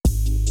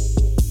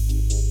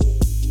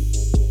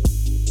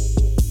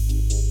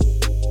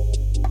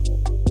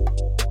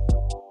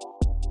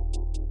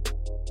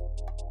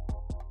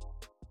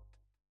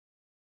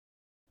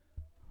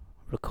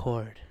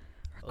record.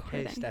 Okay,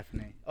 Recording.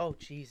 Stephanie. Oh,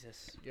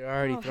 Jesus. You're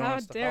already Oh, throwing how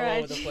stuff dare all I,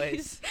 over the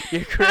place. jeez.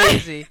 You're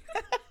crazy.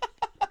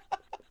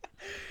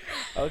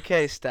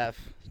 Okay, Steph.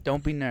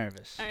 Don't be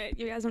nervous. All right,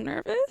 you guys are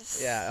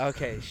nervous? Yeah,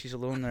 okay. She's a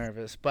little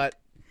nervous, but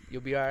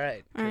you'll be all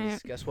right. All Because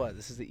right. guess what?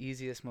 This is the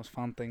easiest, most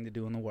fun thing to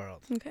do in the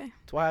world. Okay.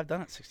 That's why I've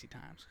done it 60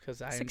 times.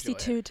 Because I enjoy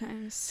 62 it.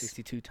 times.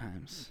 62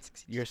 times.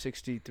 62. You're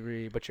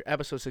 63, but you're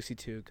episode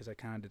 62 because I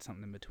kind of did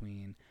something in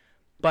between.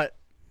 But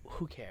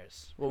who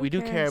cares? What Who we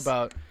do care cares?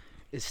 about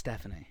is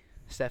Stephanie.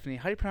 Stephanie,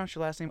 how do you pronounce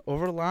your last name?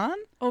 Overland?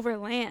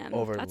 Overland.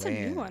 That's a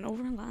Overland. new one.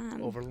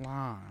 Overland. Overland.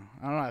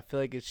 I don't know. I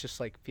feel like it's just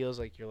like feels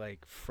like you're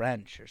like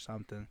French or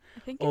something. I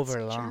think it's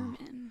Overland.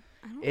 German.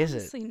 I don't Is it?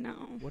 honestly know.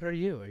 What are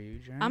you? Are you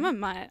German? I'm a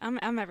mutt.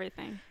 I'm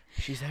everything.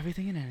 She's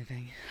everything and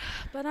anything.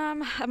 But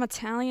I'm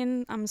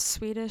Italian. I'm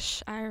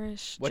Swedish,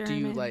 Irish, What German.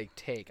 do you like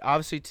take?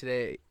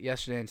 Obviously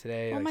yesterday and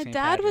today. Well, like my St.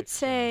 dad would Patrick's,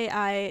 so- say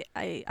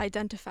I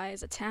identify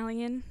as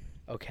Italian.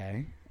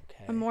 Okay.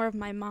 Okay. I'm more of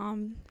my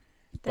mom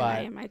than I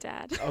But- am my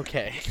dad.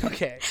 Okay.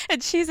 Okay.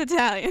 And she's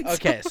Italian. so-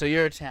 Okay. So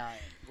you're Italian.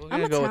 We're I'm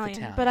gonna go Italian, with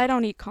Italian. but I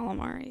don't eat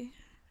calamari.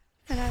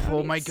 And I don't Oh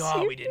eat my God,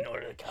 we seafood. didn't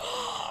order the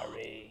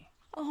calamari.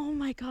 Oh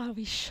my God,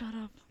 we shut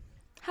up.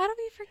 How do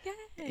we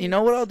forget? You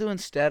know what I'll do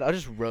instead? I'll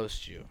just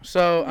roast you.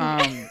 So,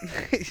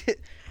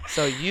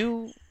 so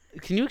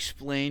can you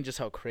explain just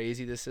how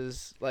crazy this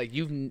is? Like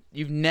you've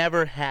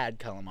never had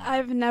calamari.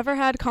 I've never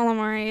had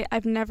calamari.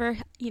 I've never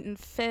eaten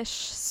fish,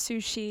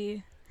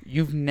 sushi.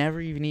 You've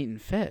never even eaten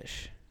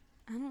fish.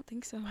 I don't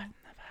think so.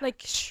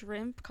 Like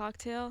shrimp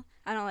cocktail.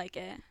 I don't like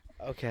it.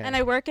 Okay. And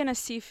I work in a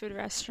seafood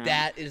restaurant.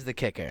 That is the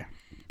kicker.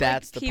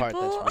 That's the part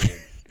people- that's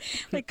weird.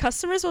 Like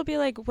customers will be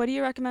like, "What do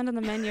you recommend on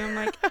the menu?" I'm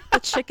like, "The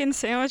chicken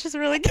sandwich is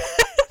really good.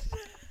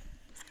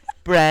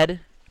 Bread.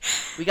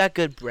 We got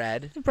good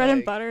bread. Bread and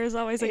Like, butter is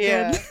always a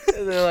Yeah.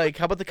 good." They're like,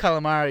 how about the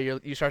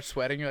calamari? You start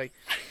sweating. You're like,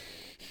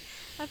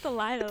 I have to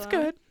lie to it's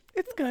them. good.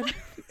 It's good.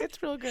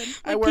 It's real good.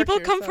 I Like work people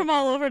here, come so- from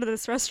all over to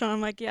this restaurant.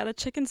 I'm like, "Yeah, the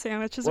chicken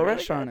sandwich is What really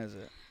restaurant good." is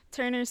it?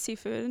 Turner's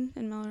Seafood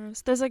in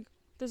Melrose.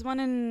 There's one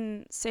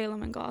in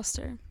Salem and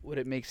Gloucester. Would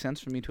it make sense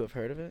for me to have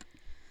heard of it?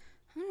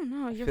 I don't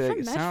know. You're feel like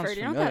from it sounds Medford.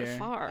 You're not that familiar.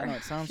 far. I know,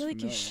 it sounds I feel like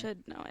familiar. you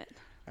should know it.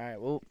 All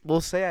right, well,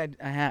 we'll say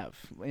I have.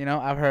 You know,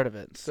 I've heard of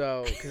it.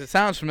 So, because it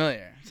sounds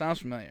familiar. It sounds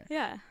familiar.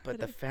 Yeah. But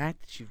the it-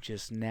 fact that you've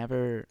just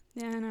never,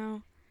 yeah, I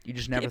know. you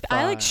just never If- thought.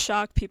 I like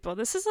shock people.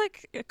 This is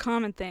like a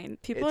common thing.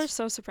 People are It's-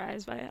 so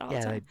surprised by it all yeah,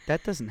 the time. like,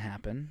 that doesn't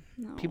happen.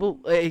 No. People,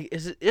 like,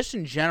 is it just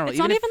in general? It's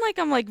not if- even like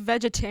I'm like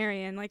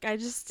vegetarian. Like I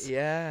just.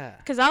 Yeah.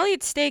 Because I'll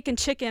eat steak and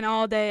chicken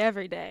all day,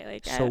 every day.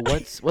 Like So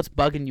what's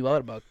bugging you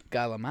out about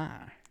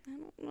calamari? I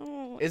don't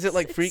know. Is it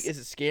like It's Is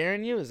it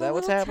scaring you? Is the that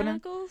what's little happening?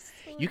 tentacles,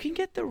 the You can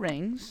get the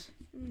rings.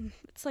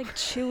 It's like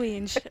chewy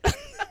and shit.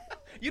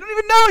 You don't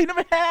even know. You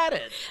never had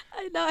it.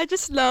 I know. I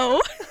just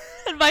know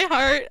in my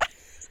heart.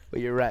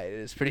 Well, you're right. It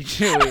is pretty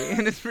chewy,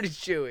 and it's pretty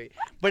chewy,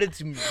 but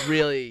it's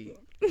really,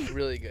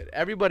 really good.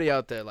 Everybody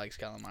out there likes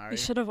calamari. We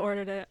should have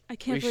ordered it. I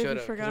can't We believe should we have. It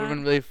would forgot. have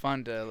been really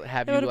fun to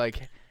have It you would've-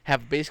 like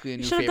have basically a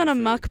new We should have favorite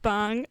done a food.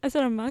 mukbang. Is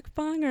it a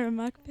mukbang or a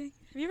mukbang?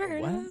 Have you ever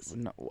heard what? of this?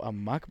 No, a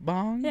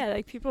mukbang? Yeah,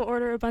 like people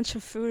order a bunch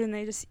of food and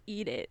they just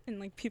eat it, and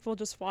like people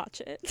just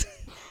watch it.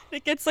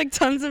 It gets like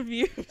tons of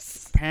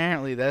views.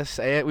 Apparently, we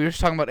were just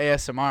talking about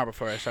ASMR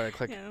before I started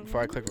Yeah.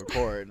 before I clicked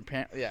record.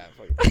 Apparently, yeah,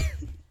 it's like,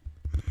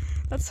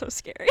 That's so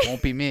scary.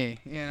 won't be me.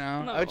 You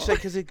know, I would just No. say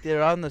because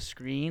they're on the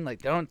screen,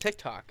 like they're on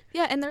TikTok.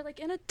 Yeah, and they're like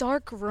in a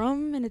dark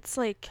room, and it's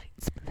like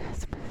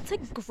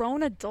like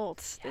grown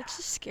adults. It's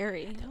just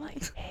scary.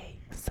 Like, Hey,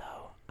 so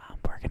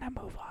we're gonna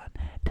move on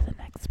to the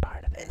next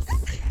part of this.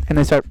 And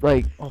they start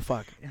like, oh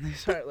fuck, and they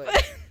start like,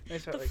 the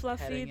like,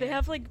 fluffy. petting They it.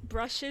 have like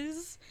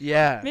brushes.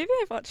 Yeah, Maybe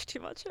I've watched too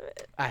much of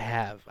it. I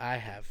have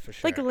for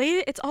sure. Like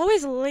late. It's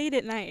always late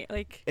at night.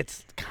 Like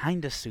It's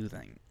kind of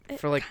soothing It-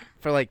 for like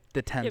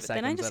the 10 yeah, but then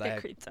I seconds just that get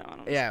I. creeped out.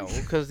 Yeah,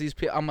 because these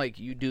people, I'm like,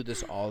 you do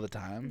this all the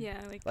time. Yeah,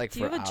 Like do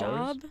you for have a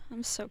hours? job?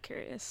 I'm so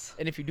curious.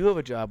 And if you do have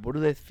a job, what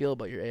do they feel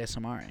about your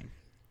ASMRing?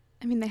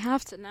 I mean, they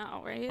have to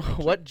now, right?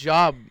 What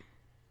job?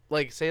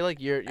 Like, say like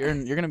you're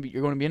going to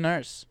be a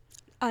nurse,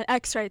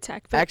 X-ray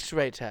tech. But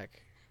X-ray tech.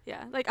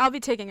 yeah, like I'll be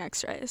taking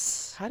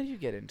X-rays. How did you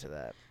get into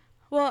that?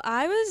 Well,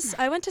 I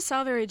went to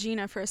Salve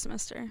Regina for a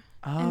semester,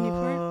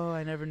 Newport. Oh,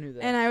 I never knew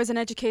that. and I was an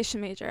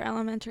education major,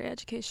 elementary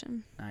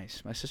education.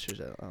 Nice. My sister's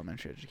an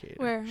elementary educator.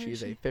 Where is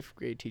She's a she? 5th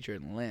grade teacher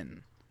in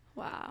Lynn.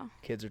 Wow.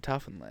 Kids are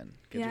tough in Lynn.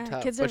 Kids Yeah, are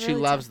tough. kids are but she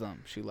really loves tough.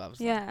 them. She loves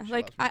them. Yeah, She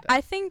like loves them to I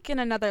death. think in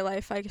another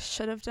life I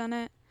should have done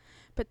it,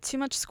 but too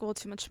much school,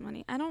 too much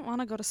money. I don't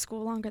want to go to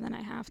school longer than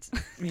I have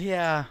to.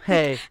 Yeah.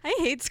 Hey. I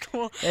hate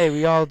school. Hey,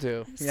 we all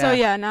do. Yeah. So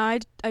yeah, now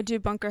I do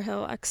Bunker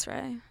Hill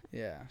X-ray.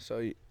 Yeah.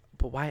 So,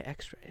 but why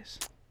X-rays?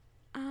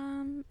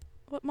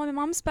 Well, my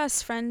mom's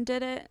best friend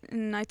did it,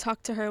 and I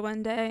talked to her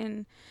one day,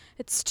 and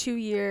it's 2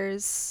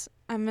 years.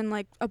 I'm in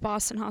like a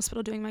Boston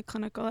hospital doing my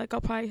clinical. Like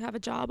I'll probably have a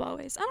job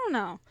always. I don't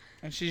know.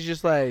 And she's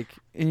just like,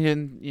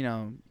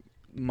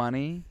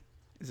 money.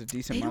 Is it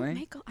decent They money? don't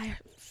make. I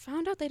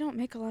found out they don't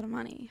make a lot of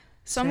money.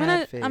 So Sad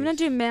I'm gonna face.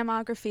 do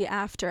mammography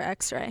after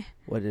X-ray.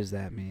 What does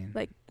that mean?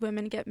 Like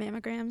women get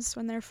mammograms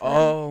when they're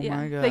Oh yeah.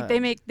 my God. Like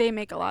they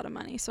make a lot of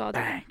money. So I'll do.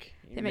 Bank.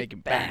 They You're make making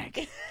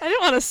bank. I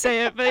didn't want to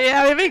say it, but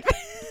yeah, they make.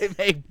 They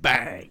make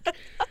bank.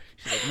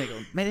 She's like,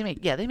 they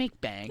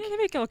make bank. Yeah, they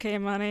make okay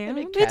money. They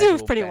make They do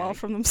casual pretty bank. well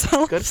for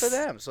themselves. Good for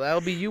them. So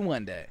that'll be you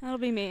one day. That'll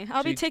be me.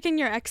 I'll So be you- taking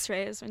your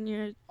X-rays when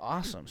you're.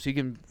 Awesome. So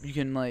you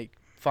can like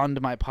fund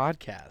my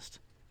podcast.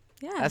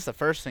 Yeah. That's the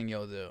first thing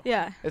you'll do.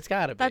 Yeah. It's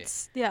gotta be.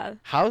 That's yeah.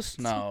 House?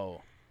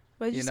 No.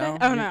 What did you, You say? know?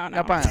 Oh You're no, no.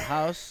 Not buying a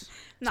house.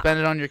 No. Spend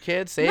it on your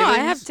kids. Savings. No, I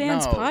have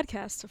Dan's No.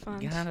 podcast to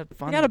fund. You gotta You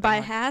fund gotta the buy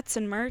pod- hats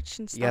and merch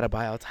and stuff. You gotta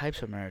buy all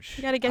types of merch.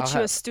 You gotta get I'll you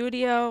a have-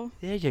 studio.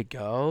 There you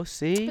go.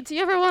 See? But do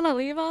you ever want to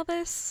leave all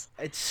this?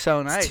 It's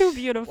so nice. It's too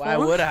beautiful. Why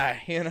would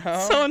I? You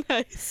know? So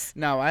nice.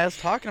 No, I was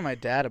talking to my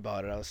dad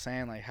about it. I was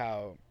saying like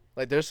how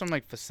like there's some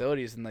like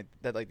facilities and like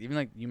that like even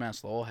like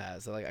UMass Lowell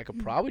has that like I could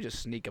probably just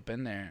sneak up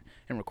in there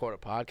and record a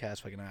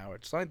podcast for like an hour.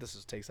 It's not like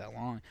this takes that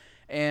long.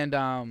 And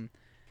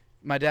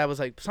my dad was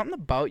like something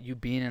about you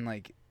being in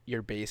like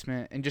your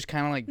basement and just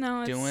kind of like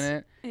No, doing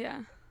it.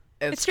 Yeah.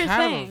 It's It's your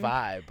kind thing. of a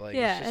vibe. Like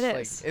Yeah, it's just it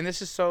like is. and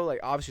this is so like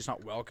obviously it's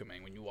not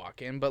welcoming when you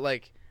walk in, but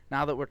like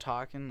now that we're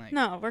talking like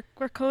No,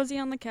 we're cozy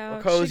on the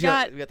couch. cozy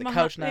on- we got the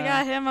couch We now.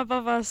 got him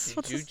above us. did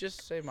What's you his-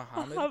 just say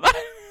Muhammad? Muhammad.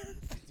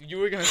 You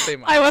were gonna say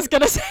Muhammad. I was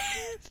gonna say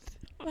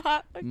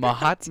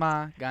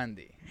Mahatma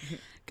Gandhi.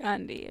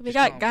 Gandhi. We Just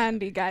call got him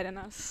Gandhi guiding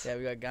us. Yeah,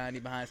 we got Gandhi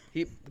behind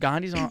us.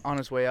 Gandhi's on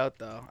his way out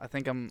though. I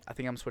think I'm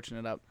switching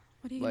it up.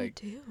 What are you like-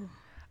 gonna do?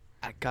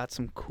 I got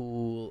some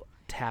cool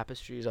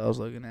tapestries I was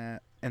looking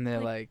at, and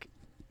they're like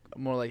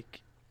more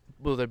like,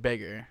 well, they're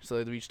bigger,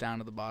 so they reach down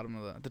to the bottom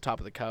of the top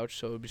of the couch,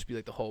 so it would just be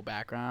like the whole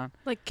background.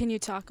 Like, can you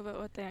talk about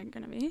what they're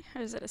gonna be,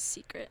 or is it a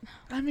secret?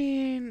 I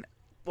mean,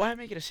 why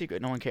make it a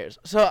secret? No one cares.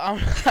 So I'm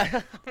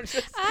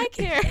just. I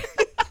care.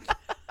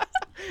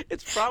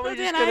 It's probably Well,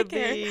 just then I gonna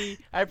care. be.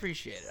 I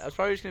appreciate it. I was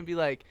probably just gonna be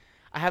like,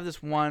 I have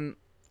this one.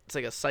 It's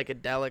like a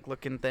psychedelic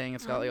looking thing.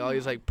 It's got like all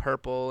these like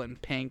purple and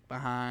pink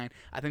behind.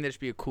 I think that should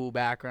be a cool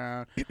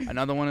background.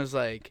 Another one is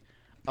like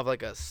of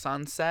like a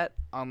sunset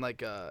on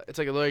like a. It's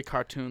like a literally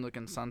cartoon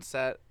looking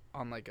sunset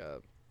on like a.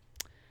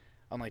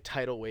 On like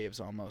tidal waves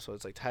almost. So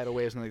it's like tidal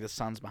waves and like the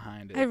sun's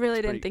behind it. I really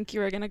It's didn't pretty- think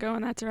you were gonna go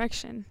in that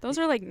direction. Those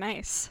are like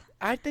nice.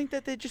 I think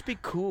that they'd just be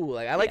cool.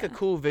 Like I like a Yeah.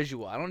 cool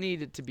visual. I don't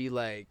need it to be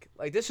like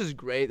this is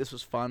great. This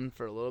was fun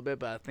for a little bit,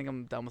 but I think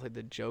I'm done with like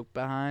the joke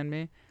behind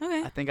me.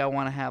 Okay. I think I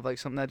want to have like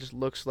something that just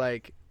looks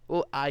like a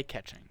little eye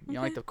catching. You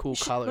know, like the cool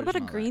colors. What about a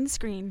and all that. green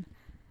screen?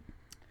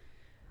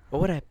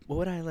 What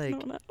would I like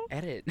don't know.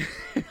 edit?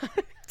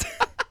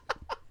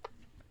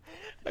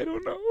 I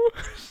don't know.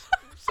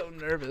 I'm so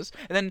nervous.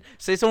 And then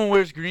say someone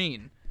wears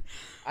green.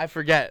 I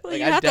forget. Well,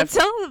 like you I have to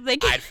tell them they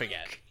can.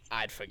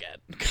 I'd forget.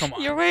 Come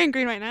on. You're wearing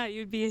green right now.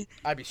 You'd be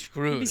I'd be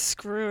screwed.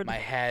 screwed. My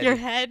head. Your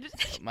head.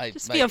 My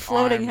Just my be a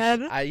floating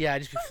arms. head. I'd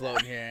just be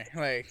floating here.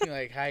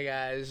 like hi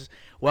guys.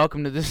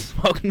 Welcome to this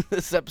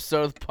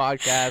episode of the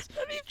podcast.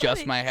 That'd be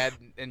Just funny. my head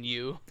and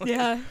you.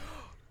 Yeah.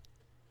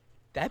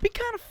 That'd be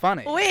kind of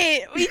funny.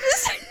 Wait, we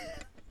just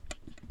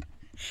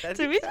That'd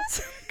did be we ki-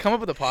 just? come up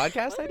with a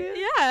podcast idea?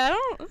 Yeah, I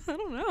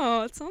don't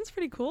know. It sounds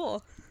pretty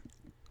cool.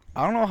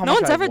 I don't know how No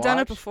much one's I'd ever done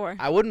it watch. before.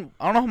 I don't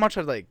know how much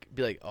I'd like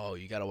be like, oh,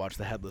 you gotta watch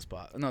the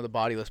the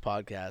bodiless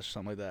podcast or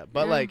something like that.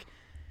 But Yeah. like,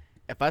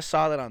 if I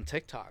saw that on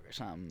TikTok or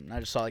something, and I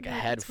just saw like a Yeah,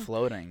 head that's what-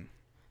 floating,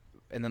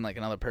 and then like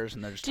another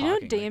person they're just Do you know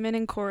talking. like- Damon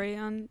and Corey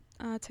on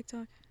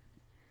TikTok?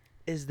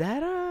 is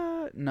that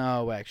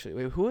no? Actually,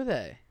 wait, who are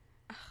they?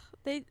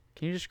 They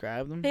Can you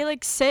describe them? they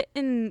like sit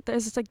in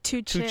there's just like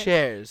two Two chairs.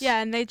 chairs.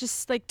 Yeah, and they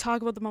just like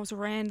talk about the most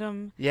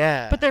random.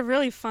 Yeah. But they're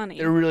really funny.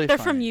 They're really They're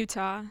from funny.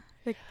 Utah.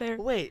 Like they're.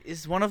 Wait,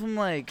 is one of them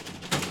like?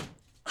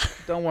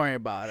 Don't worry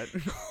about it.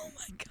 Oh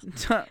my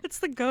god. It's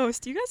the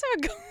ghost. You guys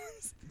have a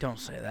ghost? Don't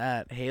say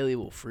that. Haley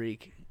will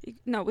freak.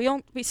 No, we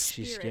don't. We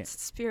She's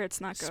spirits. Spirits,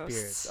 not ghosts.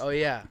 Spirits. Oh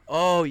yeah.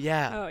 Oh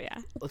yeah. Oh yeah.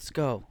 Let's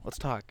go. Let's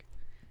talk.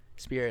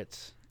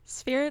 Spirits.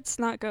 Spirits,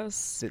 not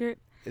ghosts. Th-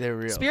 They're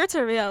real. Spirits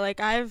are real. Like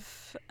I've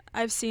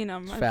seen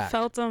them. It's I've fact.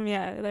 felt them.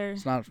 Yeah, they're.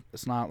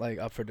 It's not like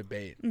up for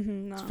debate.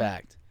 No. It's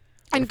fact.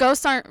 And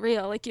ghosts aren't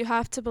real. Like you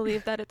have to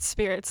believe that it's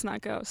spirits, not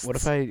ghosts. What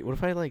if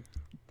I like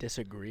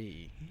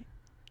disagree?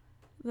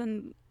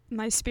 Then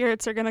my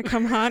spirits are gonna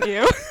come haunt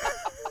you.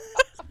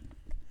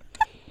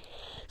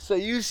 So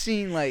you've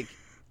seen like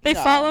They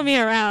No. follow me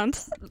around.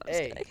 I'm just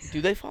Hey, kidding.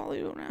 do they follow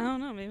you I around? don't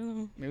know. Maybe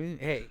they'll. Maybe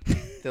hey,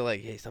 they're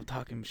like, hey, stop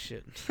talking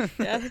shit.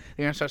 Yeah. They're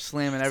gonna start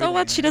slamming everything. So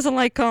what? She doesn't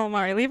like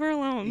calamari. Leave her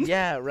alone.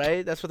 Yeah,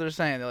 right. That's what they're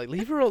saying. They're like,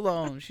 leave her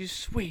alone. She's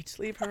sweet.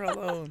 Leave her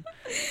alone.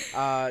 Nah,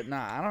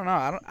 I don't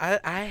know.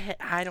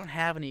 I don't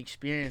have any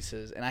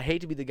experiences, and I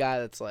hate to be the guy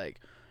that's like,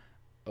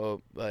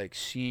 oh, like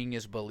seeing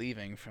is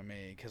believing for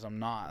me, because I'm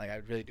not. Like I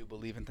really do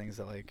believe in things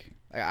that like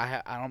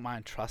I don't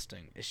mind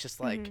trusting. It's just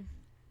like. Mhm.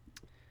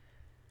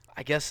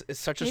 I guess it's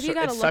such Maybe you a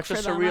gotta it's look such a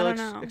for them, I surreal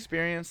don't know.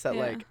 experience that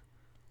Yeah. like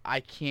I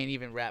can't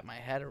even wrap my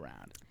head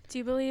around. Do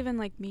you believe in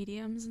like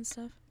mediums and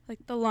stuff? Like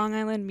the Long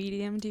Island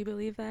medium. Do you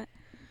believe that?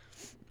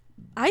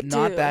 I do.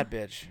 Not that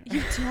bitch.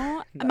 You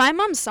don't? No. My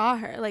mom saw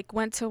her, like,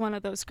 went to one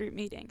of those group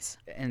meetings.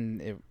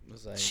 And it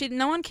was like,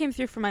 No one came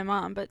through for my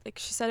mom, but, like,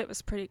 she said it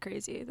was pretty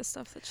crazy, the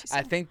stuff that she said.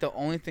 I think the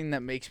only thing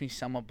that makes me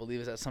somewhat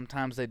believe is that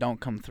sometimes they don't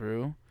come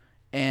through.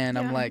 And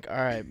I'm Yeah. like, all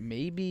right,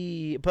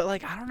 maybe. But,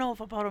 like, I don't know if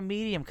about a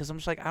medium because I'm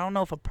just like, I don't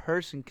know if a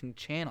person can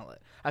channel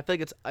it. I feel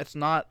like it's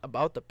not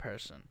about the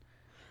person.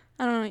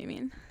 I don't know what you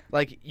mean.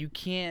 Like, you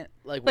can't,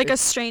 like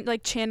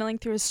Like channeling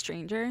through a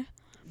stranger.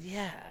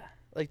 yeah.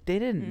 Like, they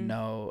didn't Mm.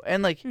 know.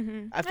 And, like,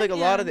 Mm-hmm. I feel like a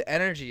lot of the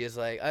energy is,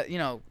 like, you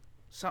know,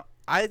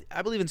 I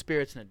believe in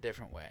spirits in a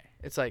different way.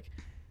 It's like,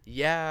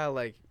 yeah,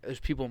 like, there's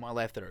people in my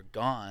life that are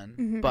gone,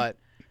 Mhm. but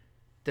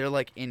they're,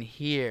 like, in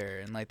here,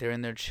 and, like, they're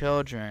in their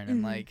children,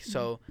 and, Mhm. like,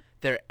 so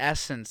their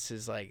essence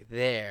is, like,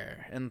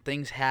 there, and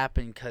things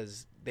happen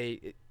because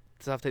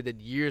stuff they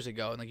did years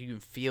ago, and, like, you can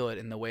feel it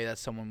in the way that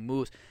someone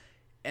moves.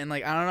 And,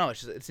 like, I don't know,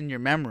 it's in your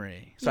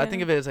memory. So I think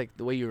Yeah. of it as, like,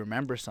 the way you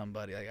remember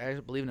somebody. Like, I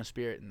believe in a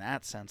spirit in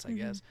that sense, I Mhm.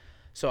 guess.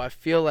 So I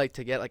feel like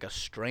to get, like, a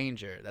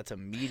stranger that's a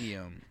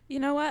medium. You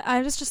know what?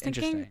 I was just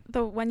thinking,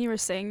 Interesting. when you were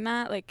saying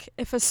that, like,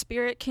 if a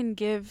spirit can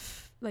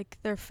give, like,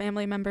 their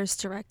family members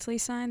directly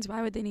signs,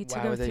 why would they need to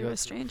Why go would they through go a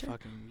stranger?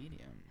 fucking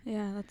medium?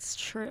 Yeah, that's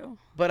true.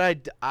 But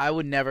I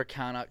would never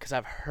count out because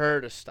I've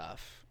heard of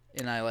stuff.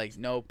 And I, like,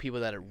 know people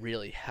that it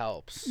really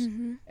helps.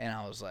 Hmm. And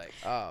I was like,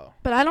 oh.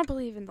 But I don't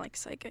believe in, like,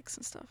 psychics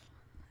and stuff.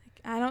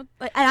 I don't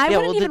like, and I Yeah,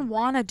 wouldn't well, even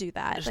want to do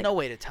that. There's Like, no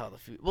way to tell the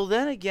future. Well,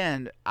 then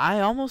again, I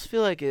almost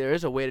feel like there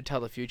is a way to tell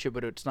the future,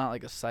 but it's not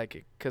like a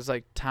psychic. Because,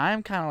 like,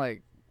 time kind of,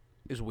 like,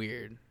 is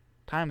weird.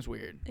 Time's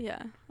weird.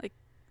 yeah, like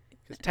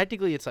Because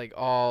technically it's, like,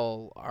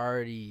 all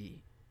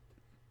already.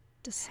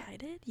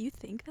 decided. You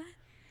think that?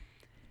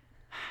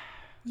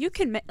 You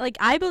can like,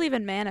 I believe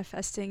in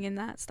manifesting in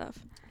that stuff.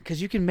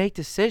 Because you can make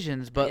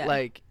decisions, but, Yeah.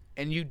 like,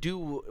 and you do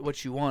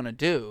what you want to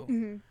do.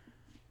 Mm-hmm.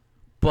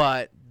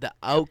 But the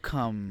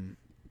outcome.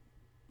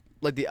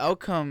 Like, the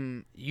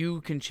outcome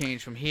you can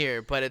change from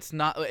here, but it's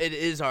not. It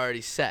is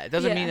already set. It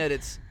doesn't mean Yeah.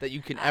 that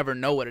you can ever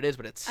know what it is,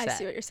 but it's I set.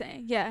 see what you're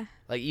saying. Yeah,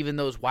 Like, even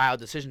those wild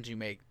decisions you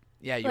make,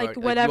 yeah, you like already,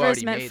 whatever's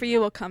already meant made for them. you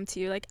will come to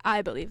you. Like,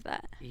 I believe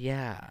that.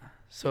 Yeah.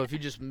 So if you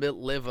just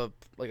live a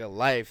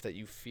life that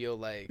you feel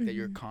like that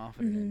you're Mhm.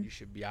 confident in, Mhm. you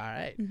should be all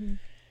right. Mm-hmm.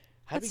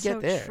 How'd we That's get so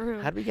there?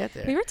 true. How'd we get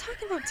there? We were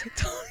talking about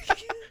TikTok.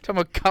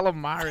 Talking about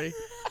calamari.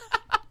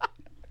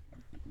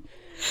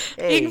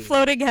 Eating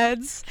floating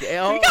heads.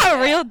 Oh, We got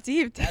yeah. real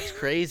deep. That's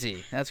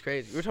crazy. That's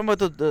crazy. We were talking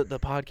about the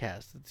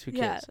podcast. The two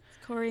Yeah, kids.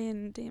 Corey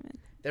and Damon.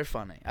 They're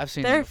funny. I've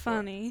seen. They're them before.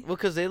 funny. Well,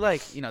 cause they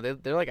like, you know,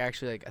 they're like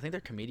actually like I think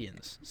they're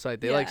comedians. So like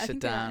they Yeah, like I sit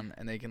think they are. down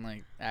and they can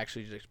like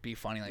actually just be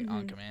funny like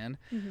on Mhm. command.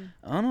 Mm-hmm.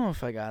 I don't know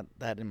if I got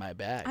that in my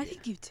bag. I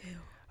think you do.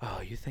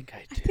 Oh, you think I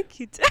I do? think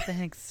you do.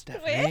 Thanks,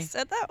 Stephanie. Wait, I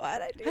said that. Why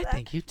did I do I that?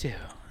 think you do.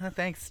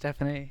 Thanks,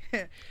 Stephanie.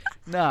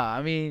 No,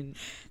 I mean,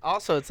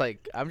 also it's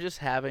like I'm just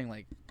having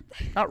like,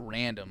 not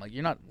random. Like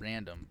you're not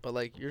random, but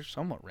like you're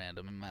somewhat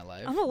random in my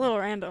life. I'm a little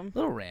random.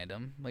 little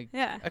random. Like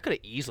Yeah. I could have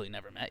easily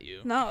never met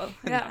you. No.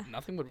 Yeah.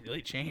 Nothing would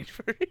really change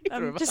for either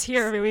I'm of just us.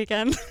 here every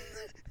weekend.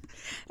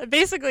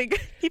 Basically,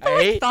 people I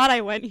like, hate- thought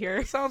I went here.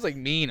 It sounds like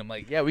mean. I'm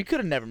like, yeah, we could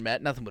have never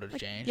met. Nothing would have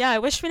Like, changed. yeah, I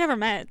wish we never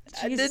met.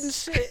 I didn't Jesus.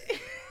 say.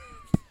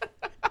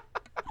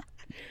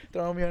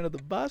 Throw me under the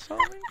bus, homie.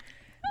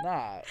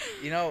 Nah,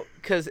 you know,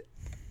 cause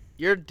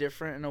you're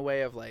different in a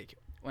way of like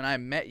when I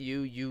met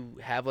you, you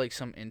have like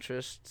some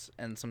interests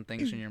and some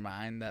things in your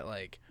mind that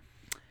like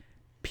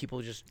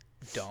people just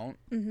don't.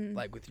 Mm-hmm.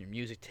 Like with your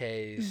music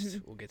taste,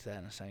 Mhm. we'll get to that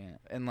in a second.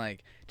 And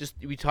like just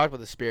we talked about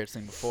the spirits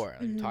thing before.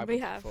 Like, Mhm, talked we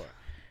about it have. before.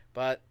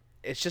 But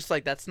it's just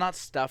like that's not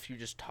stuff you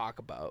just talk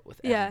about with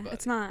Yeah, everybody.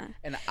 it's not.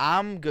 And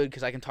I'm good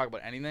because I can talk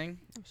about anything.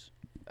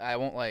 I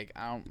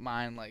don't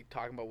mind like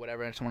talking about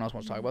whatever someone else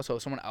wants to talk Mhm. about. So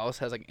if someone else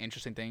has like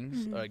interesting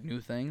things Mhm. or like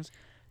new things,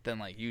 then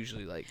like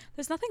usually like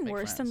There's nothing Make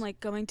worse than friends. like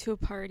going to a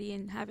party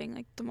and having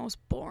like the most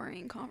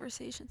boring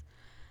conversations.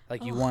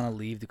 you Ugh. want to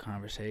leave the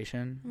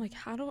conversation. I'm like,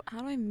 how do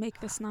I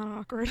make this not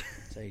awkward?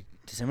 It's like,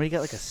 does anybody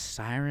got like a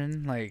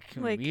siren? Like,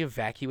 can Like, we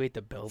evacuate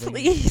the building?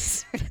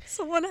 Please,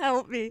 someone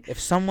help me. If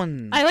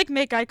someone, I like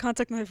make eye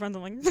contact with my friends.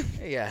 I'm like,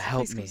 yeah,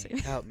 help please come me, see me.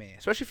 help me.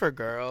 Especially for a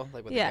girl,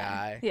 like with a yeah,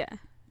 guy. yeah,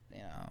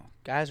 You know,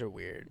 guys are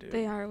weird, dude.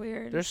 they are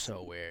weird. They're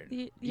so weird.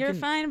 You're can-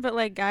 fine, but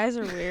like guys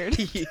are weird.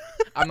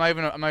 I'm not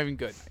even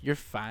good. You're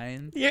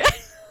fine, Yeah.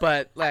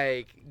 but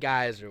like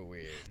guys are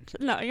weird.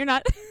 No, you're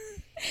not.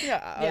 Yeah,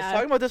 I was Yeah.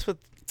 talking about this with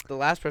the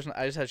last person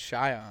I just had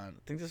Shy on. I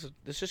think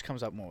this just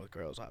comes up more with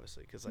girls,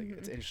 obviously, because like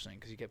it's Mhm. interesting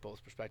because you get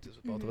both perspectives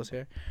with both of Mhm. us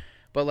here.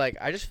 But like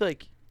I just feel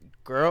like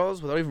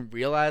girls, without even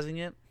realizing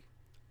it,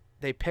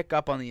 they pick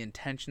up on the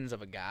intentions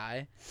of a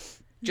guy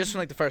just from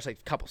like the first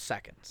like couple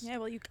seconds. Yeah,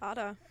 well, you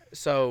gotta.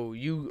 So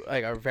you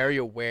like are very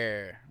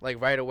aware,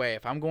 like right away.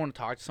 If I'm going to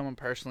talk to someone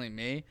personally,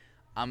 me,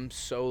 I'm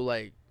so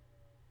like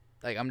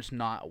I'm just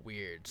not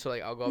weird. So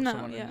like I'll go up to No,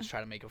 someone yeah. and just try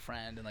to make a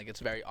friend, and like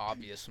it's very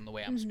obvious from the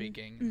way I'm Mhm,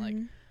 speaking. And, like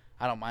mhm.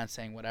 I don't mind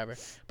saying whatever.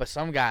 But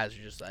some guys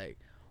are just like,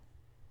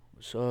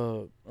 "What's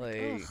up?"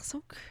 Like, Ugh,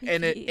 so creepy.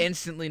 and it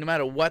instantly, no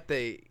matter what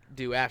they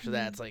do after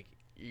that, Mhm. it's like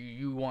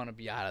you want to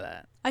be out of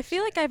that. I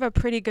feel like I have a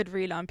pretty good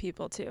read on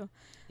people too.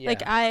 Yeah.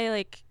 Like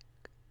I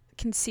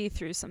can see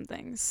through some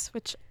things,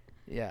 which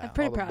yeah, I'm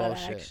pretty all the proud of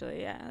bullshit.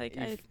 actually. Yeah,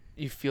 like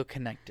You feel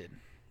connected.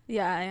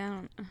 yeah, I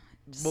don't.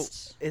 Well,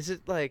 is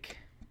it like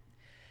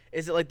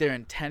their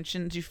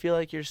intentions you feel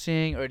like you're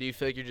seeing, or do you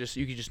feel like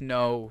you can just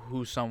know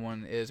who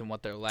someone is and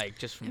what they're like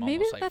just from Maybe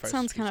almost like that first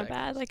sounds few kind of bad.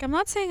 seconds? Like I'm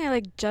not saying I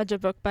like judge a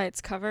book by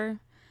its cover,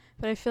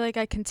 but I feel like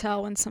I can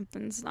tell when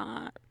something's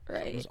not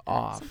right. Something's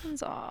off.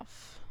 Something's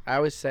off. I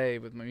always say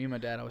with me and my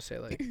dad, I always say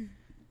like,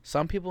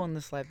 some people in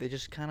this life they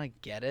just kind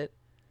of get it,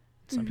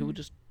 some people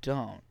just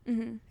don't.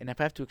 Mhm. And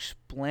if I have to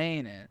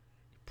explain it,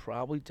 you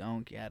probably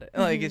don't get it.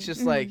 Like it's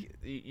just like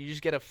you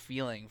just get a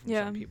feeling from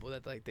some people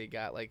that like they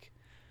got like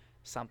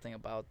something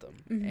about them.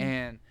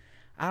 And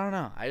I don't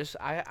know.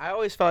 I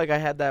always felt like I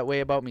had that way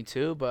about me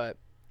too, but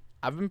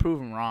I've been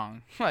proven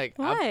wrong. Like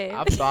Why?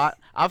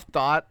 I've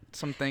thought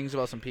some things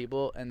about some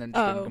people and then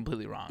just been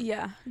completely wrong.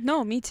 Yeah.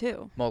 No, me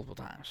too. Multiple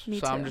times. Me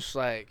so too. I'm just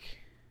like,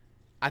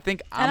 I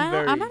think And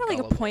I'm at like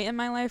a gullible. point in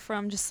my life where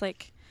I'm just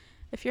like,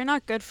 if you're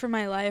not good for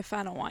my life,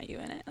 I don't want you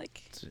in it.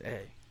 Like,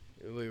 Hey,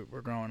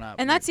 we're growing up.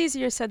 and that's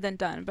easier said than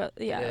done. But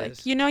yeah, It like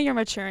is. you're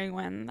maturing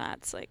when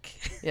that's like.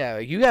 Yeah,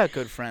 like, you got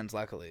good friends,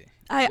 luckily.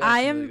 I got some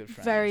am really good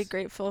very friends.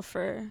 grateful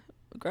for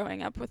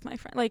growing up with my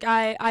friends. Like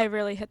I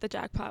really hit the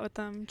jackpot with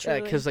them. Yeah,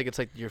 Truly. because like it's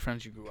like your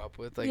friends you grew up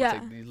with. Like Yeah.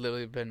 it's like you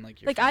literally been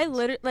like your like friends. I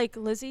literally like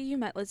Lizzie. You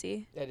met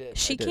Lizzie. I did.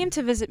 She came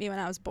to visit me when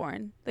I was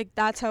born. Like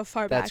that's how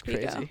far That's back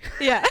we go. crazy.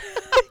 Yeah.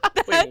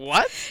 Wait,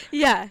 what?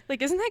 Yeah.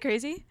 Like isn't that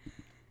crazy?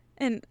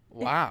 And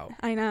Wow.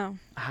 I know.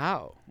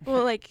 How?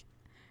 Well, like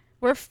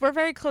we're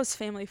very close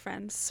family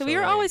friends. So we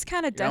were like, always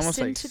kind of You're almost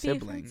destined like to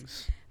be friends.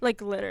 siblings.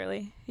 Like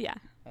literally. Yeah.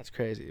 That's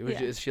crazy.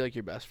 Yeah. Is she like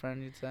your best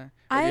friend? You'd say?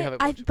 Or do you have a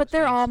bunch of but best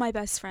they're all friends? my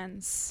best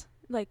friends.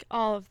 Like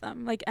all of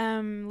them. Like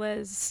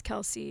Liz,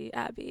 Kelsey,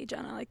 Abby,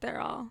 Jenna. Like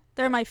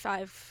they're my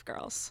 5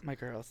 girls. My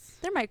girls.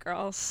 They're my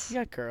girls. You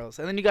got girls,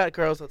 and then you got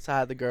girls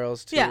outside the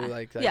girls too. Yeah,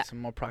 Like yeah. some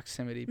more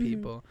proximity Mhm.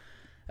 people.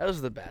 Those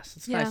are the best.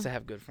 It's Yeah. nice to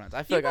have good friends.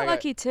 I feel You like got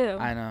lucky too.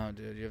 I know,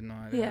 dude. You have no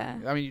idea.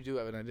 Yeah. I mean, you do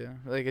have an idea.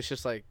 Like it's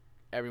just like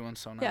everyone's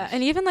so nice. Yeah,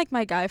 and even like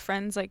my guy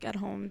friends like at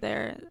home,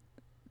 they're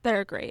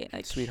great.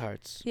 Like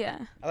sweethearts.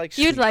 Yeah. I like.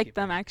 You'd sweet like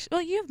people. them actually.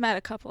 Well, you've met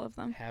a couple of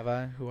them. Have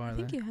I? Who are I they?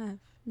 think you have.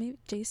 Maybe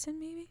Jason,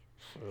 maybe.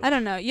 I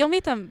don't know. You'll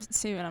meet them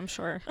soon, I'm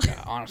sure.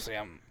 Yeah, honestly,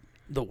 I'm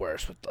the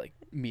worst with like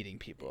meeting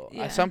people.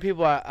 Yeah. Some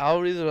people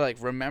I'll either like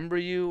remember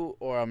you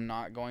or I'm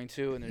not going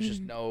to, and there's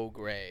just no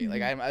gray.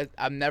 Like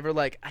I'm never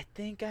like I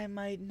think I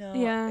might know.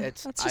 Yeah,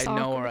 It's that's I just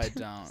know or I awkward.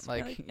 don't. Just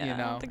Like, yeah, you I don't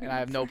know, think and I'm I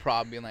have no friends.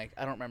 problem being like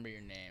I don't remember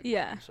your name.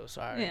 Yeah. I'm so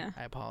sorry. Yeah.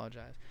 I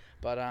apologize.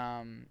 But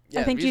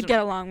yeah, I think the you'd reason- get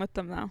along with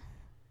them though.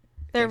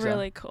 They're Think so?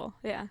 really cool.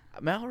 Yeah.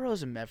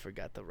 Melrose and Medford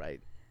got the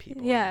right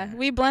people. in Yeah, there.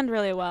 we blend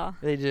really well.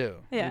 They do.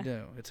 Yeah. They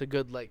do. It's a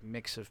good like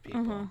mix of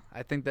people. Uh-huh.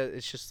 I think that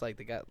it's just like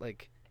they got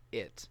like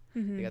it.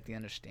 They Mhm. got the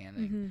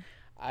understanding. Mhm.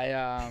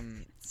 I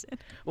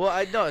well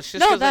I know it's just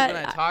No, because like, that-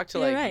 when I talk to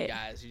you're like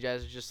right. you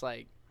guys are just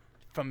like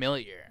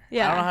familiar. I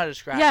Yeah. don't know how to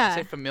describe it. Yeah. I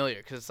say familiar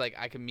because it's like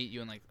I can meet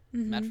you in like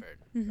Mhm. Medford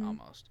Mhm.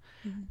 almost,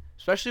 Mhm.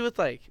 especially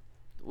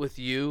with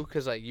you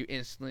because like you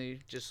instantly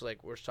just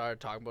like we started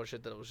talking about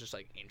shit that was just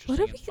like interesting What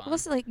and did we? fun.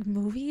 Was it like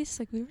movies?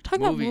 Like we were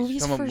talking Movies, about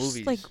movies talking for about s-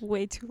 movies. like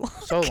way too long.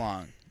 So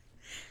long,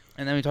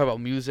 and then we talk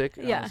about music.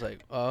 And I Yeah. was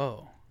like,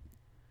 oh,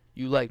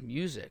 you like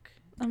music.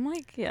 I'm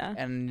like, yeah.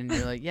 And then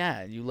you're like,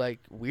 yeah, you like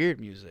weird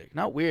music.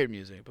 Not weird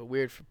music, but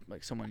weird for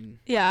like someone.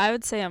 Yeah, I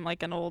would say I'm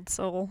like an old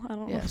soul. I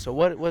don't Yeah. So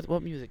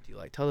what music do you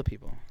like? Tell the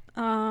people.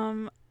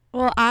 know.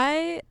 Well,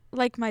 I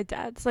like my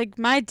dad's. Like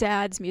my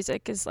dad's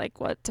music is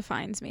like what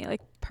defines me.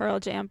 Like Pearl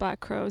Jam, Black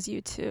Crowes,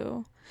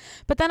 U2.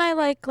 But then I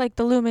like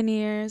the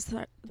Lumineers.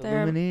 The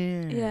They're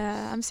Lumineers.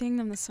 yeah. I'm seeing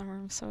them this summer.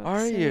 I'm so Are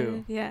excited.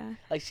 you? Yeah.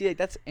 Like, see, like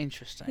that's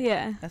interesting.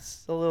 Yeah.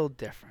 That's a little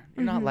different.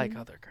 You're not like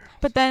Mhm. other girls.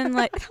 But then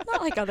like I'm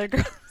not like other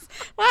girls.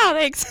 Wow,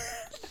 thanks.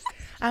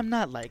 I'm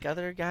not like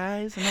other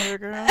guys and other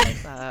girls.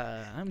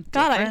 I'm different.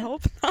 God, I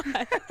hope not.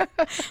 I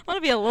want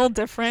to be a little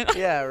different.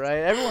 Yeah, right.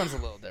 Everyone's a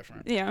little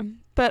different. Yeah,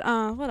 but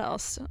what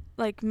else?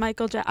 Like I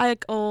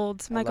like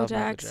old I Michael love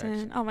Michael Jackson.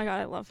 Jackson. Oh my god,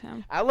 I love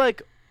him. I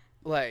like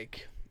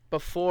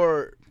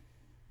before.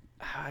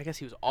 I guess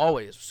he was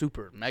always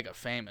super mega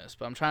famous,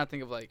 but I'm trying to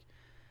think of like.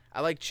 I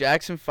like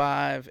Jackson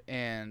 5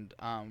 and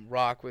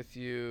Rock With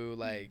You,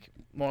 like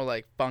more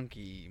like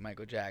funky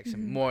Michael Jackson,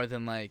 Mhm. more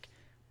than like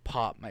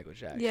pop Michael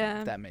Jackson.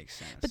 Yeah. If that makes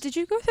sense. But did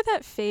you go through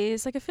that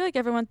phase? Like I feel like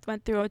everyone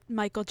went through a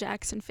Michael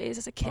Jackson phase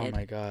as a Oh kid.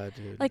 my god,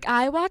 dude! Like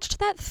I watched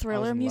that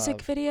Thriller in music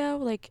love. video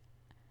like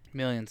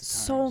millions of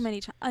times. so many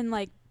times, and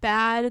like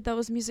Bad,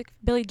 those music,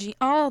 Billie Jean,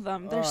 all of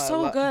them. They're Oh, I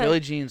so good. Billie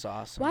Jean's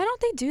awesome. Why don't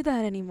they do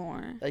that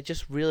anymore? Like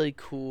just really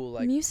cool,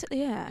 like Music,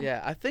 yeah.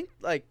 yeah. I think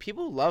like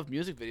people love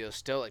music videos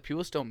still. Like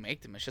people still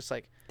make them. It's just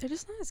like They're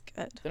just not as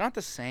good. they're not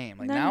the same.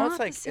 Like They're now not it's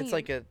the like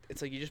same.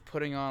 it's like you're just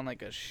putting on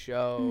like a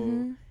show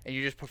Mhm. and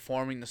you're just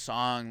performing the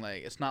song.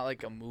 Like it's not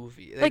like a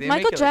movie. Like they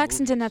Michael make it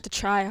Jackson didn't movies. have to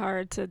try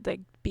hard to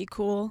like be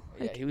cool.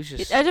 Yeah, Like he was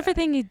just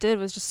everything he did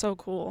was just so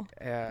cool.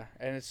 Yeah,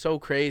 and it's so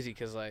crazy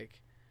because like,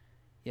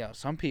 you know,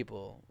 some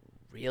people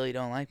really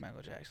don't like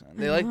Michael Jackson. I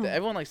know.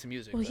 Everyone likes the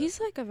music. Well, but he's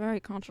like a very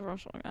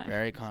controversial guy.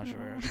 very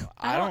controversial.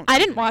 I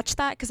didn't watch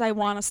that because I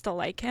want us to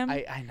like him.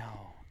 I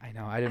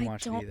know. I didn't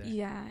watch it either.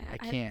 Yeah. I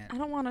can't. I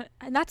don't want to.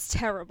 And that's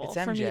terrible It's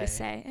for me to MJ.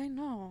 say. I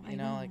know. You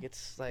know, like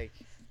it's like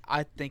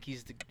I think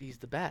he's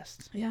the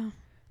best. Yeah.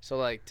 So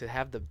like to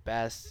have the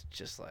best,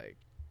 just like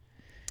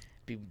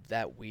be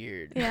that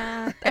weird.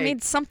 Yeah. I mean,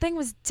 something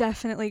was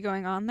definitely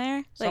going on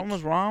there. Something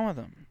was wrong with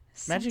him.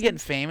 Imagine getting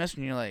famous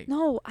and you're like.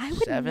 No, I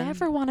would 7.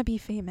 never want to be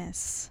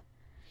famous.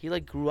 He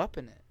like grew up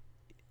in it,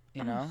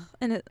 you know.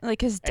 And it,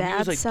 like his dad And he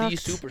was like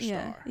sucked. the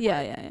superstar.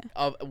 Yeah.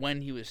 Of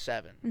when he was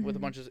 7, with a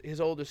Mhm. bunch of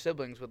his older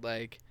siblings would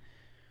like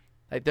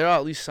they're all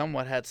at least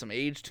somewhat had some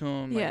age to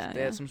them. Like Yeah, they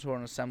yeah. had some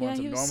sort of semblance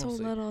Yeah, he of was so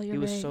normalcy. little. He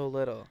was so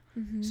little,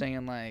 Mhm.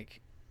 singing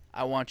like,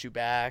 "I want you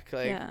back."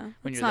 Like yeah.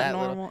 when It's you're not that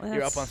normal. little,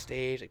 you're up on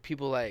stage. Like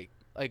people like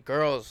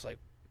girls like.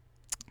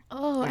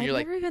 Oh, when I you're,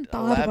 never like, even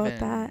thought 11, about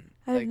that.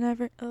 I've like-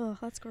 never. Oh,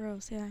 that's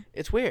gross. Yeah.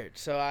 It's weird.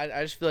 So I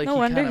just feel like No he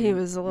wonder kind of he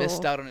was a missed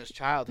little- out on his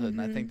childhood,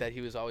 and I Mhm. think that he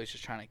was always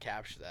just trying to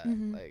capture that,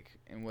 Mhm. like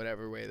in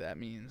whatever way that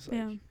means. Like,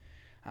 Yeah.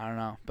 I don't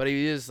know, but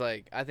he is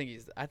like I think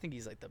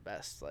he's like the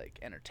best like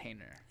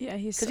entertainer Yeah,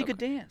 he's because so he could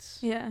dance.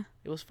 Yeah.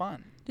 It was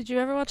fun. Did you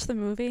ever watch the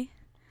movie?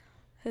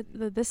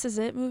 The This Is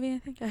It movie, I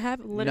think. I have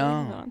it literally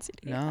No, have it on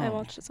CD. I no.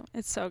 watched it.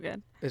 It's so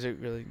good. Is it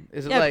really?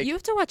 Is it Yeah, like you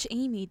have to watch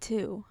Amy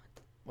too.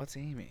 what's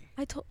Amy?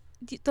 I told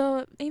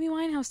the Amy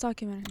Winehouse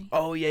documentary.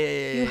 Oh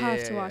yeah. You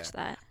have to watch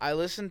that. I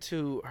listened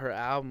to her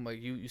album.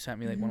 Like you sent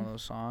me like one of Mhm.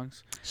 those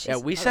songs. She's Yeah,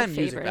 we a send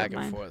music favorite back of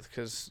and mine. forth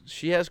because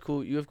you have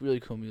really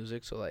cool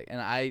music. So like,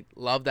 and I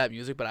love that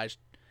music, but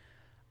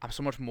I'm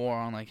so much more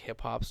on like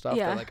hip hop stuff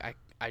Yeah. that like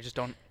I just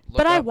don't. Look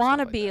But I up want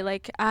to stuff be that.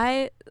 like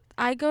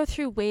I go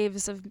through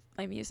waves of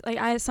my music.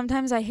 Like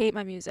sometimes I hate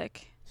my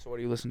music. So what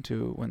do you listen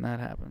to when that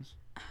happens?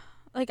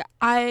 Like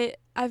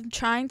I'm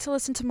trying to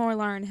listen to more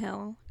Lauryn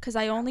Hill because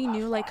I only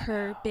knew like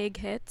her big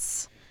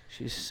hits.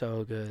 She's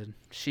so good.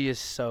 She is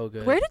so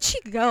good. Where did she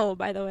go,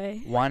 by the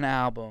way? One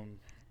album,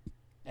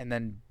 and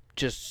then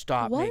just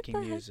stop What making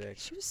the heck? music.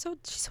 She's so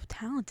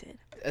talented.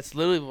 It's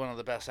literally one of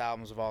the best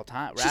albums of all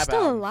time. She's Rap still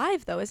albums.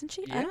 alive though, isn't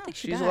she? Yeah, I don't think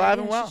she she's died. alive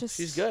Yeah, and well. Just,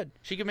 She's good.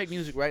 She could make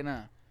music right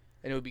now,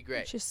 and it would be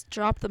great. Just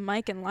dropped the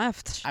mic and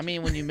left. I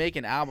mean, when you make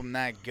an album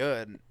that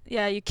good,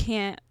 Yeah, you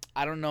can't.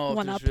 I don't know if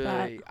One there's up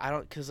that. really. I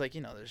don't because like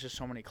there's just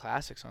so many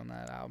classics on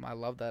that album. I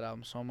love that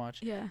album so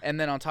much. Yeah. And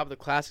then on top of the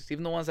classics,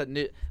 even the ones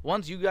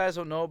ones you guys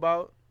don't know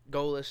about,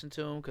 go listen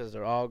to them because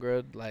they're all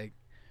good. Like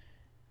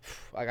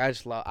I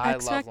just love. I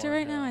X love Factor Lauryn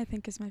right now, Hill. I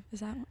think is that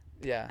one.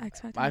 Yeah. X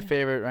Factor. My yeah.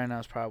 favorite right now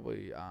is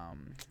probably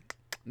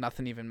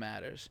Nothing Even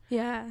Matters.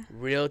 Yeah,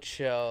 Real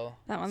chill.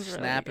 that one's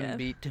Snap really and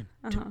good. beat. Dum,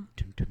 Uh-huh. dum,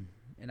 dum, dum.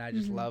 And I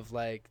just Mhm. love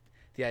like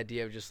the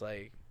idea of just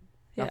like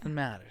Yeah. nothing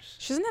matters.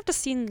 She doesn't have to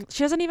sing.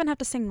 She doesn't even have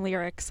to sing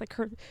lyrics. Like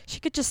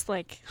she could just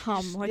like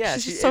hum. Like yeah,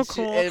 she's just so it's-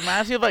 cool. It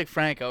reminds me of like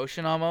Frank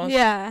Ocean almost.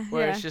 Yeah,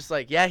 Where yeah. it's just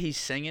like, yeah, he's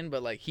singing,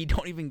 but like he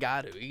don't even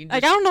got to. He can Like I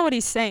just, don't know what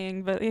he's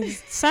saying, but it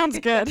sounds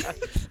good.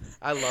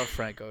 I love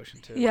Frank Ocean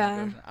too. Yeah.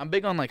 Frank Ocean. I'm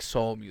big on like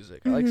soul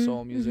music. I like Mhm,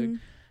 soul music. mhm.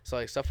 So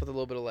like stuff with a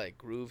little bit of like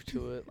groove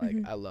to it. Like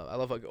Mhm. I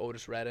love like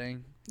Otis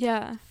Redding.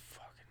 Yeah,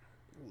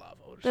 Fucking love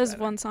Otis there's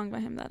Redding. one song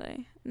by him that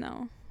I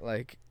know.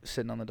 Like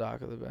sitting on the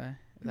dock of the bay.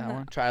 That No.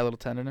 one. Try a Little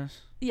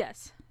Tenderness.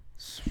 Yes.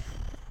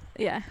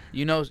 Yeah.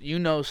 You know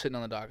sitting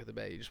on the dock of the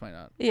bay. You just might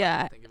not.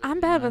 Yeah. Think of it I'm in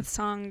bad mind. with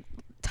song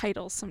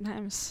titles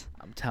sometimes.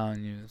 I'm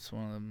telling you, it's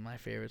one of my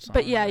favorite songs.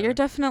 But yeah, you're ever.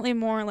 definitely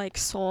more like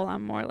soul.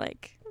 I'm more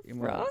like You're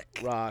more rock.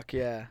 Rock,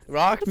 yeah.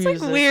 Rock It's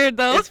music. like weird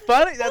though. It's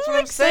funny. That's I what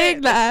I'm like saying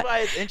saying. that. That's why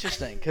it's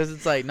interesting because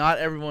it's like not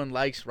everyone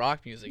likes rock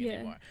music Yeah.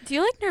 anymore. Do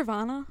you like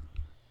Nirvana?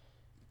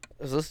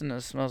 I was listening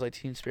to Smells Like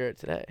Teen Spirit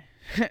today.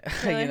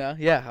 Really? You know?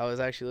 Yeah, I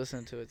was actually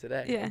listening to it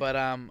today. Yeah. But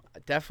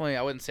definitely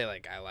I wouldn't say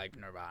like I like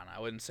Nirvana. I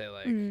wouldn't say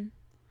like I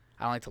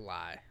don't like to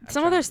lie. I'm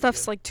Some of trying their to be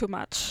stuff's good. like too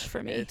much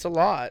for me. It's a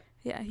lot.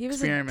 Yeah, he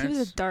was a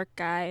Experiments. dark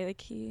guy. Like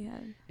he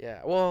had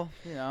Yeah. Well,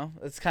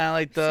 it's kind of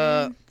like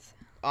the some-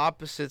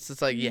 opposites.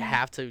 It's like you Mhm.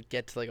 have to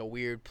get to like a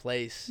weird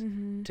place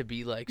Mhm. to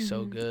be like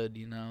so Mhm. good,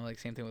 Like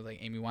same thing with like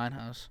Amy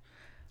Winehouse.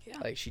 Yeah.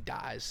 Like she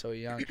dies so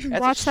young. That's a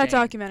Watch that shame.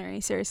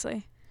 documentary,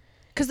 seriously.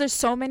 Because there's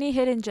so many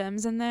hidden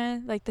gems in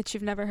there, like that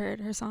you've never heard.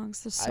 Her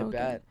songs, they're so I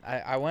bet.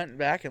 I went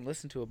back and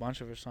listened to a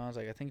bunch of her songs.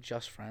 Like I think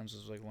Just Friends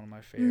was like one of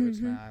my favorites.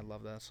 Mhm. Now I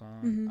love that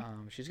song.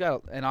 Mhm. She's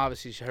got and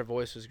obviously her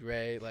voice was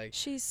great. good. Like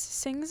She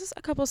sings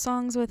a couple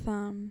songs with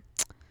oh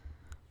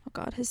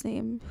God, his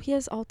name. He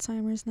has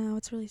Alzheimer's now.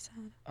 It's really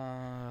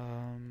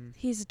sad.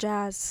 He's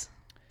jazz.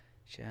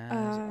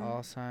 jazz,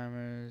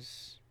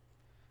 Alzheimer's,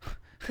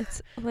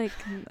 It's like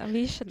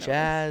we should know.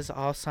 jazz,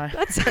 Alzheimer's.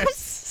 That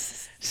sounds.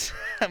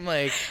 I'm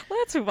like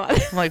Let's move on.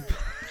 I'm like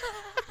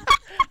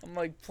I'm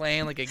like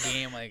playing like a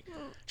game, like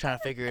trying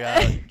to figure it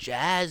out.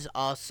 Jazz,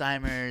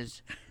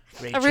 Alzheimer's,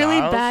 Ray A really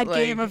Charles, bad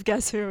like, game of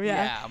Guess Who.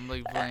 Yeah. I'm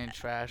like playing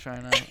trash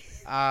right now.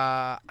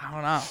 I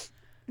don't know.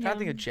 I'm trying to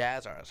think Yeah. of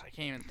jazz artists. I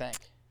can't even think.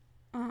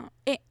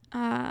 It,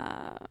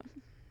 I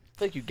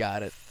feel like you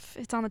got it.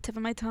 it's on the tip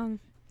of my tongue.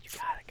 You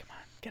got it. Come on.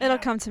 Get It'll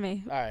out. come to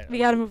me. All right. We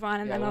gotta move on,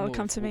 and Yeah, then we'll it'll move.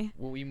 come to me.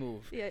 We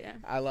move. Yeah.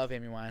 I love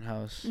Amy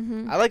Winehouse.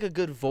 Mhm. I like a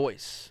good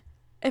voice.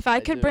 If I I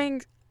could do.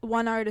 bring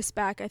one artist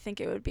back, I think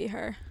it would be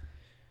her.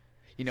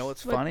 You know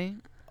what's What- funny?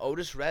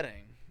 Otis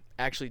Redding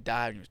actually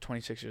died when he was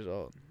 26 years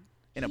old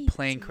in a He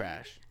plane did?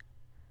 crash.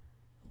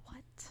 What?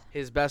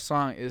 His best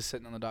song is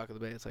 "Sitting on the Dock of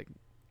the Bay."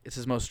 It's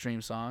his most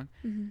streamed song.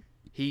 Mhm.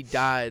 He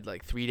died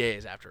like 3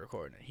 days after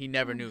recording it. He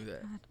never Oh knew my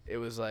that. God. It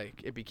was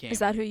like it became. Is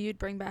that who you'd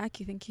bring back?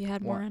 You think he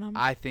had more one- in him?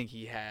 I think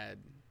he had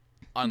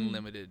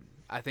unlimited.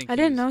 I think I he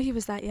didn't was- know he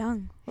was that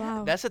young.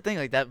 Wow. That's the thing,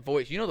 like that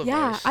voice. You know the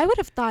Yeah, voice. I would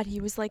have thought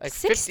he was like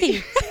 60.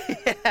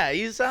 50. Yeah,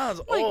 he sounds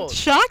Like old.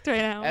 shocked right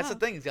now. That's wow. the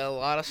thing. He's got a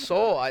lot of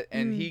soul,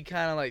 and Mm. he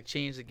kind of like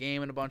changed the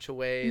game in a bunch of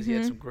ways. He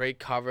had Mhm. some great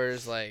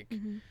covers, like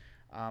Mhm.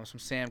 some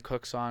Sam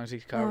Cooke songs he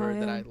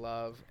covered that yeah. I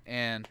love,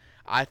 and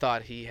I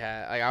thought he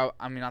had like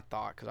I mean not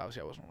thought because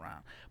obviously I wasn't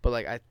around, but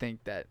like I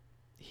think that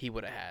he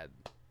would have had.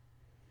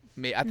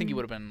 I think he Mhm.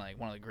 would have been like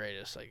one of the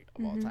greatest like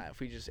of all Mhm. time if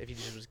he just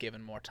was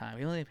given more time.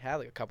 He only had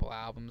like a couple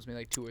albums, maybe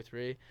like 2 or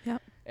 3.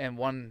 Yep. And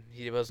one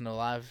he wasn't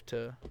alive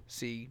to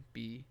see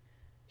be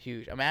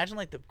huge. Imagine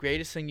like the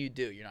greatest thing you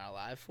do, you're not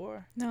alive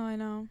for. No, I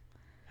know.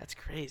 That's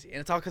crazy,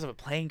 and it's all because of a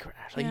plane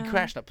crash. Like Yeah, he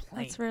crashed in a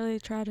plane. That's really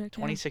tragic.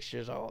 26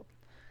 years old.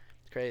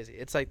 It's crazy.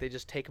 It's like they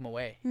just take him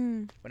away. Yeah.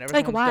 Whenever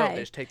Like, someone's dope, why?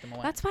 they just take them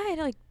away. That's why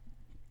I like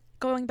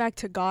going back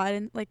to God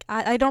and like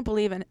I don't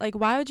believe in it. Like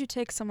why would you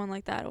take someone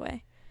like that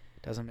away?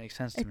 Doesn't make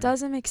sense to It me.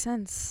 doesn't make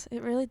sense.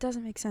 It really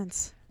doesn't make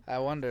sense. I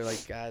wonder,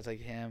 like guys like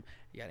him.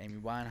 You got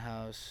Amy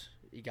Winehouse.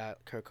 You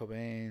got Kurt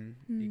Cobain.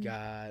 You Mm.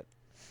 got.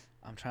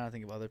 I'm trying to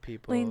think of other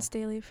people. Lane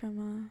Staley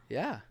from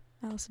Yeah,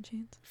 Alice in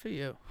Chains. good for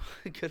you.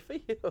 Good for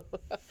you.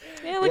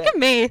 Yeah, look Yeah. at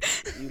me.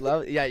 You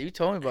love. Yeah, you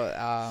told me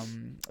about.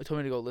 You told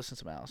me to go listen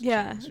to some Alice. in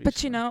Yeah, Chains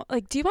but you recently. know,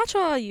 like, do you watch a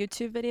lot of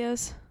YouTube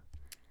videos?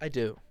 I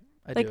do.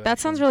 I Like do, that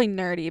sounds actually.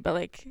 really nerdy, but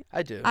like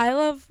I do. I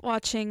love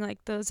watching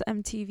like those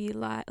MTV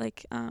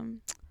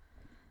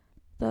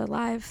the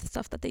live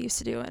stuff that they used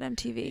to do at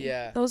MTV.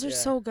 Yeah, Those are yeah.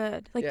 so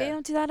good. Like they Yeah.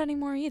 don't do that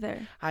anymore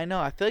either. I know.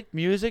 I feel like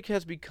music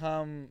has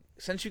become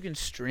since you can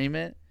stream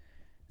it,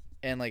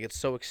 and like it's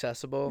so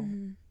accessible.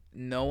 Mhm.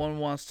 No one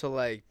wants to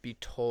like be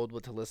told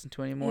what to listen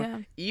to anymore. Yeah.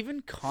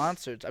 Even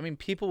concerts. I mean,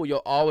 people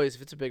you'll always,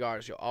 if it's a big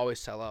artist, you'll always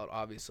sell out,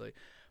 obviously.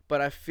 But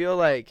I feel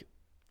like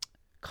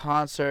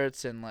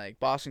concerts and like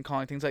Boston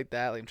Calling, things like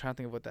that. Like I'm trying to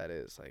think of what that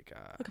is. Like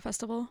Like a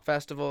festival.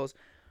 festivals,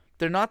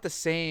 they're not the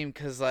same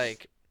because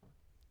like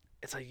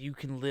it's like you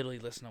can literally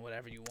listen to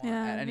whatever you want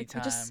Yeah, at any like, we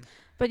time. just-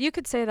 But you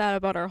could say that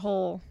about our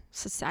whole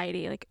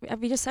society. Like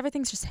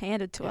everything's just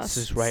handed to us.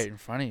 It's just right in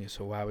front of you,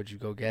 so why would you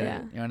go get Yeah.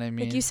 it? You know what I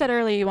mean? Like you said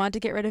earlier, you wanted to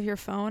get rid of your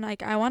phone.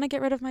 Like I want to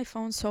get rid of my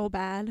phone so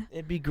bad.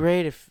 It'd be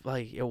great if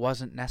like it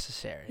wasn't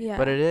necessary. Yeah.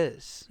 But it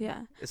is.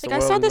 Yeah. It's Like the I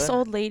world saw we this live in.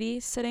 old lady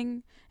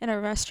sitting in a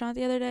restaurant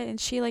the other day, and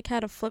she like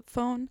had a flip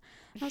phone.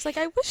 I was like,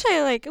 I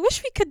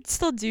wish we could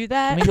still do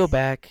that. Can we go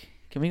back?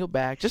 Can we go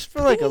back just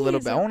for like a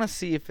little Please. bit? I want to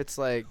see if it's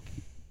like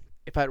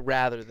if I'd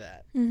rather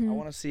that. Mhm. I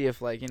want to see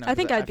if like you know. I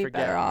think 'cause I'd be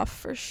forget. better off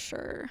for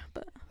sure.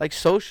 But Like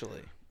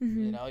socially,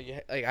 mhm.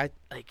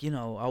 you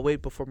know, I'll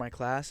wait before my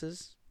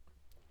classes,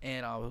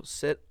 and I'll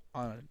sit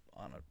on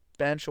a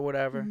bench or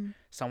whatever. Mhm.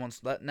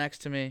 Someone's next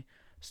to me,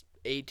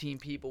 18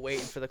 people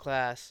waiting for the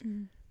class.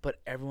 Mhm. But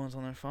everyone's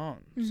on their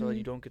phone, so Mhm.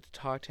 you don't get to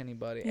talk to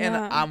anybody. Yeah. And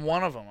I'm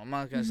one of them. I'm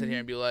not gonna sit here Mhm.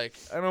 and be like,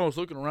 I know I was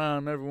looking around,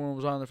 and everyone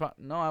was on their phone.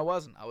 No, I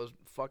wasn't. I was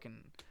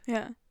fucking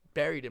Yeah.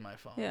 buried in my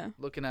phone, Yeah.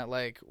 looking at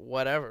like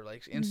whatever,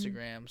 like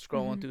Instagram,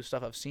 scrolling Mhm. through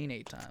stuff I've seen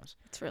 8 times.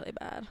 It's really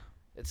bad.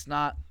 It's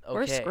not okay.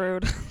 We're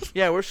screwed.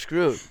 Yeah, we're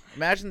screwed.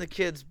 Imagine the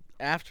kids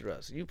after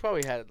us. You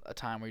probably had a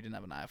time where you didn't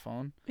have an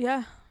iPhone.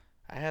 Yeah.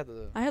 I had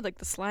the I had like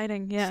the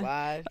sliding. Yeah.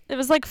 slide. It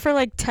was like for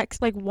like text,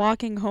 like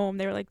walking home.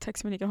 They were like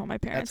texting me to get home. My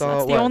parents. all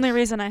That's it the only was.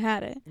 reason I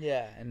had it.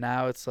 Yeah, and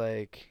now it's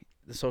like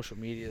the social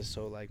media is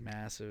so like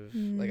massive.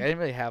 Mm. Like I didn't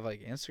really have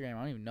like Instagram. I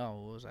don't even know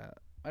what was that.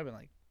 Might have been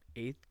like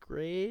 8th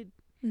grade.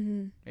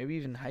 Mm-hmm. Maybe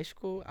even high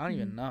school. I don't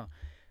even Mhm. know.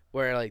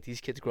 Where like these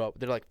kids grow up,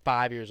 they're like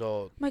 5 years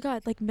old. My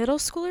God, like middle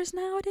schoolers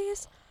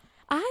nowadays.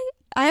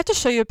 I have to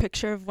show you a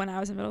picture of when I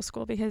was in middle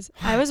school because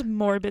I was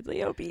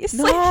morbidly obese.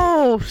 Like,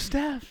 No,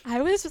 Steph.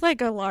 I was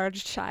like a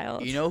large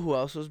child. You know who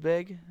else was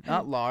big?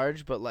 Not Who?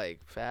 large, but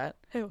like fat.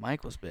 Who?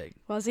 Mike was big,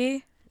 Was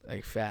he?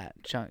 like fat,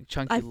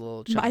 chunky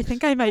little. I Chunks.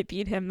 think I might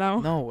beat him though.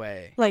 No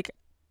way. Like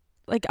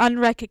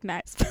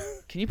unrecognized.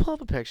 Can you pull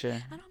up a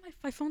picture? I don't know.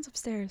 My phone's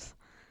upstairs.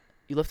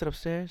 You left it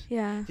upstairs.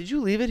 Yeah. Did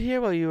you leave it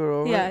here while you were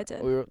over? Yeah, I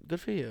did. Good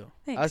for you.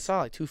 I Thanks. saw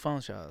like 2 phone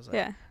shots. Like,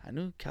 Yeah. I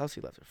knew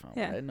Kelsey left her phone.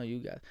 Yeah. But I didn't know you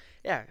guys.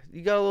 Yeah,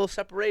 you got a little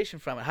separation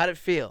from it. How'd it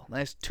feel?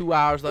 Nice 2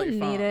 hours without Didn't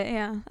your phone. need it.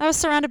 Yeah. I was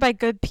surrounded by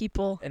good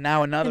people. And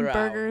now another and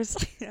hour. burgers.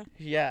 Yeah.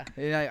 Yeah.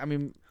 And I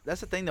mean, that's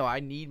the thing though. I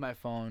need my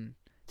phone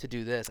to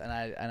do this, and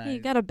I. You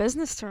got a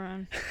business to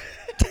run.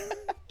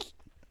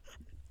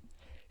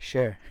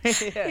 Sure. You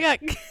Yeah.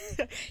 got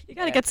you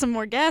got to Yeah. get some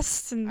more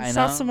guests and I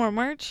sell know. some more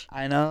merch.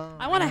 I know.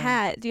 I want a know.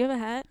 hat. Do you have a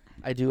hat?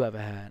 I do have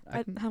a hat.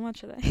 How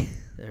much are they?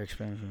 They're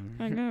expensive.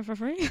 Can I get it for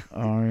free?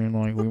 I mean,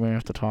 like we may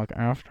have to talk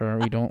after.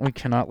 We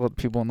cannot let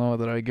people know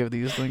that I give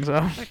these things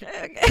out.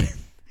 Okay.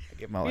 I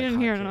Give him out You like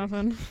didn't hear hotcakes.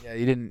 nothing. Yeah,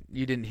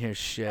 you didn't hear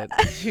shit.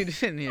 You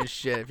didn't hear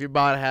shit. If you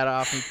bought a hat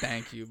off me,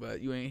 thank you,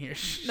 but you ain't hear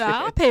shit. No,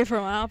 I'll pay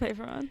for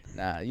one.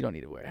 Nah, you don't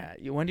need to wear a hat.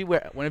 When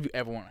have you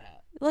ever worn a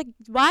hat? Like,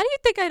 why do you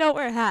think I don't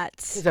wear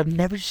hats? Because I've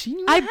never seen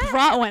you. I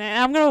brought one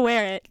and I'm gonna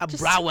wear it.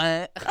 brought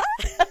one.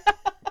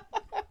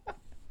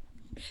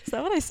 Is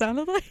that what I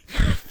sounded like?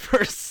 For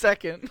a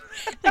second.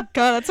 God,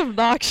 that's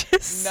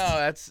obnoxious.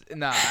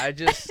 No,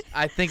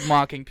 I think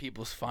mocking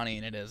people's funny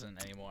and it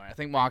isn't anymore. I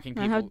think mocking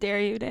people. How dare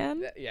you,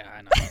 Dan? Yeah,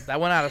 I know. That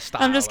went out of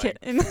style. I'm just like,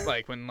 kidding.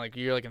 Like when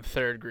you're like in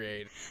 3rd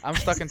grade. I'm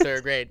stuck in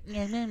 3rd grade.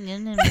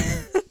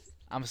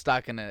 I'm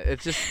stuck in it.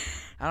 It's just,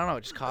 I don't know.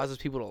 It just causes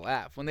people to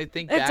laugh when they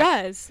think It back.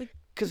 does. Like,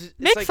 Cause it's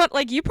make like, fun.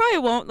 Like, you probably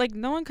won't. Like,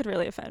 no one could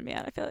really offend me.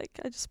 I feel like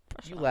I just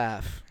brush you it off.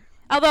 laugh.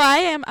 Although I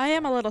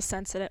am a little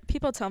sensitive.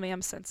 People tell me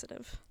I'm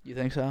sensitive. You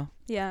think so?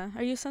 Yeah.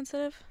 Are you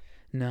sensitive?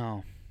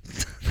 No.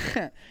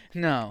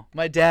 No.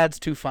 My dad's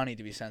too funny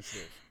to be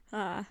sensitive.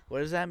 Ah. What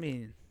does that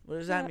mean? What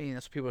does that mean?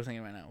 That's what people are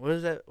thinking right now. What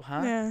is that?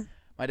 Huh? Yeah.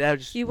 My dad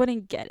just. You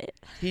wouldn't get it.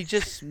 He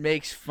just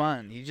makes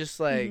fun. He just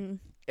like. Mhm.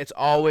 It's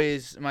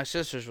always, my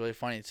sister's really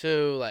funny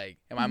too, like,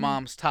 and my Mhm.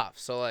 mom's tough,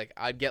 so like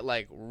I'd get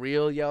like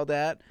real yelled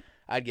at,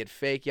 I'd get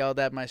fake yelled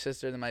at by my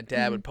sister, and then my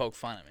dad Mhm. would poke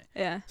fun at me.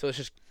 Yeah. So it's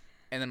just,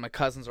 and then my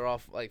cousins are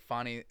all like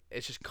funny.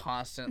 It's just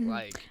constant Mhm.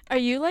 like. Are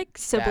you like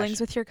siblings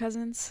Bash. with your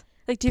cousins?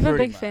 Like, do you have a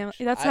Pretty big family? much.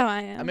 That's how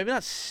I am. Maybe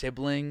not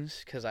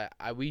siblings, cause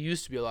we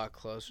used to be a lot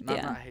closer.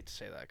 Yeah. I hate to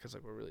say that, cause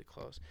like we're really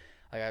close.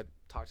 Like I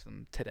talked to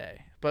them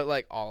today, but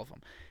like all of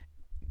them.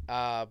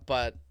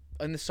 But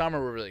in the summer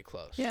we're really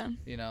close. Yeah.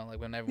 You know,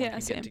 like when everyone Yeah,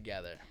 can same. get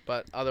together.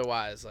 But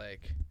otherwise,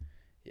 like,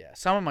 yeah,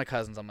 some of my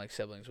cousins I'm like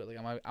siblings with.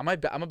 Like I'm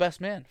a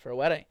best man for a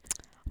wedding,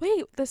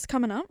 Wait, this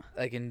coming up?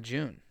 like in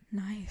June.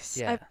 Nice.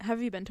 Yeah.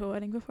 Have you been to a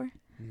wedding before?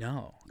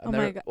 No. Oh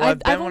my God. Well, I've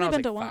been when only I was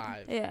been like to one.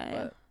 5.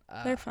 Yeah.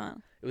 But, They're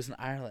fun. It was in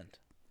Ireland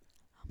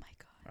Oh my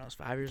God. when I was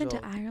 5 years Been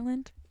old. to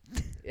Ireland?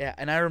 Yeah,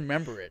 and I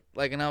remember it.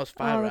 Like, when I was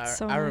 5, Oh, that's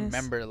so I nice.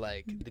 remember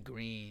like the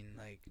green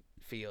like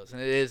fields,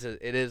 and it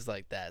is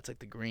like that. It's like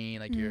the green,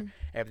 like you're Mhm.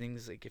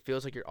 everything's like it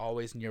feels like you're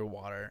always near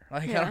water.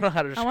 Like I Yeah. don't know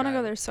how to I describe. want to go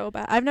it. there so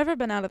bad. I've never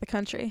been out of the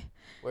country.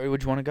 Where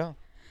would you want to go?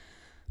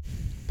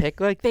 Pick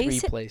like 3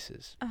 Basic-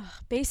 places.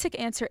 Basic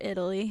answer,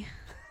 Italy.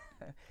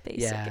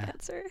 Basic Yeah.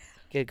 answer.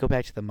 Go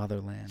back to the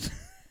motherland.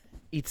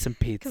 Eat some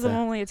pizza. Because I'm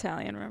only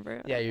Italian,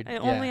 remember? Yeah, I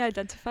only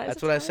identify That's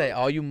as what I say. Italian.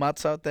 All you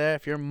mutts out there,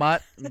 if you're a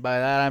mutt, and by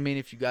that I mean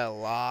if you got a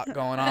lot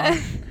going on,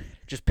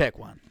 just pick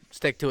one.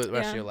 Stick to it the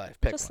rest of Yeah. your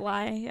life. Pick Just one.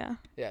 lie, yeah.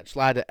 Yeah, just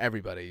lie to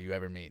everybody you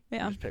ever meet.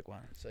 Yeah. Just pick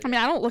one. So, I mean,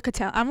 I don't look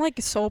Italian. I'm like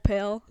so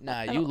pale. nah,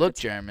 I you don't look look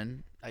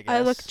German, I guess.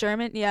 I look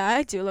German. Yeah,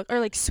 I do look. Or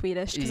like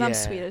Swedish, because I'm Yeah.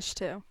 Swedish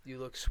too. You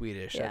look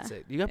Swedish, Yeah. that's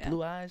it. You got Yeah.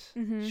 blue eyes?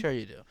 Mhm. Sure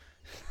you do.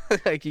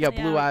 Like you got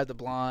blue Yeah. eyes, the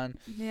blonde.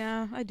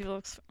 Yeah, I do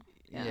look.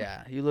 Yeah.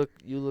 Yeah. You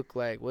look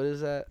like, what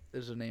is that?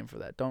 There's a name for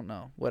that. Don't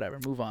know. Whatever.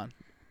 Move on.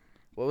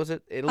 What was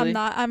it? Italy?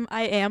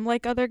 I am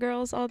like other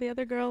girls, all the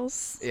other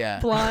girls. Yeah.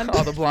 Blonde.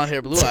 All the blonde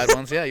hair, blue eyed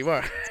ones. Yeah, you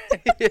are.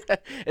 Yeah.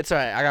 It's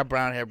alright. I got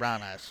brown hair,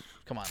 brown eyes.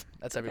 Come on.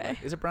 That's everybody.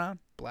 Okay. Is it brown?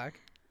 Black?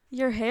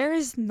 Your hair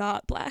is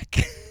not black.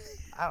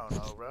 I don't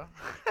know, bro.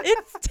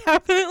 It's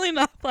definitely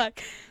not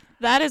black.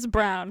 That is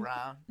brown.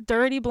 Brown.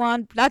 Dirty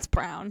blonde. That's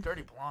brown.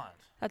 Dirty blonde.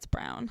 That's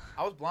brown.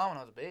 I was blonde when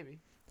I was a baby.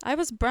 I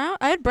was brown.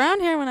 I had brown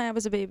hair when I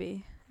was a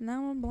baby.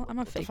 Now I'm I'm a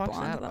What the fake fuck's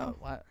blonde that though.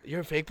 about? What?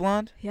 You're a fake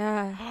blonde?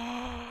 Yeah.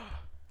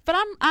 But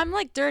I'm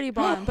like dirty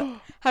blonde. But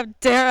how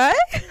dare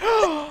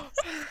I?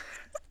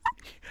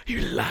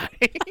 You're lying.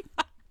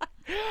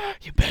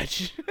 You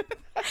bitch.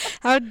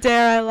 How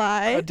dare I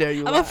lie? How dare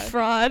you I'm lie? a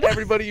fraud.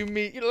 Everybody you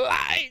meet, you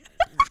lie.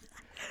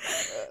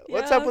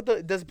 What's up Yeah.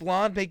 with does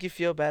blonde make you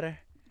feel better?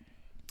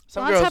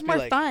 Some Blondes girls have be more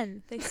like,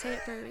 fun. They say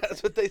it for a reason.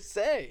 that's what they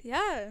say.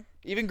 Yeah.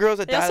 Even girls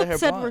that They dye also their hair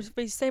said blonde.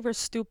 we say we're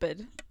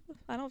stupid.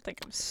 I don't think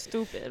I'm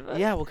stupid. But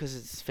Yeah, well, because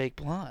it's fake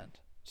blonde.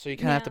 So you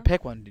kind of have to Yeah.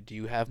 pick one. Do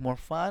you have more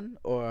fun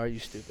or are you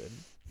stupid?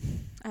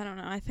 I don't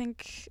know. I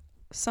think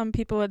some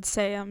people would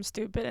say I'm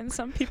stupid and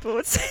some people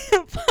would say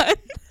I'm fun.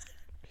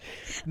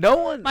 No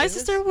one. My is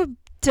this- sister would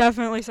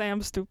definitely say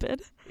I'm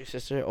stupid. Your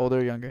sister, older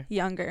or younger?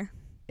 Younger.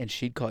 And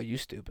she'd call you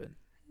stupid.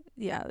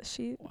 Yeah,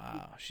 she.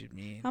 Wow, she'd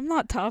mean. I'm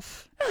not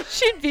tough.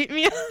 She'd beat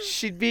me up.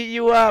 She'd beat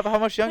you up. How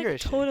much younger Like,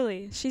 is she?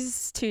 totally.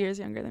 She's 2 years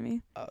younger than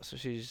me. Oh, so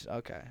she's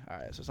okay. All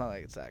right, so it's not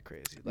like it's that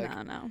crazy. Like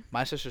No.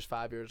 my sister's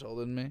 5 years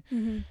older than me.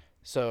 Mm-hmm.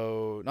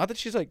 So not that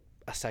she's like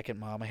a second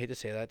mom. I hate to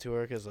say that to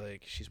her because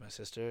like she's my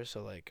sister.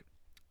 So like,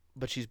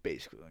 but she's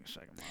basically like a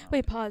second mom.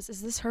 Wait, pause.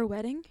 Is this her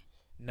wedding?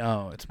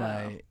 No, it's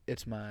my Oh.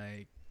 it's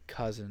my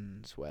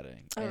cousin's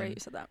wedding. Oh, right. And- You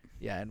said that.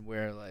 Yeah, and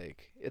we're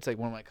like, it's like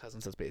one of my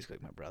cousins that's basically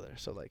like my brother.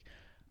 So like,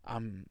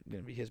 I'm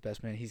gonna be his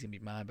best man. He's gonna be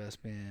my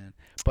best man.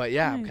 But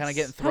yeah, I'm kind of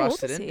Nice. getting How old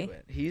thrusted is into he?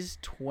 it. He's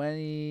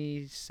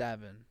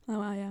 27. Oh,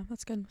 wow. Yeah.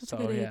 That's good. That's a So,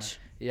 good yeah. age.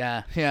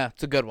 Yeah,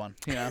 it's a good one.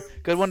 You know,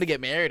 good one to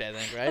get married. I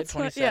think, right? That's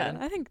what, 27.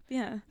 yeah. I think,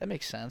 yeah. That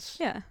makes sense.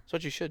 Yeah. That's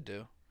what you should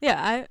do.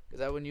 Yeah. Is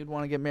that when you'd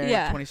want to get married?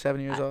 Yeah.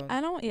 27 years old.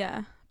 I don't,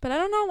 yeah. But I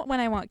don't know when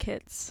I want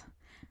kids.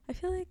 I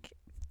feel like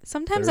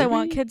sometimes I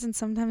want 30? kids and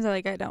sometimes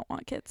I don't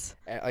want kids.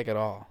 Like at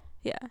all.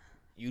 Yeah.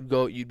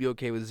 You'd be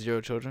okay with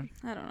 0 children?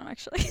 I don't know,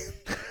 actually.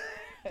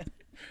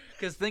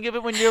 Because think of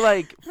it when you're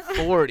like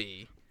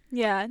 40.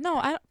 Yeah, no,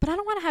 but I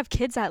don't want to have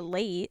kids that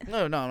late.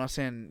 No, I'm not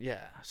saying,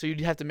 yeah. So you'd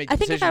have to make the I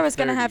think if decision I was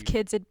going to 30. have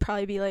kids, it'd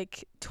probably be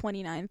like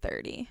 29,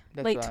 30.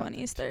 That's Late what I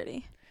 20s,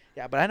 30.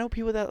 Yeah, but I know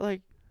people that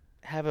like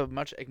have a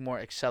much like more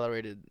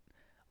accelerated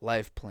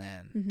life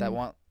plan that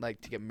want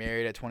like to get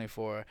married at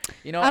 24.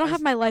 You know, I don't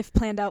have my life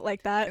planned out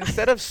like that.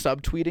 Instead of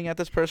subtweeting at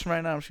this person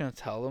right now, I'm just gonna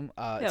tell them.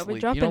 Yeah, we're you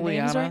dropping know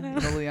names Liana? right now.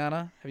 You know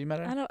Liana? Have you met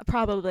her? I don't,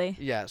 probably.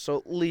 Yeah.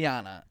 So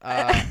Liana,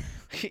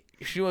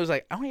 she was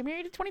like, "I get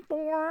married at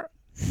 24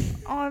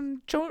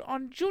 on June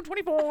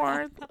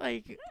 24th,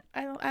 like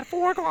at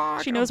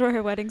 4:00." She knows where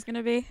her wedding's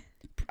gonna be.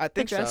 I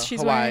think dress so.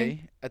 she's Hawaii.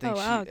 wearing. I think Oh,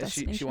 wow, she wants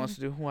destination.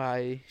 to do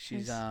Hawaii.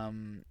 She's Nice.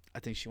 I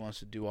think she wants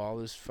to do all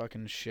this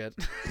fucking shit,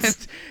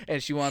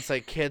 and she wants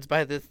like kids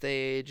by this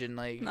age and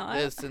like No,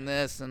 this and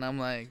this, and I'm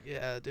like,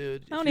 yeah,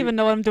 dude. I don't even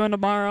know what I'm doing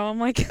tomorrow. I'm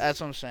like, That's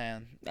what I'm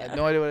saying. I Yeah. have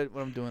no idea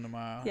what I'm doing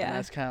tomorrow. Yeah. And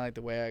that's kind of like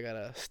the way I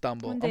gotta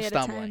stumble. one I'm day at a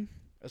stumbling. time.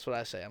 That's what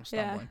I say. I'm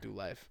Yeah. stumbling through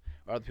life.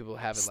 Or other people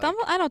have it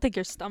Stumble. like I don't think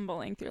you're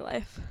stumbling through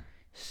life.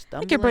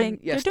 stumbling. you're doing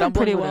yeah, pretty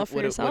stumbling well would, for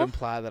would, yourself. would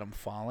imply that I'm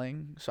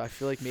falling. So I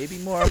feel like maybe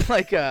more of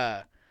like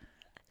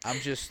I'm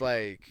just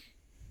like,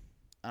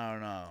 I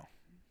don't know,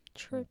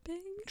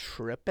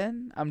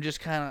 tripping. I'm just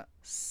kind of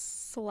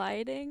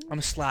sliding.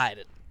 I'm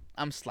sliding.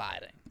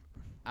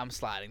 I'm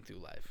sliding through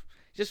life.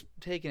 Just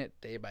taking it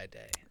day by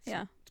day.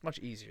 Yeah, It's much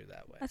easier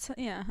that way.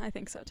 yeah, I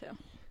think so too.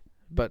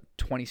 But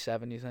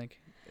 27, you think?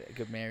 A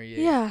good marry age?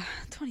 Yeah,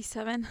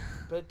 27.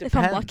 But it If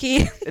depends. I'm lucky.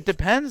 It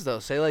depends though.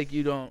 Say like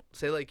you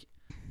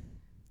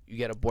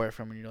get a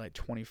boyfriend when you're like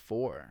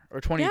 24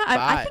 or 25.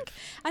 Yeah,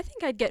 I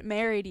think I'd get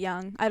married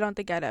young. I don't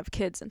think I'd have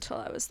kids until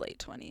I was late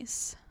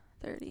 20s,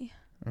 30.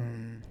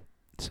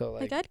 So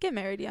Like I'd get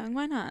married young.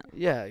 Why not?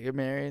 yeah, get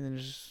married and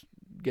just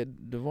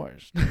get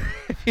divorced.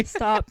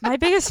 Stop. My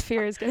biggest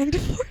fear is getting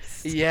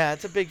divorced. Yeah,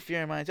 it's a big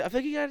fear of mine too. I feel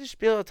like you gotta just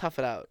be able to tough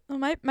it out. Well,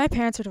 my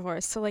parents are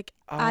divorced, so like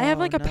I have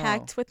like a no.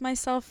 pact with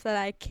myself that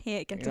I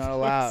can't get You're divorced. not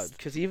allowed.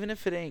 Because even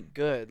if it ain't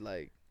good,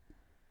 like,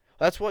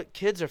 that's what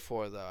kids are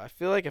for, though. I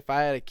feel like if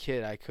I had a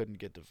kid, I couldn't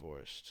get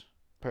divorced,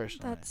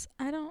 personally.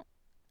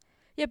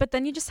 Yeah, but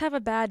then you just have a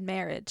bad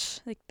marriage.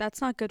 Like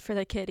that's not good for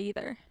the kid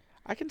either.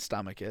 I can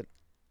stomach it.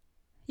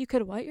 You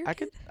could what your I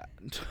kid?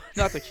 could,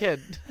 not the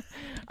kid.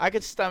 I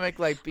could stomach,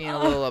 like, being a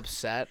Oh. little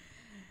upset.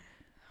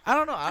 I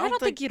don't know. I don't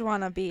think you'd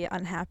want to be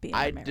unhappy in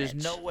a marriage. There's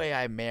no way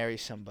I marry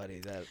somebody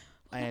that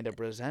I end up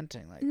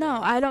resenting like No,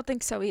 that. I don't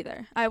think so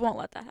either. I won't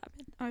let that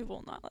happen. I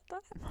will not let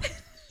that happen.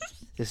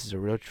 This is a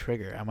real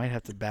trigger. I might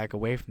have to back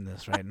away from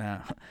this right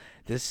now.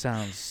 This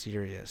sounds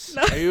serious.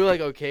 No. Are you, like,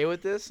 okay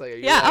with this? Like, are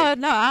you, Yeah, like,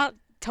 no,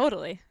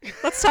 totally.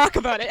 Let's talk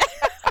about it.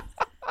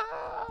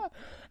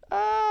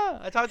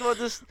 I talked about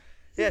this.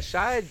 Yeah,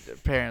 Shy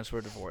parents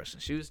were divorced,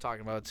 and she was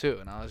talking about it too.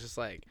 And I was just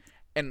like,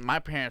 and my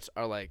parents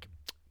are like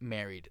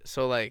married,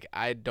 so like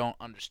I don't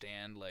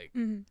understand like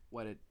Mhm.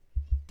 what it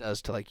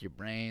does to like your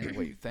brain, like,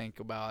 what you think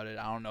about it.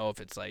 I don't know if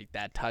it's like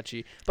that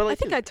touchy, but I like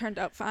think dude, I turned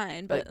out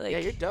fine, but like yeah,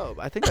 you're dope.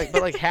 I think like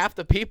but like half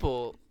the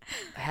people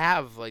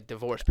have like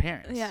divorced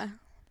parents. yeah.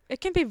 It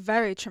can be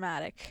very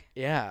traumatic.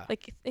 Yeah.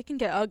 Like it can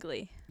get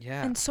ugly.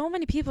 Yeah. And so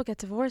many people get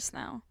divorced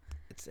now.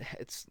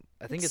 It's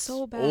I think it's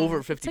so bad. over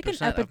It's 50% like an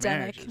of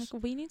epidemic. marriages.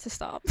 Like, we need to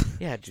stop.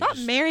 Yeah, dude. Stop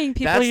just- marrying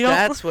people that's you don't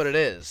that's what it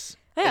is.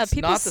 Yeah, it's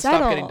people not to settle.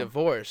 stop getting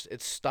divorced.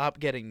 It's stop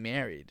getting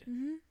married.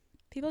 Mhm.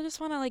 People just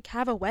want to like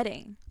have a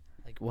wedding.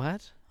 Like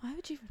what? Why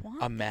would you want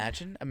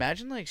that?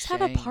 Imagine like Just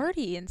saying, have a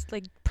party and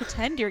like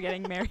pretend you're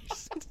getting married.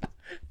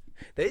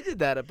 They did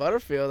that at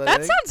Butterfield. I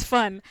That think. sounds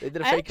fun. They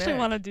did a I fake actually marriage.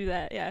 want to do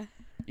that. Yeah.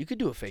 You could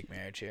do a fake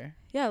marriage here.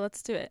 Yeah,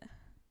 let's do it.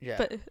 Yeah,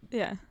 But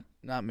yeah,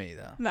 not me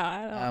though. no,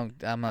 I don't.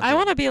 I'm not. I doing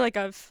want to it. be like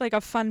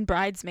a fun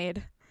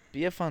bridesmaid.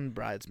 Be a fun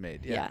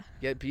bridesmaid. Yeah.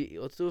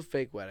 Let's do a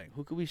fake wedding.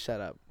 Who could we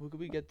set up? Who could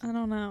we get? I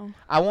don't know.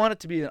 I want it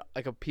to be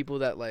like a people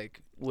that like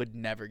would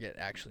never get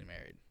actually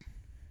married.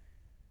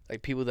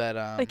 Like people that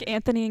Like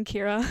Anthony and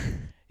Kira.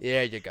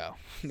 There you go.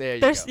 There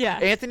you There's- go. yeah.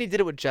 Anthony did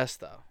it with Jess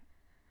though.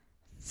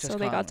 So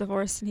they Connor. got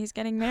divorced and he's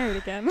getting married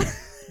again.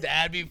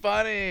 That'd be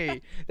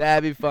funny.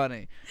 That'd be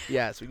funny.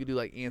 Yeah, so we could do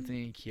like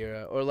Anthony and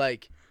Kira or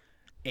like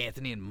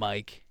Anthony and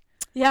Mike.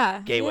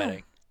 Yeah. Gay yeah.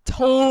 wedding.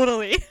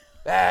 Totally.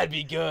 That'd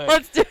be good.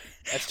 Let's do.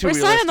 That's too We're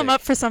realistic. signing them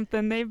up for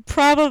something they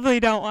probably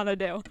don't want to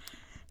do.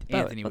 But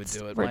Anthony would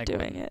do it. We're Mike doing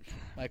wouldn't. it.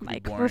 Mike would be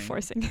Mike, boring. we're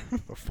forcing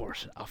him. We're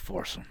forcing. I'll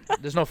force him.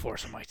 There's no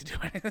forcing Mike to do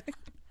anything.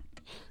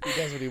 He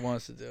does what he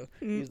wants to do.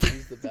 He's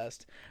the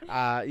best.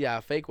 Yeah,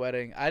 fake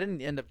wedding. I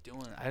didn't end up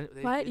doing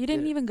it. What? You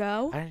didn't even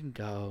go? I didn't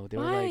go. They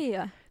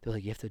Why? were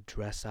like, you have to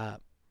dress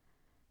up.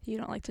 You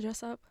don't like to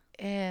dress up?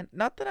 And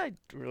not that I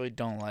really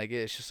don't like it.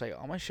 It's just like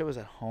all my shit was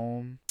at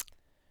home.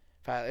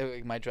 If I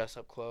like my dress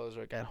up clothes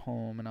were like at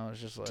home, and I was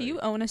just like, Do you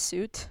own a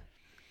suit?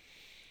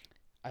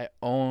 I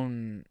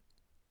own.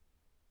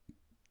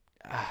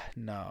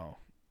 No.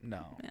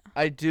 Yeah.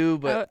 I do,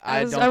 but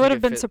I don't. I would think have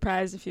it been fit-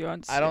 surprised if you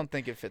owned a suit. I don't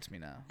think it fits me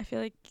now. I feel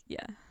like,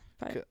 yeah.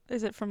 Good.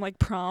 Is it from like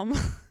prom?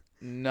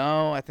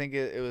 No, I think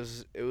it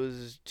was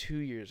 2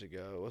 years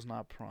ago. It was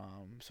not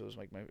prom, so it was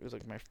like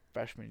my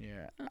freshman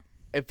year.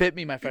 It fit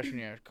me my freshman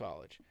year of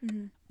college.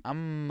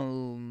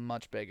 Mm-hmm.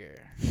 Much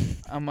bigger.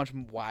 I'm much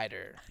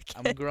wider.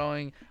 I'm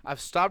growing. I've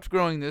stopped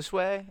growing this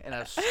way, and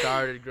I've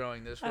started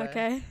growing this way.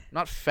 Okay. I'm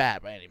not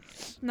fat by any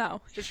means.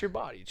 No. Just your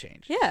body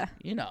changed. Yeah.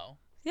 You know.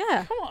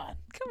 Yeah. Come on.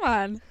 Come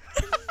on.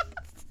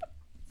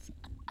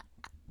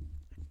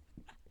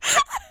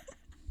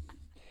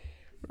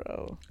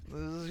 Bro,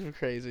 this is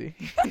crazy.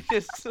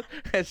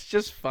 It's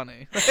just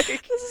funny.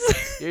 Like,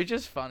 you're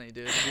just funny,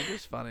 dude. You're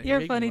just funny. You're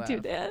making funny me too,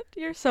 laugh. Dad.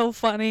 You're so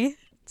funny.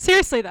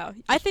 Seriously though,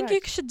 I think you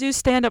Respect. should do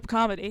stand-up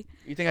comedy.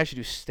 You think I should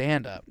do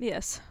stand up?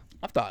 Yes.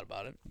 I've thought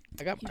about it.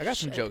 I got some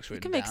should. jokes You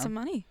written can make down. some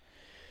money.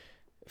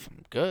 If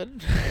I'm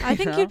good. I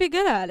think you'd be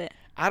good at it.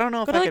 I don't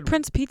know Go if to I like could.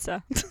 Prince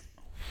Pizza.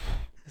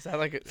 Is that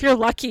like? If you're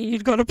lucky,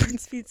 you'd go to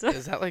Prince Pizza.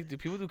 Is that like? Do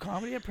people do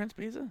comedy at Prince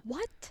Pizza?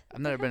 What?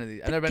 I've never been to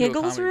these. I've never The been to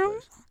a Giggles comedy Room?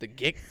 place. The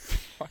gig.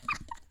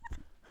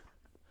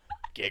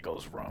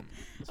 Giggles room.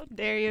 How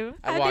dare you?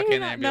 I How walk do you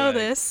in there not and be know like-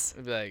 this?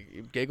 I'd be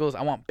like, giggles.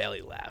 I want belly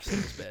laughs in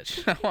this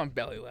bitch. I want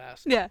belly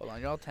laughs. Yeah. Hold on,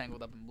 you're all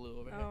tangled up in blue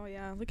over here. Oh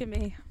yeah, look at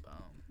me. Boom.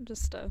 I'm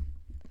just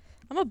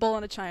I'm a bull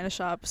in a china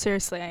shop.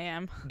 Seriously, I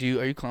am.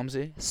 Are you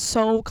clumsy?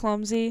 So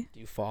clumsy. Do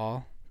you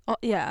fall? Oh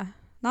yeah,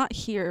 not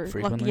here. Look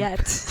Frequently? yet.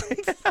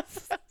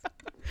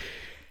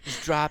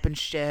 Just dropping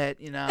shit,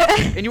 you know.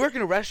 And you work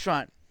in a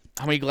restaurant.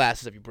 How many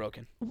glasses have you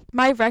broken?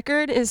 My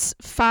record is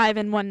 5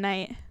 in one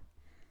night.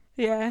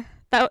 Yeah.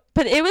 But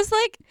it was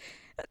like,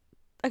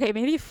 okay,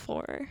 maybe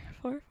four.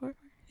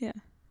 Yeah.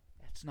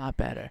 It's not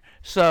better.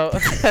 So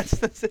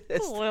it's a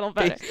little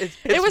better. It's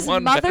It was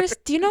one Mother's.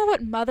 better. Do you know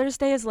what Mother's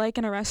Day is like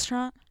in a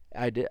restaurant?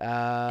 I did.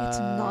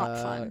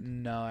 not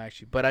fun. No,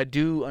 actually, but I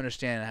do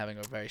understand having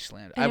a very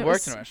slanted. And I've it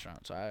worked was- in a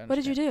restaurant, so I understand. What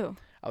did you do?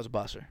 I was a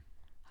busser.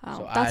 Oh,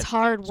 So that's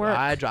hard So work.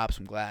 I dropped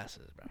some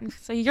glasses, bro.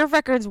 So your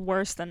record's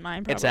worse than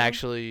mine, probably. It's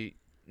actually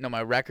no,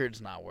 my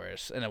record's not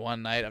worse. And in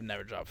one night, I've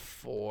never dropped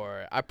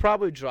 4. I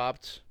probably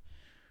dropped.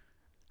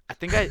 I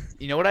think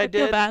you know what I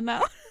feel did? bad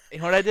now. You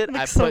know what I did?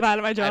 I'm so bad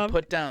at my I job.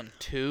 put down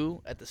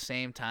 2 at the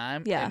same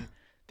time. Yeah. And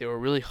they were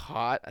really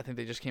hot. I think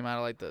they just came out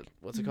of like the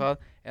what's it Mhm. called?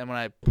 And when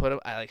I put them,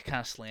 I like kind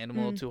of slammed them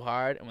a little Mm. too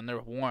hard. And when they're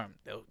warm,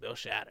 they'll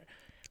shatter.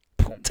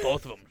 Boom,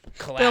 both of them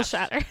collapse. They'll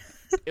shatter.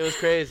 It was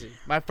crazy.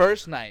 My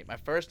first night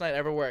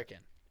ever working.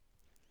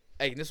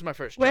 Like this was my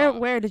first job.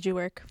 Where did you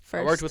work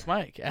first? I worked with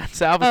Mike at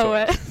Salvatore Oh,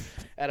 what?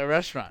 at a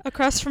restaurant.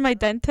 Across from my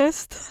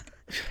dentist.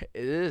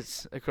 It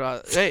is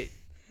across. Hey,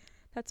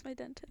 That's my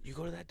dentist. you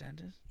go to that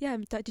dentist? Yeah.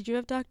 Did you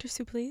have Dr.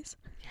 Sue, please?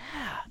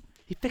 Yeah.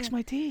 He fixed Yeah.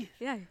 my teeth.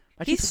 Yeah.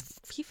 My teeth.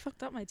 He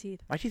fucked up my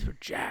teeth. My teeth were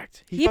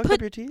jacked. He fucked put-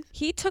 up your teeth?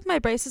 He took my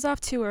braces off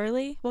too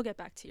early. We'll get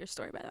back to your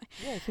story, by the way.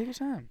 Yeah, take your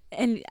time.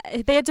 And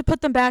they had to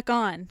put them back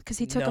on because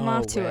he took them No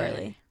off too way.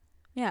 early.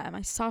 Yeah,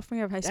 my sophomore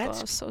year of high school, That's-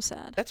 I was so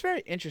sad. That's very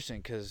interesting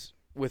because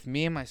with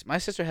me and my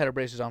sister had her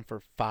braces on for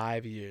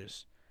 5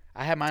 years.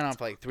 I had mine on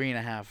for like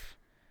 3.5.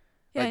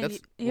 Yeah, that's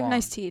you have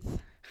nice long. teeth.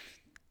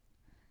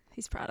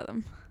 He's proud of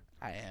them.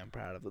 I am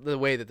proud of the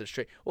way that they're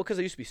straight. Well, because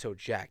I used to be so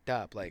jacked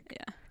up. Like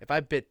Yeah. if I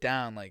bit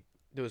down, like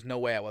there was no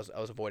way I was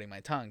avoiding my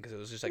tongue because it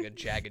was just like a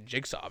jagged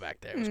jigsaw back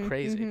there. It was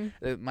crazy.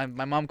 My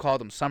mom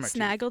called them summer teeth.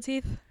 Snaggle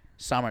teeth.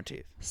 Summer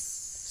teeth.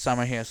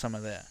 Summer here, summer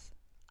there.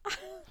 That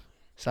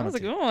Summer was a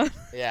teeth. good one.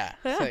 Yeah.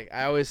 Yeah. It's like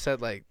I always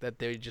said like that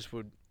they just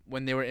would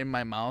when they were in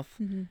my mouth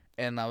Mm-hmm.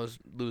 and I was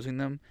losing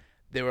them,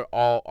 they were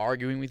all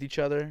arguing with each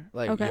other.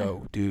 Like, Okay.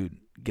 yo, dude,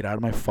 get out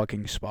of my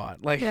fucking spot.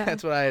 Like Yeah.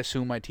 that's what I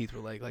assume my teeth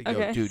were like. Like, yo,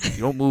 Okay. dude, if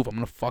you don't move, I'm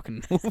gonna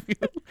fucking move you.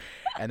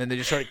 And then they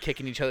just started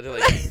kicking each other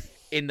like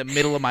in the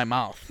middle of my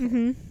mouth.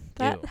 Mm-hmm.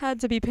 That Ew.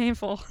 had to be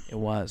painful. It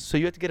was. So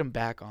you had to get them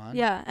back on.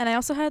 Yeah, and I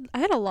also had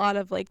a lot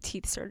of like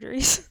teeth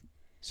surgeries.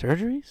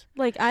 Surgeries?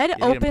 Like I had You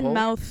didn't open pull?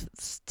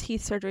 mouth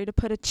teeth surgery to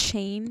put a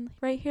chain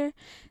right here,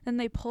 and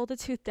they pulled the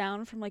tooth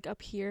down from like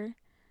up here,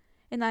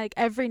 and like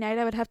every night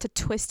I would have to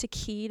twist a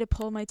key to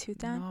pull my tooth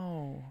down.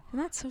 No. And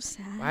that's so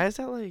sad. Why is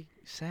that like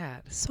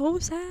sad? So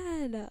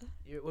sad.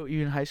 You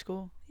in high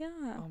school? Yeah.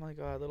 Oh my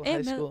god, little Hey,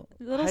 high school.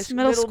 little High s- school-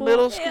 middle school,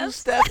 Middle school yes.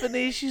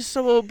 Stephanie, she's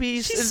so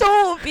obese. She's and-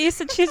 so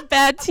obese and she's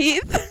bad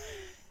teeth.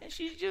 And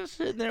she's just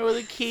sitting there with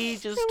a key,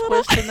 just Her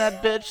little- twisting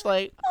that bitch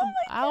like, Oh my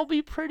I'll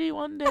be pretty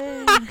one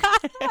day.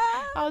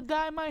 I'll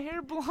dye my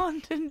hair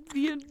blonde and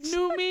be a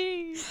new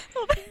me.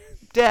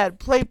 Dad,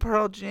 play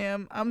Pearl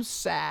Jam. I'm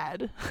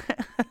sad.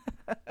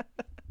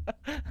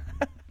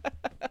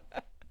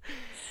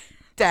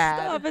 Dad.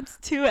 Stop, it's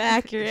too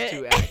accurate. It's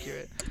too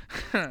accurate.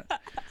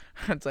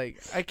 It's like,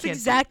 I It's can't.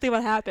 exactly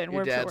what happened.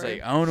 Your Word for dad's word.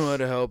 like, I don't know how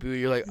to help you.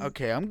 You're like,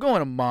 okay, I'm going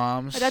to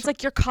mom's. My dad's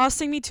like, you're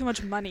costing me too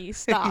much money.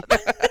 Stop.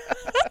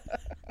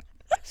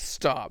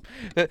 Stop.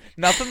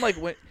 Nothing like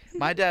when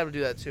my dad would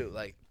do that too.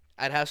 Like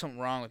I'd have something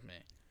wrong with me.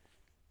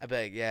 I'd be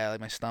like, yeah,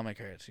 like my stomach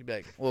hurts. He'd be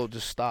like, well,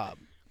 just stop.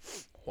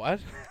 What?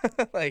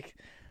 Like,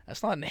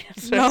 That's not an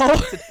answer. No.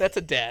 That's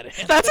a dad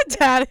answer. That's a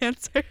dad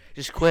answer.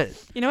 Just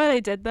quit. You know what I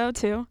did though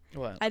too?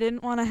 What? I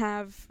didn't want to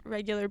have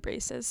regular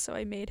braces, so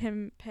I made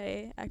him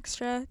pay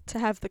extra to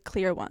have the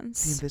clear The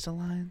ones.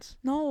 Invisaligns?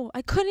 No,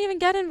 I couldn't even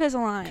get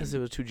Invisalign Because it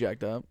was too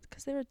jacked up.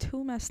 because they were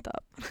too messed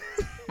up.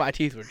 My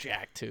teeth were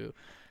jacked too.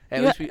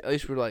 At Yeah.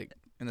 least we're like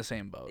in the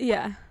same boat.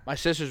 Yeah. My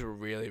sisters were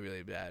really,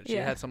 really bad. She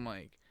Yeah. had some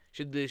like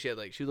she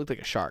looked like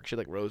a shark. She had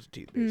like rows of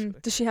teeth basically.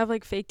 Does she have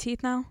like fake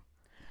teeth now?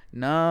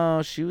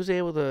 No,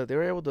 they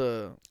were able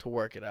to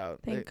work it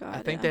out. Thank God,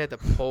 I think yeah. they had to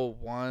pull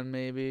one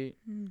maybe.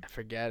 Mm. I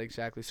forget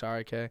exactly.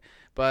 Sorry, Kay.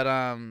 But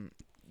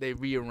they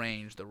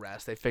rearranged the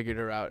rest. They figured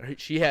her out.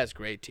 She has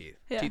great teeth.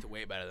 Yeah. Teeth are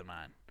way better than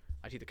mine.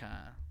 My teeth are kind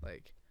of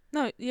like.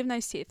 No, you have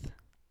nice teeth.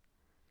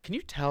 Can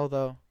you tell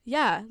though?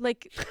 Yeah,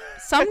 like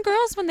some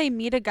girls when they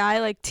meet a guy,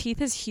 like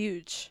teeth is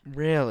huge.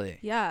 Really?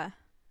 Yeah.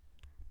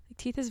 Like,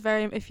 teeth is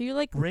very. If you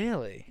like.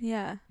 Really?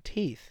 Yeah.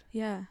 Teeth.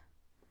 Yeah.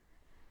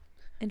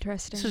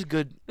 Interesting. This is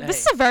good. This Hey.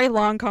 is a very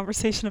long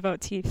conversation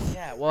about teeth.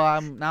 Yeah. Well,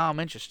 I'm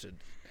interested.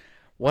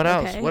 What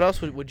else? Okay. What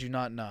else would you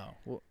not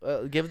know?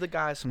 Give the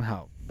guys some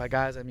help. By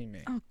guys, I mean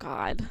me. Oh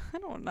God, I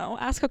don't know.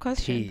 Ask a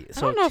question. Teeth. I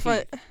So don't know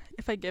teeth.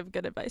 if I give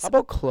good advice. How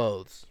about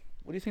clothes?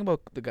 What do you think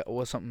about the guy?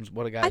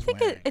 What a guy's I think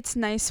wearing? it's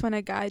nice when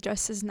a guy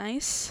dresses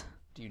nice.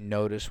 Do you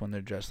notice when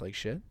they're dressed like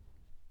shit?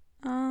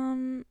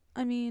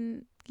 I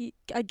mean,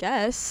 I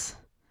guess,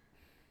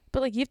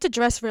 but like you have to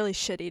dress really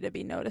shitty to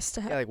be noticed.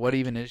 To have, Yeah, like what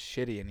even is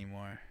shitty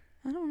anymore?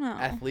 I don't know.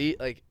 Athlete,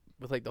 like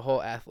with like the whole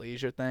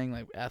athleisure thing,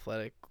 like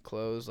athletic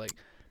clothes, like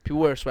people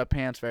wear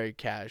sweatpants very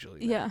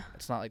casually. now. Yeah.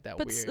 It's not like that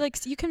But weird.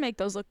 like you can make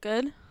those look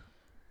good.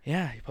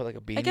 Yeah, you put like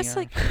a beanie. I guess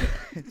on. like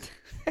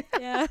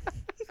yeah,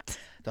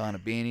 Throw on a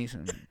beanie,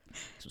 some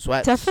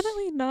sweats.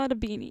 definitely not a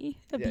beanie.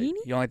 A Yeah, beanie?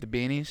 You don't like the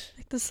beanies?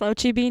 Like the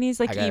slouchy beanies,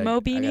 like emo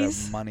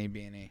beanies. I got a money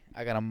beanie.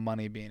 I got a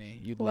money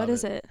beanie. You'd What love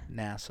is it?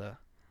 NASA.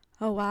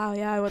 Oh wow,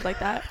 yeah, I would like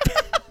that.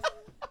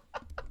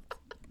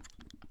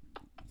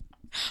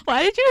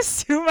 Why did you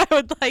assume I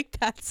would like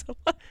that so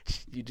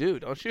much? You do,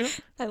 don't you?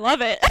 I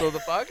love it. So the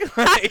fuck?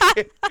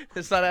 Like,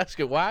 it's not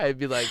asking why. It'd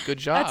be like, good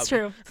job. That's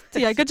true.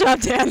 Yeah, good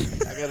job, Dan.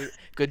 I got a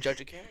good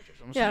judge of character.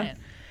 I'm Yeah. saying.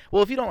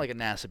 Well, if you don't like a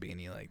NASA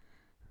beanie, like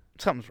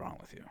something's wrong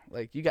with you.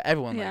 Like you got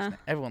everyone Yeah. likes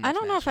everyone. I Likes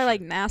don't know NASA if I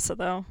like shit. NASA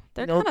though.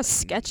 They're Nope. kind of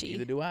sketchy.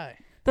 Neither do I.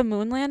 The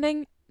moon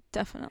landing,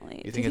 definitely.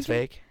 You Do think it's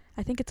fake?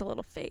 I think it's a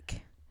little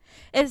fake.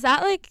 Is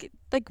that like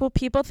will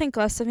people think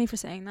less of me for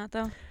saying that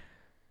though?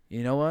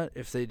 You know what?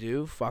 If they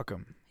do, fuck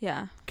them.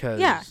 Yeah. Cause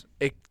Yeah.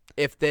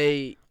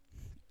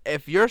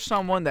 if you're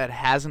someone that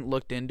hasn't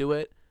looked into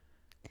it,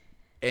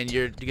 and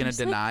you're gonna There's,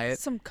 like, deny it,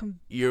 Some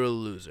you're a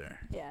loser.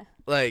 yeah.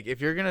 Like if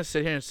you're gonna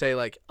sit here and say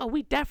like, oh,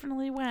 we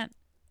definitely went,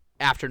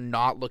 after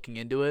not looking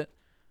into it,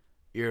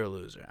 you're a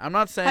loser. I'm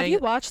not saying. Have you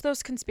watched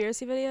those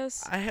conspiracy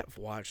videos? I have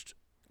watched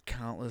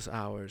countless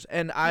hours,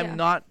 and I'm Yeah.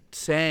 not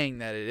saying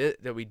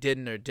that that we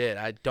didn't or did.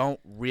 I don't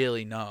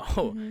really know,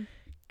 Mhm.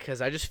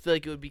 because I just feel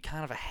like it would be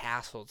kind of a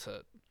hassle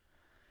to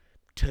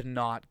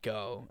not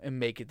go and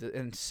make it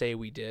and say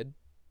we did.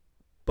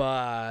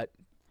 But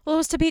Well, it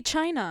was to beat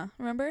China.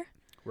 Remember?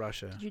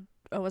 Russia,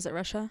 Oh, was it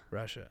Russia?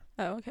 Russia,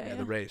 Oh, okay. yeah,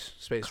 the race,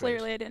 space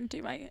Clearly, race. I didn't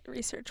do my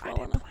research I well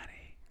did enough.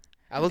 plenty.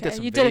 I looked at Okay,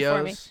 some you videos. did it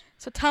for me.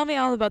 So tell me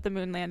all about the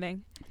moon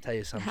landing. I'll tell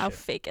you some and how shit.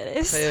 fake it I'll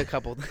is. tell you a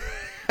couple.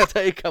 I'll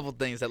tell you a couple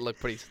things that look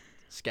pretty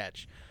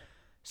sketch.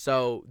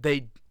 So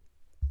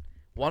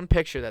one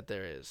picture that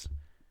there is,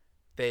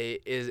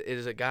 it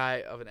is a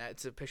guy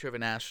it's a picture of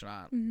an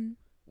astronaut Mm-hmm.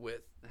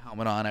 with the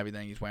helmet on,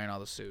 everything. He's wearing all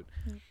the suit,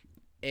 Yeah.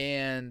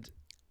 and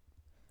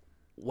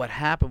what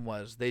happened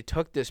was they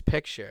took this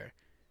picture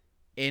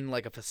in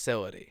like a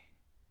facility.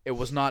 It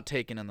was not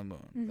taken on the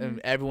moon, Mhm. and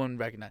everyone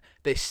recognized.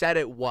 They said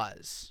it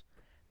was.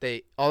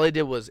 All they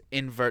did was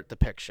invert the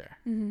picture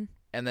Mm-hmm.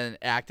 and then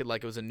acted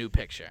like it was a new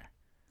picture.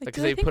 Like, Because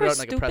do they think put it we're out in,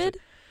 like, a press-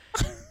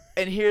 stupid?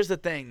 And here's the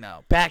thing,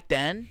 though. Back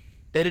then,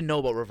 they didn't know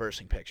about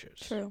reversing pictures.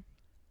 True.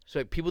 So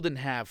like, people didn't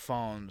have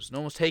phones. No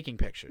one was taking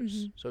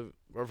pictures. Mhm. So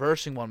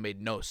reversing one made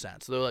no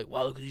sense. So they're like,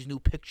 well, look at these new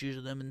pictures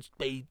of them in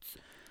space.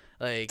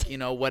 Like,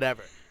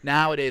 whatever.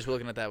 Nowadays, we're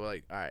looking at that, we're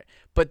like, all right.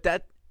 But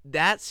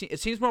it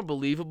seems more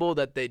believable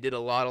that they did a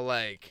lot of,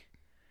 like,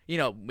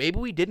 maybe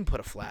we didn't put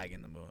a flag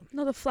in the moon.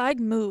 No, the flag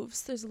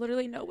moves. There's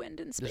literally no wind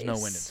in space. There's no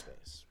wind in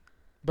space.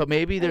 But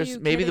maybe Are you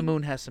the kidding?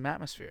 moon has some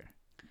atmosphere.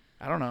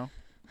 I don't know.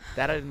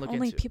 That I didn't look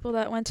Only into. people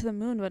that went to the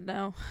moon would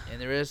know.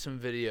 And there is some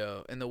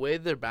video, and the way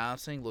they're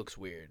bouncing looks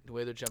weird. The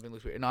way they're jumping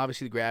looks weird, and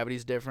obviously the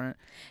gravity's different.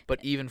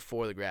 But even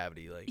for the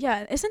gravity, like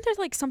Yeah, isn't there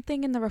like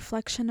something in the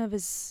reflection of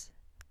his?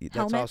 that's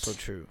helmet? also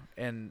true.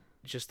 And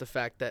just the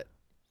fact that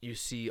you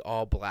see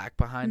all black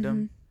behind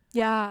him. Mhm.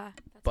 Yeah.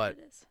 That's But-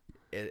 what it is.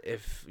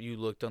 If you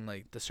looked on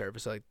like the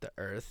surface of like the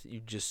Earth, you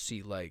just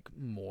see like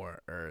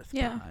more Earth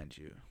Yeah. behind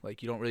you.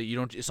 Like you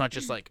don't. It's not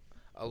just like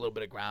a little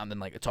bit of ground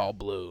and like it's all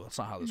blue. That's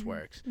not how this Mhm.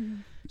 works. Mhm.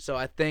 So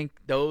I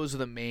think those are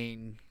the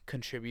main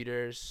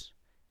contributors.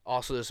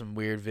 Also, there's some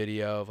weird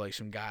video of like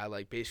some guy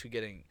like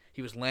basically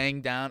he was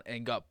laying down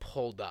and got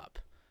pulled up,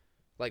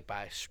 like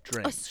by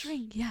strings. A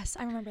string. Yes,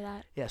 I remember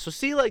that. Yeah, so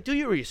see, like, do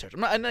your research.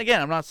 And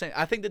again, I'm not saying,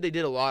 I think that they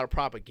did a lot of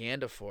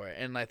propaganda for it,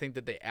 and I think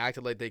that they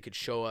acted like they could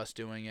show us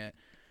doing it.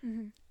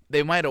 Mm-hmm.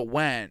 They might have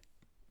went,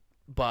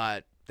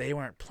 but they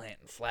weren't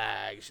planting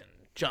flags and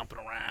jumping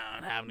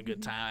around, having a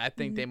good time. I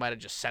think they might have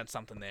just sent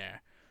something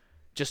there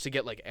just to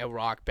get, like, a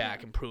rock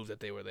back and prove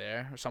that they were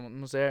there or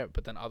someone was there,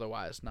 but then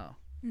otherwise, no.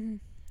 Mm-hmm.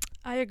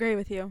 I agree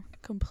with you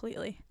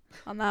completely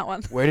on that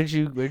one. Where did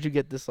you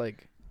get this,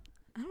 like,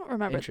 I don't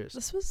remember. interest?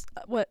 This was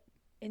what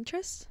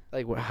interest?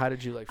 Like, how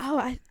did you, like,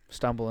 I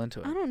stumble into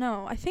it? don't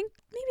know. I think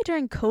maybe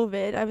during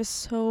COVID, I was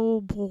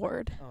so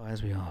bored. Oh,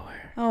 as we all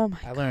were. Oh my!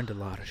 I learned a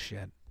lot of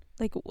shit.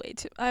 Like way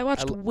too. I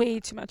watched way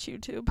too much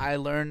YouTube. I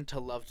learned to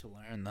love to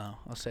learn, though.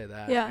 I'll say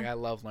that. Yeah. Like, I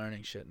love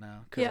learning shit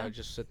now because I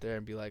just sit there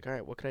and be like, all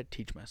right, what could I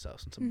teach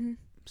myself since I'm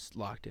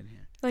locked in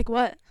here? Like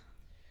what?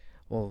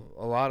 Well,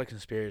 a lot of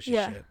conspiracy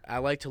shit. I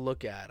like to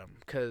look at them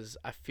because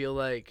I feel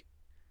like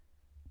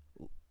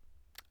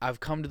I've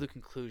come to the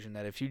conclusion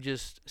that if you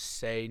just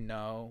say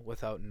no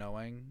without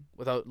knowing,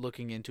 without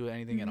looking into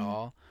anything at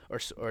all, or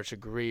to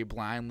agree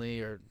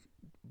blindly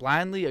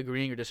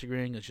agreeing or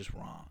disagreeing is just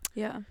wrong.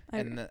 Yeah.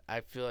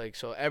 I feel like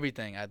so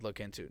everything I'd look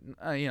into,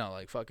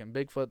 like fucking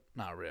Bigfoot,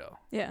 not real.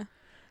 Yeah.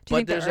 Do you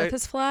think the Earth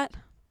is flat?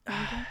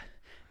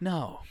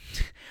 No,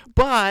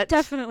 but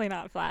definitely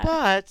not flat.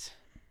 But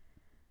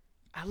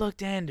I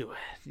looked into it,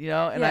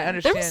 and I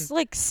understand. There's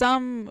like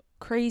some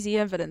crazy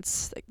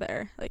evidence like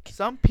there. Like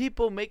some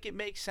people make it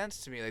make sense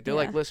to me. Like they're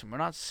like, listen, we're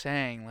not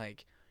saying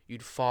like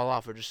you'd fall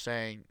off. We're just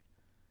saying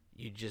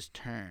you'd just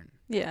turn.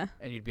 Yeah.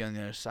 And you'd be on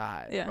the other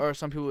side. Yeah. Or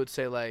some people would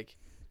say like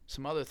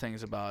some other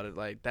things about it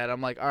like that.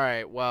 I'm like, all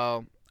right,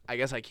 well, I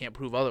guess I can't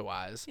prove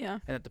otherwise. Yeah.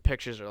 And that the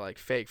pictures are like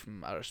fake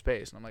from outer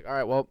space. And I'm like, all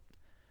right, well,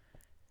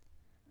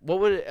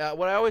 what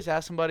I always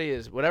ask somebody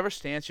is whatever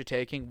stance you're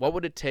taking, what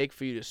would it take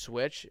for you to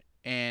switch?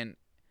 And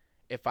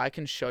if I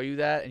can show you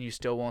that and you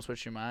still won't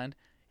switch your mind,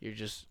 you're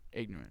just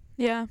ignorant.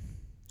 Yeah.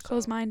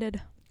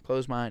 Closed-minded.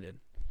 Closed-minded.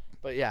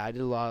 But yeah, I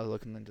did a lot of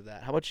looking into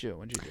that. How about you?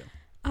 What'd you do?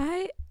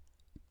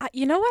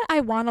 You know what?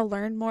 I want to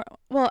learn more.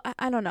 Well,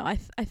 I don't know.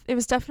 It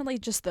was definitely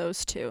just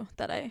those two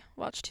that I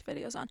watched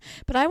videos on.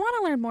 But I want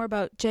to learn more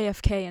about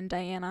JFK and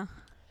Diana.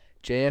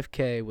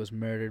 JFK was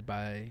murdered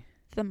by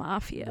the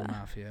mafia. The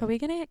mafia. Are we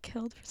going to get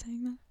killed for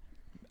saying that?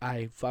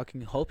 I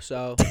fucking hope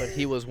so. But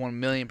he was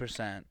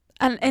 1,000,000%.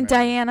 And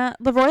Diana,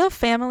 the royal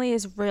family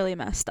is really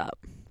messed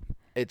up.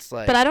 It's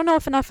like, but I don't know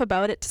enough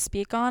about it to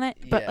speak on it.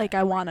 But like,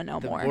 I want to know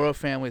more. The royal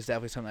family is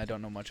definitely something I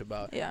don't know much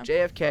about. Yeah.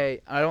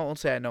 JFK, I won't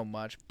say I know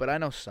much, but I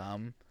know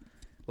some.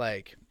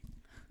 Like,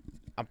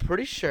 I'm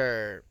pretty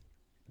sure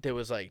there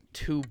was like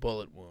 2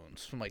 bullet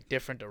wounds from like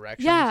different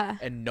directions. Yeah.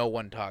 And no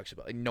one talks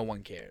about. Like, no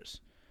one cares.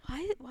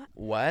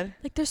 What?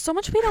 Like, there's so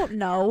much we don't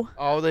know.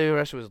 All they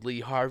arrested was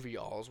Lee Harvey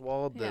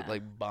Oswald, the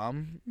like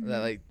bum that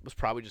like was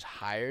probably just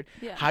hired.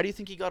 Yeah. How do you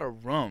think he got a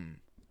room,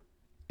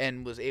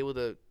 and was able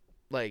to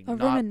like a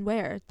room in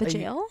where? The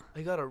jail?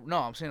 He got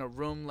I'm saying a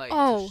room like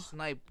to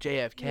snipe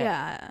JFK.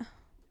 Yeah.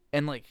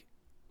 And like,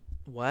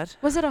 what?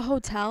 Was it a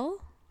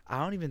hotel?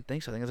 I don't even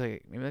think so. I think it was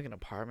like maybe like an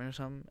apartment or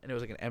something, and it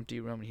was like an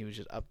empty room, and he was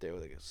just up there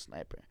with like a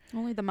sniper.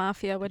 Only the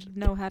mafia would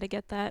know how to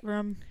get that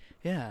room.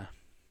 Yeah.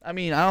 I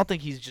mean, I don't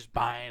think he's just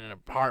buying an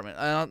apartment.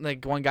 I don't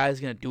think one guy's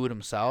going to do it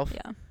himself.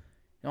 Yeah. You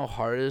know how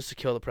hard it is to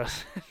kill the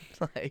president?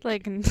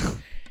 like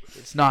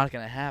it's not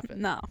going to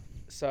happen. No.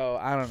 So,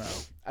 I don't know.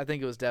 I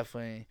think it was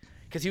definitely...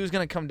 Because he was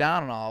going to come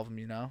down on all of them,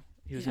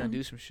 He was going to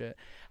do some shit.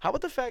 How about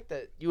the fact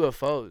that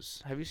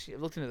UFOs? Have you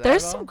looked into that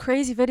There's at all? some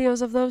crazy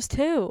videos of those,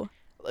 too.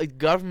 Like,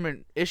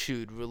 government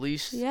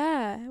released...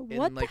 Yeah.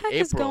 What the heck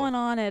April. is going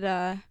on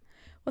at...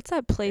 What's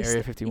that place?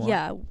 Area 51?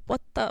 Yeah.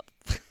 What the...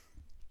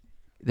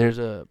 There's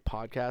a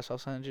podcast I'll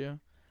send you.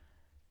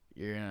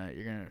 You're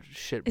gonna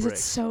shit bricks. Is it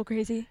so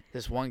crazy?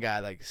 This one guy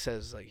like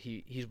says like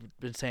he's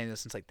been saying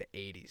this since like the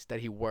 80s that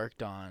he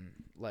worked on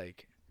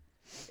like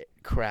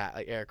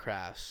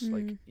aircrafts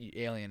like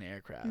alien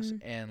aircrafts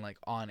and like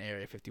on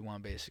Area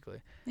 51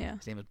 basically. Yeah.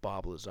 His name is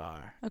Bob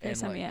Lazar. Okay,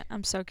 send me it.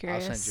 I'm so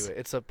curious. I'll send you it.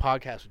 It's a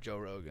podcast with Joe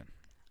Rogan.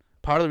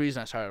 Part of the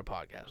reason I started a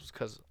podcast was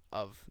because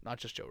of not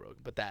just Joe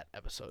Rogan but that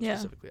episode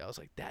specifically. I was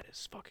like, that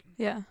is fucking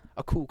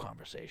a cool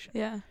conversation.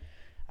 Yeah.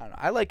 I don't know.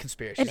 I like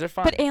conspiracies. They're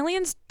fun. But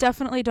aliens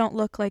definitely don't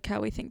look like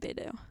how we think they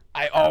do.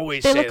 I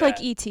always say they look that.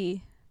 like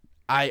E.T.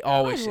 I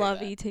always say love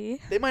that. E.T.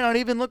 They might not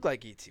even look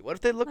like E.T. What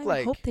if they look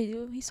like... I hope they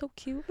do. He's so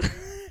cute.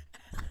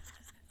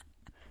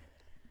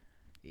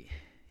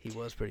 He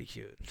was pretty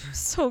cute.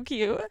 So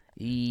cute.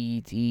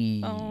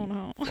 E.T. Oh,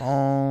 no.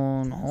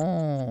 Phone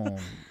home.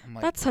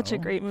 Like, that's such a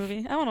great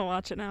movie. I want to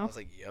watch it now. I was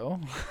like, yo.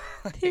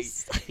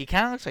 He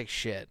kind of looks like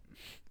shit.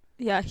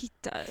 Yeah, he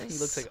does. He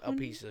looks like a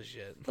piece of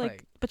shit.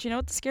 Like, but you know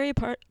what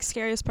the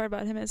scariest part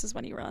about him is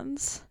when he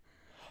runs.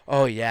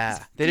 Oh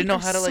yeah, they didn't know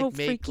how to like so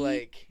make freaky.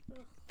 like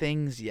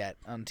things yet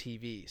on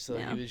TV, so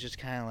he was just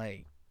kind of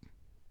like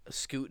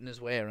scooting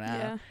his way around.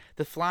 Yeah.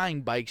 The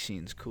flying bike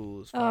scene's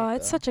cool as fuck. Oh,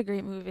 it's such a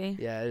great movie.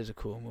 Yeah, it is a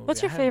cool movie.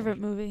 What's your favorite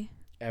movie?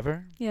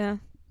 Ever? Yeah.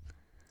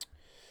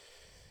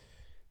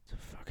 It's a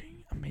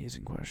fucking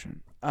amazing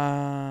question.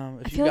 I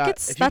I feel like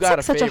that's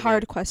like such a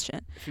hard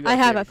question. I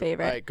have a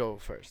favorite. All right, go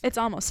first. It's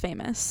Almost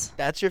Famous.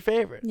 That's your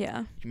favorite.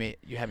 Yeah.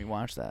 You had me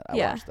watch that. I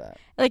Yeah. watched that.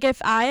 Like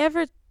if I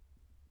ever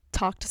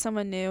talk to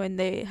someone new and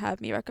they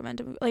have me recommend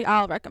a movie, like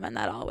I'll recommend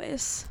that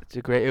always.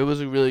 It was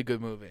a really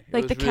good movie.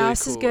 Like the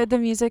cast is good, the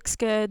music's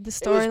good, the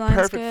storyline's good. It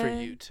was perfect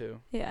for you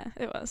too. Yeah,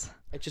 it was.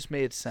 It just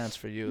made sense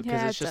for you because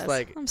Yeah, it's just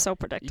like I'm so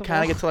predictable. you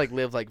kind of get to like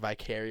live like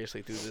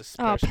vicariously through this.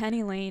 Oh, person.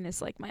 Penny Lane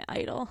is like my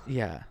idol.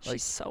 Yeah, like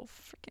She's so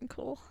freaking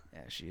cool.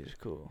 yeah, she is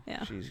cool.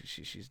 Yeah.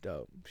 She's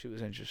dope. She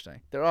was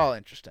interesting. They're all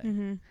interesting.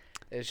 Mhm.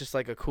 It's just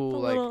like a cool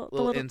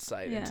little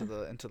insight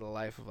into the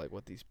life of like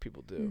what these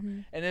people do,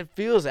 Mhm. and it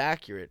feels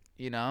accurate.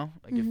 You know,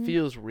 like Mhm. it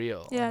feels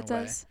real. Yeah, in it a way.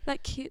 does.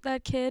 That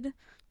kid,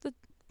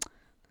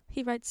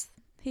 he writes.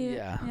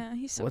 Yeah,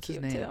 he's so What's his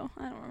cute name? too.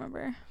 I don't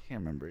remember. Can't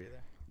remember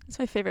either. It's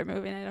my favorite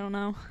movie, and I don't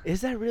know.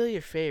 Is that really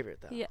your favorite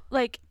though? Yeah,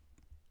 like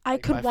I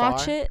Like, could by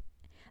watch far? it.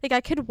 Like I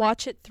could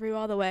watch it through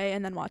all the way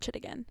and then watch it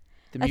again.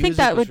 The I think music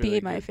that was would be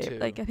really my good, favorite. too.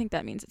 Like I think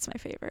that means it's my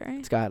favorite, right?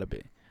 It's gotta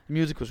be. The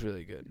music was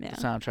really good. Yeah.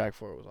 The soundtrack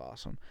for it was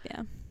awesome.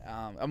 Yeah.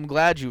 I'm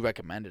glad you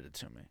recommended it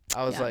to me.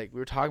 I was Yeah. like, we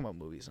were talking about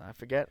movies, and I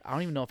forget. I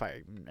don't even know if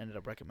I ended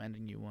up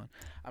recommending you one.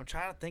 I'm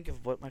trying to think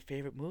of what my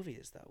favorite movie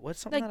is, though. What's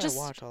something Like, that just- I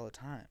watch all the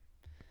time?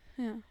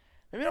 Yeah.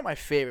 Maybe not my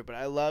favorite, but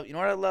I love. You know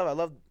what I love? I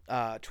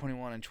love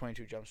 21 and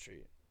 22 Jump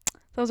Street.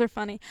 Those are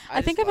funny.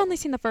 I think I've only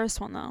seen the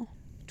first one though.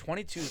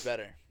 22 is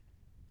better.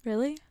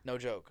 Really? No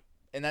joke.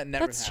 And that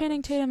never. That's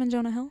Channing Tatum and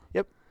Jonah Hill.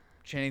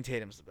 Channing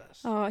Tatum's the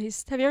best. Oh,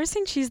 have you ever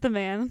seen She's the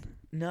Man?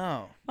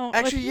 No. Oh,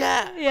 Actually,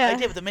 yeah. Yeah. I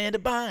did with Amanda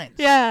Bynes.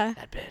 Yeah.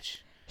 That bitch.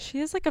 She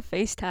has like a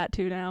face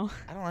tattoo now.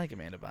 I don't like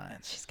Amanda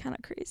Bynes. She's kind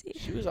of crazy.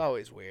 She was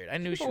always weird. I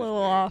knew She's she a was little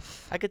weird.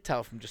 off. I could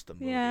tell from just the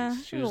movies. Yeah,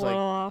 She a was little like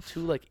off.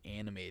 too like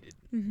animated.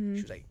 Mhm.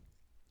 She was like,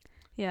 I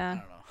Yeah.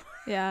 don't know.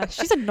 Yeah.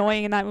 She's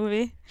annoying in that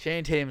movie.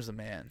 Channing Tatum's the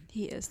man.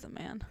 He is the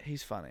man.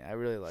 He's funny. I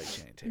really like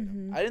Channing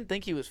Tatum. Mhm. I didn't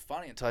think he was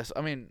funny until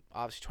I mean,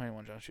 obviously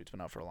 21 Jump Street's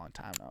been out for a long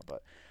time now,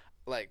 but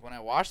like when I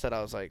watched that,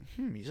 I was like,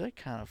 he's like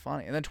kind of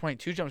funny. And then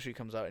 22 Jump Street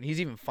comes out, and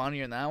he's even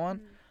funnier in that one.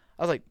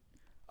 I was like,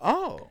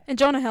 oh, And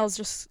Jonah Hill's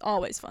just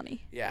always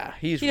funny. yeah,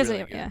 he's He doesn't.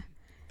 really good. Yeah.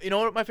 You know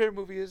what my favorite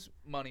movie is?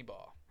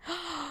 Moneyball.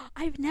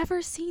 I've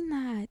never seen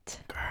that.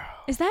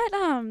 Girl. Is that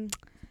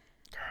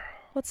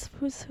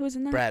who's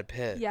in that? Brad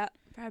Pitt. Yeah,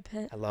 Brad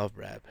Pitt. I love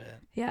Brad Pitt.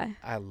 Yeah.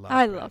 I love.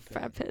 I Brad love Pitt.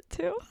 Brad Pitt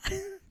too.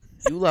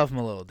 You love him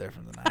a little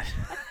different than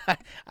I.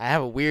 I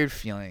have a weird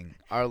feeling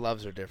our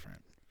loves are different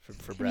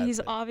for Brad He's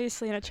Pitt.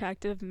 obviously an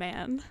attractive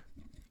man.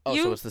 Oh,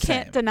 You so it's the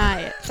can't same.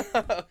 deny it.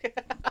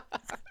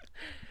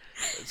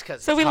 It's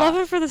 'cause So it's we hot. love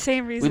him for the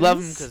same reasons. We love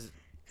him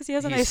because he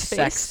has a he's nice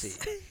sexy.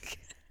 face.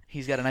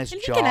 he's got a nice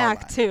And he jawline. can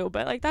act too,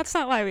 but like that's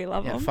not why we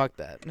love Yeah, him. fuck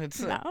that. It's,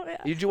 No, yeah.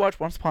 Did you watch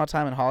Once Upon a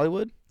Time in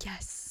Hollywood?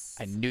 Yes.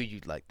 I knew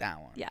you'd like that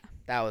one. Yeah.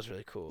 That was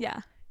really cool.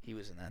 Yeah. He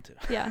was in that too.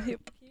 Yeah.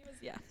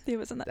 He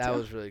was in that That too.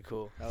 was really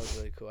cool. That was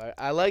really cool.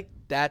 I like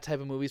that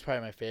type of movie. Is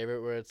probably my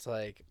favorite, where it's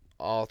like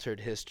altered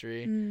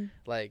history,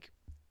 like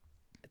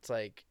it's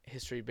like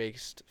history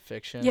based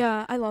fiction.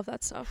 Yeah, I love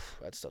that stuff.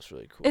 That stuff's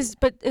really cool. Is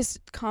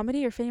comedy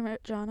your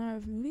favorite genre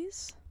of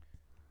movies?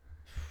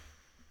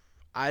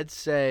 I'd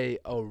say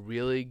a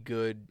really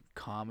good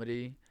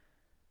comedy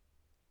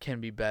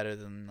can be better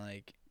than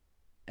like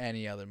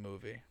any other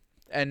movie.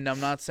 And I'm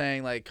not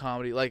saying like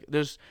comedy like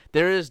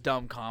there is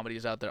dumb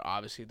comedies out there,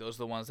 obviously. Those are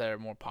the ones that are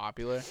more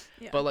popular.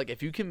 Yeah. But like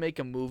if you can make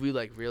a movie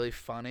like really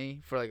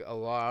funny for like a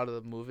lot of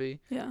the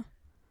movie, Yeah.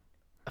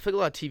 I feel like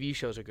a lot of TV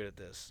shows are good at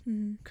this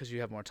Mhm. because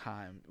you have more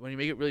time. When you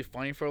make it really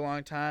funny for a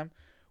long time,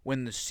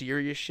 when the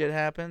serious shit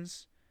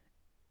happens,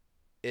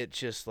 it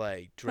just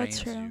like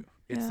drains true. you.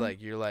 It's Yeah.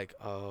 like you're like,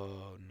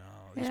 oh no,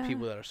 these Yeah.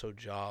 people that are so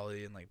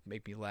jolly and like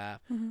make me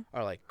laugh Mhm.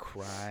 are like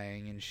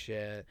crying and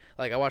shit.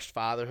 Like I watched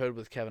Fatherhood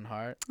with Kevin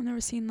Hart. I've never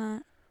seen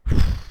that.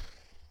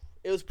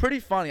 It was pretty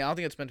funny. I don't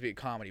think it's meant to be a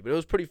comedy, but it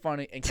was pretty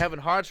funny. And Kevin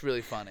Hart's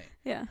really funny,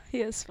 Yeah,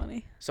 he is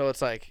funny. so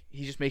it's like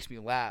he just makes me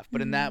laugh.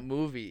 But in Mhm. that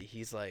movie,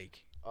 he's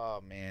like,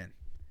 oh man,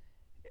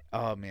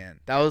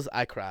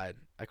 I cried.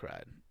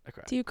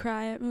 Do you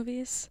cry at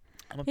movies?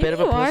 I'm a Maybe bit of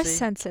a you are pussy.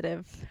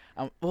 sensitive.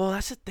 Well,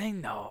 that's the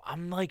thing though.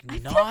 I'm like I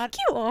feel not like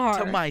you are.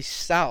 to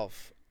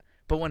myself,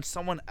 but when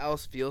someone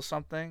else feels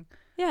something,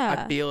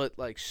 Yeah. I feel it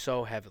like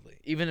so heavily.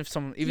 Even if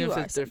You they're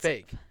are fake.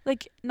 sensitive.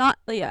 Like not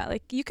yeah,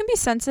 like you can be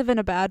sensitive in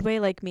a bad way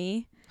like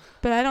me,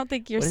 but I don't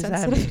think you're What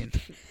does sensitive.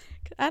 that mean?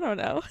 I don't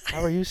know.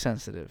 How are you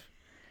sensitive?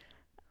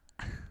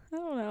 I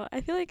don't know.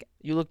 I feel like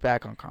You look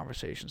back on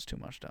conversations too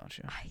much, don't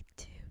you? I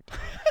do.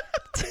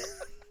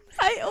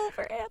 I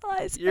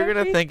overanalyze. You're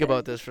gonna think everything.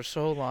 about this for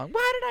so long.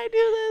 Why did I do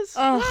this?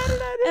 Ugh. Why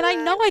did I do And I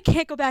that? know I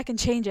can't go back and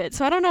change it,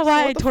 so I don't know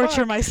why what I the torture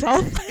fuck?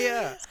 myself.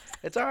 Yeah,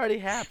 it's already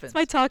happened. It's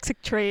my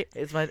toxic trait.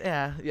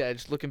 Yeah.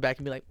 Just looking back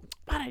and be like,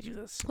 why did I do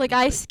this? Like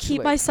It's keep too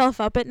late. myself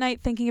up at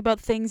night thinking about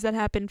things that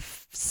happened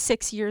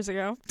 6 years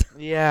ago.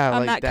 Yeah,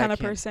 I'm like that kinda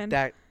can- person.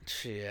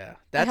 Yeah,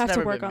 that's have to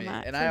never work been on me.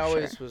 that And for I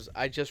always sure. was.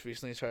 I just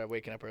recently started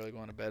waking up early,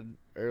 going to bed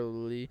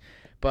early,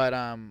 but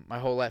my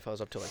whole life I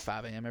was up till like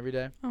 5 a.m. every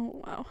day.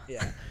 Oh wow.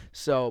 Yeah.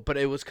 So, but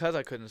it was 'cause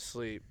I couldn't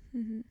sleep.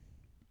 Mhm.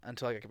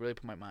 until like, I could really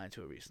put my mind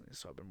to it recently.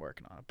 So I've been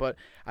working on it. But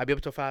I'd be up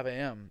until 5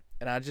 a.m.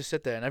 and I'd just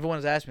sit there, and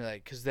everyone's asked me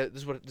like, because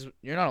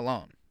you're not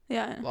alone.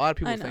 Yeah. A lot of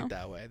people I know. think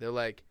that way. They're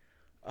like,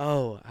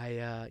 oh,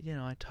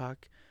 I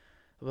talk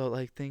about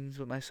like things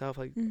with myself,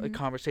 like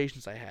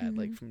conversations I had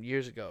like from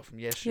years ago, from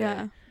yesterday,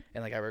 Yeah.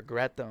 and like I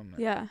regret them.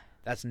 Yeah.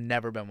 That's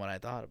never been what I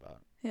thought about.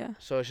 Yeah.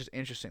 So it's just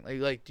interesting.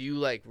 Like do you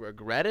like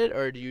regret it,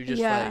 or do you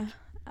just yeah.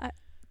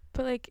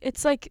 But like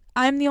it's like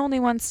I'm the only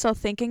one still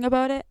thinking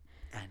about it.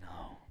 I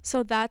know.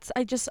 So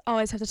I just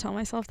always have to tell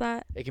myself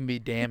that. It can be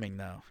damning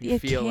though. You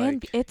It feel can like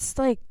be, it's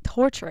like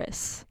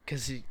torturous.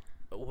 because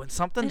when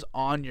something's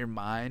on your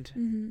mind,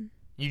 Mm-hmm.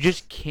 you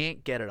just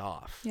can't get it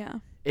off. Yeah.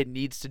 It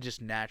needs to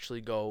just naturally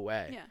go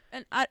away. Yeah.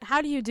 And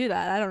how do you do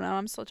that? I don't know.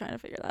 I'm still trying to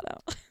figure that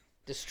out.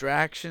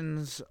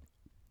 Distractions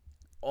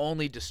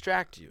only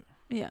distract you.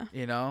 Yeah.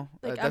 You know,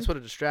 Like, that's what a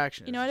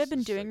distraction is. You know what I've been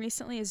It's doing like,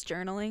 recently is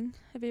journaling.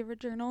 Have you ever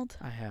journaled?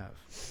 I have,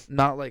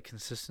 not like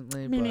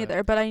consistently. Me but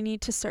neither, but I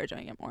need to start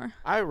doing it more.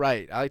 I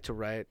write. I like to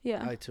write.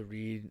 Yeah. I like to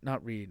read.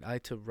 Not read. I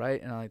like to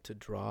write and I like to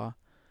draw.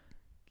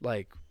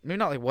 Like maybe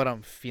not like what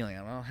I'm feeling.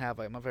 I don't have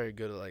like I'm not very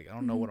good at like I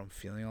don't know what I'm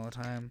feeling all the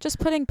time. Just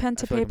putting pen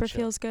to I feel like I'm paper chill.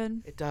 feels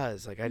good. It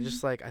does. Like I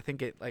just like I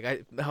think it like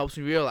it helps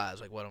me realize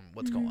like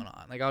what's going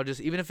on. Like I'll just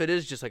even if it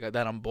is just like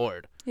that I'm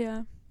bored.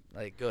 Yeah.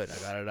 Like good. I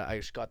got it. I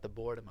just got the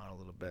boredom out a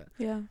little bit.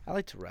 Yeah. I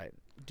like to write.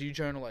 Do you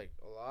journal like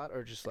a lot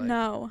or just like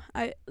No,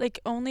 I like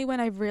only when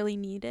I really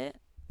need it.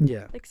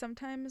 Yeah. Like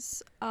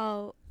sometimes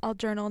I'll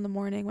journal in the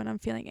morning when I'm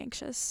feeling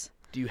anxious.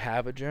 Do you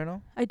have a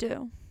journal? I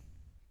do.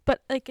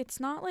 But like it's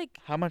not like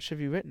How much have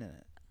you written in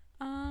it?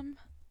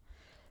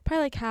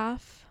 probably like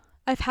half.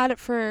 I've had it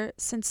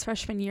since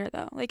freshman year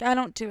though. Like I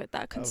don't do it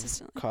that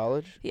consistently.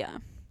 College? Yeah.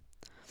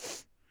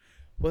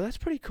 Well, that's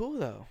pretty cool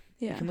though.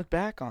 You Yeah. can look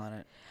back on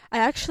it. I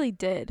actually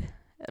did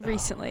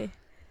recently.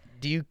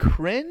 Do you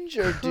cringe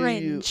or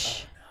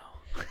Cringe.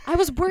 do you I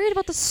was worried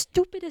about the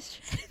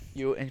stupidest shit.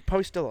 you and you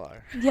probably still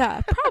are.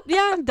 Yeah,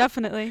 yeah,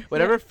 definitely.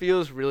 Whatever Yeah.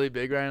 feels really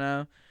big right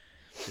now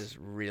just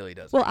really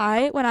does. Well,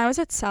 when I was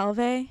at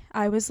Salve,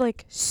 I was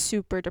like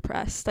super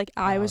depressed. Like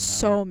I Oh, was no.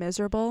 so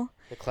miserable.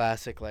 The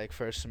classic like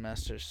first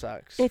semester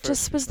sucks. It First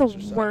just was the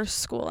semester sucks. worst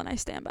school, and I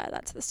stand by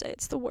that to this day.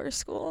 It's the worst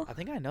school. I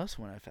think I know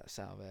someone at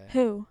Salve.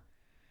 Who?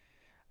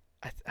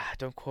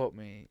 Don't quote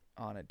me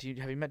on it.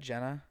 Have you met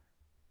Jenna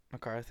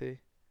McCarthy?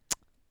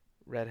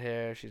 Red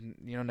hair. She's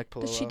Nick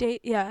Palillo. Does she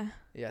date? Yeah.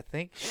 Yeah, I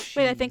think.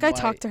 Wait, I think I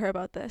talked to her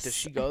about this. Does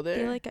she go I there?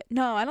 feel like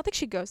no, I don't think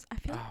she goes. I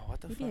feel Oh,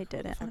 what the maybe fuck? I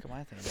didn't. What the fuck am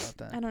I thinking about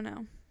that? I don't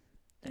know.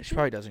 She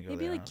probably doesn't go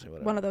Maybe there. like Honestly,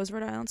 whatever. one of those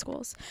Rhode Island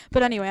schools.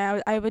 But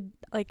anyway, I would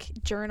like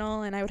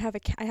journal, and I would have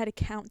I had a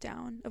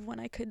countdown of when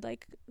I could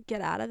like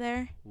get out of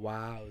there.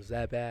 Wow, is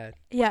that bad?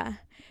 Yeah,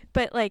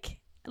 but like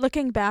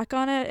looking back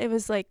on it, it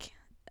was like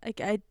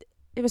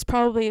it was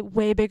probably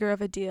way bigger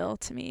of a deal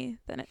to me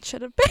than it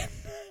should have been.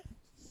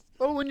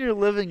 Oh, when you're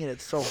living it,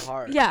 it's so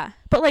hard. Yeah,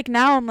 but like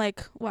now I'm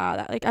like, wow,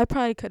 that like I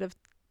probably could have.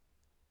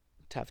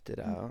 Toughed it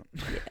out.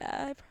 Yeah,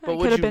 I But probably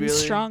would could have you been really?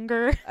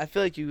 stronger. I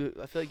feel like you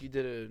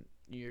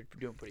you're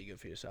doing pretty good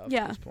for yourself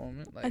Yeah. at this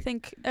moment. Like, I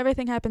think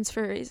everything happens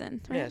for a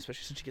reason. Right? yeah,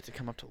 especially since you get to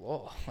come up to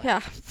Lowell. Like,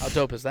 Yeah. How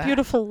dope is that?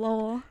 Beautiful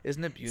Lowell.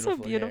 Isn't it beautiful? So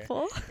here?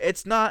 beautiful.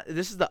 It's not.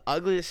 This is the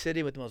ugliest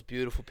city with the most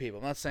beautiful people.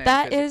 I'm not saying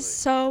That physically. is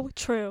so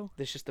true.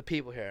 It's just the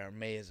people here are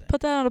amazing.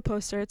 Put that on a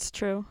poster. It's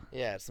true.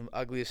 Yeah, it's the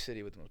ugliest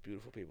city with the most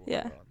beautiful people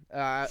Yeah. in the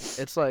world.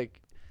 It's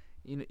like,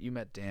 you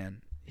met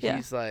Dan. Yeah.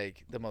 He's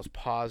like the most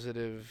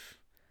positive,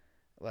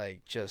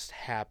 like just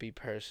happy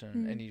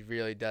person, and he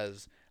really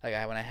does. Like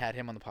when I had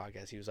him on the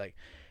podcast, he was like,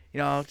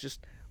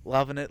 just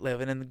loving it,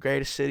 living in the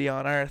greatest city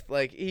on earth.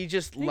 Like he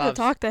just You could loves.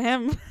 talk to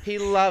him. He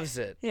loves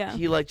it. Yeah.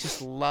 He like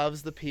just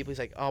loves the people. He's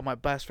like, oh, my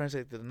best friends,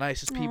 like the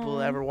nicest people Aw.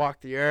 that ever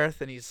walked the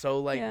earth, and he's so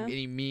like, Yeah. and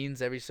he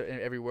means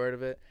every word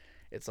of it.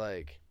 It's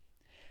like,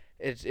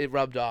 it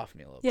rubbed off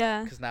me a little Yeah.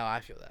 bit because now I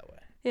feel that way.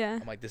 Yeah.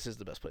 I'm like, this is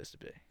the best place to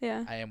be.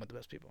 Yeah. I am with the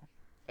best people.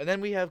 And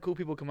then we have cool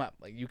people come up.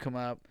 Like you come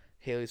up,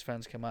 Haley's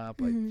friends come up,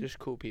 like just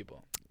cool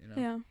people.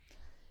 Yeah.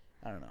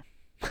 I don't know.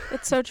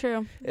 It's so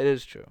true. It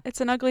is true. It's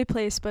an ugly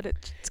place, but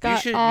it's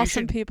got you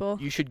awesome should- people.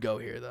 You should go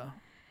here though.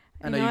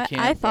 I You know know you what?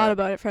 can't. I thought but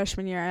about it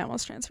freshman year. I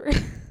almost transferred.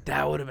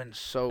 that would have been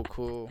so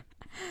cool.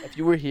 If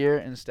you were here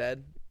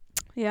instead,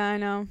 Yeah, I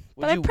know.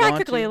 would But I you want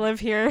practically to? live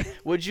here.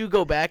 Would you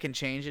go back and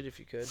change it if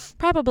you could?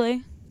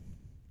 Probably.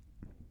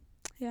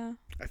 Yeah.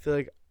 I feel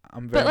like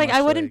I'm very But like much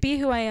I wouldn't like, be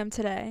who I am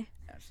today.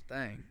 That's the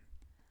thing.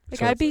 Like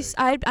So I'd it's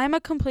be I'm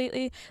a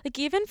completely like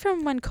even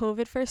from when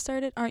COVID first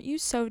started, aren't you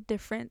so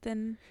different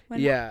than when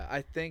Yeah,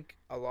 I think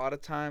a lot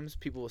of times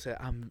people will say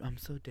I'm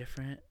so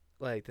different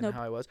like than Nope.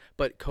 how I was,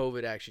 but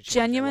COVID actually changed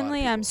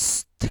genuinely a lot I'm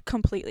of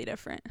completely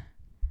different.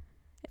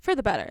 For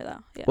the better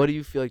though. Yeah. What do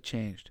you feel like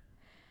changed?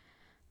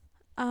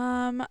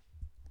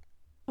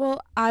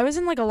 Well, I was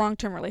in like a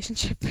long-term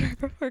relationship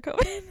before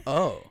COVID.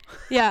 Oh,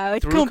 Yeah,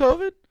 like through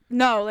COVID?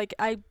 no, like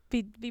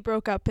we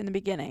broke up in the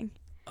beginning.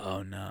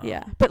 Oh no.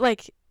 Yeah, but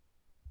like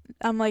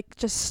I'm like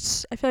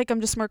just I feel like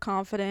I'm just more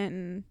confident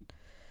and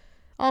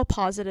all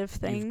positive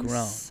things. You've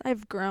grown.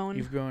 I've grown.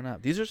 You've grown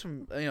up. These are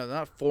some,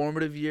 not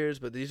formative years,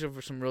 but these are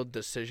for some real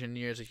decision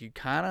years. Like you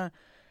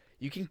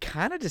can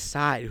kind of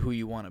decide who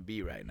you want to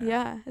be right now.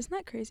 Yeah, isn't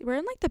that crazy? We're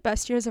in like the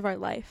best years of our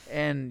life.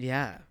 And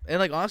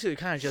like honestly, we're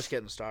kind of just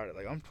getting started.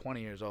 Like I'm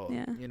 20 years old.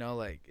 Yeah.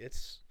 Like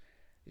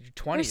you're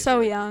 20. We're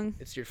so young.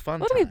 It's your fun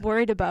What time. are we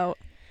worried about?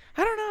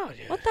 I don't know,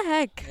 dude. What the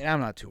heck? I'm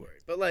not too worried.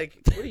 But like,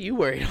 what are you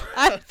worried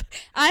about?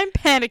 I'm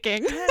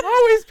panicking. I'm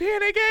always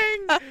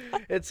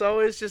panicking. It's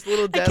always just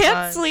little deadlines. I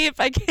can't sleep.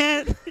 I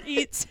can't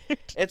eat.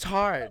 It's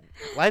hard.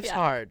 Life's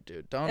hard,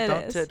 dude.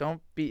 It is.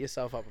 Don't beat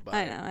yourself up about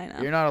it. I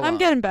know. You're not alone. I'm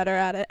getting better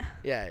at it.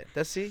 Yeah,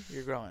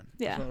 you're growing.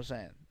 Yeah. That's what I'm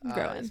saying. I'm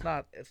growing.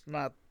 It's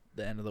not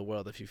the end of the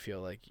world if you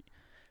feel like.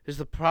 Because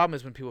the problem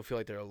is when people feel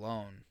like they're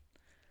alone.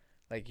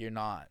 Like you're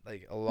not.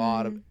 Like a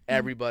lot of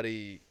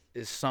everybody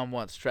is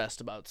somewhat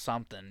stressed about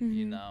something,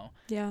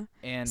 Yeah.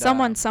 And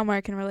someone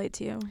somewhere can relate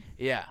to you.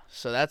 Yeah.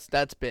 So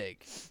that's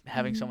big.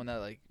 Having someone that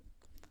like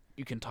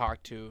you can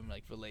talk to and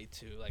like relate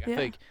to. Like I feel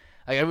like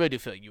I really do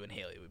feel like you and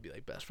Haley would be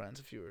like best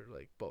friends if you were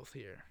like both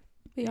here.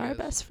 We are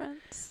best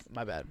friends.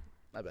 My bad.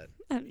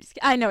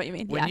 I know what you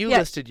mean. When you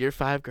listed your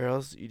 5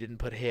 girls, you didn't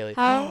put Haley.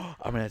 How?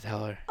 I'm gonna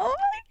tell her. Oh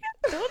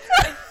my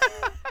god!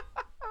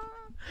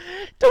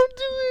 Don't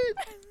do it.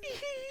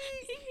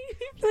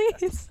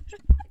 Please.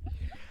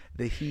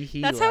 The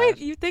hee. That's how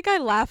you think I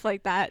laugh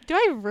like that. Do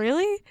I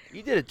really?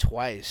 You did it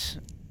twice.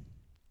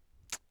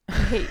 I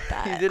hate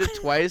that. You did it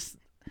twice.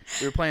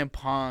 We were playing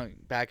Pong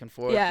back and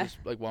forth. Yeah. Just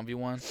like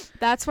 1v1.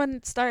 That's when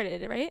it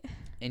started, right?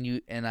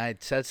 And I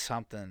said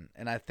something,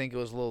 and I think it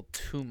was a little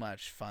too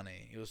much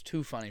funny. It was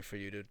too funny for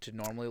you to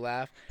normally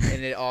laugh,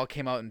 and it all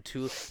came out in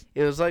two.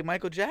 It was like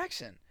Michael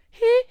Jackson.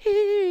 Hee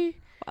hee.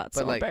 Wow, that's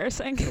so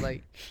embarrassing.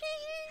 Like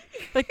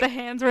like the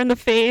hands were in the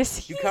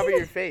face. You cover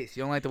your face.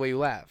 You don't like the way you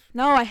laugh.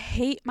 No, I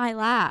hate my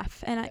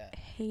laugh, and I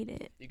hate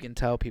it. You can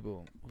tell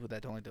people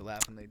that don't like to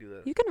laugh when they do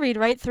that. You can read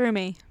right through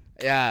me.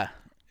 Yeah.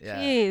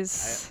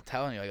 Jeez. I'm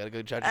telling you, I gotta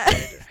go judge a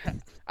character.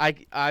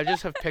 I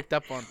just have picked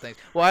up on things.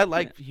 Well, I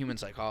like human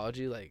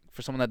psychology. Like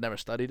for someone that never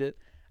studied it,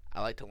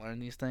 I like to learn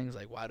these things.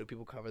 Like why do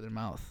people cover their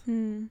mouth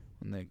when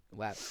they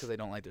laugh? Because they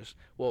don't like their.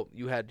 Well,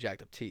 you had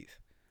jacked up teeth.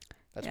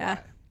 That's why.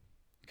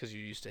 Because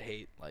you used to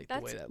hate the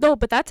way that. No,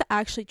 but that's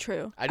actually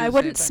true. I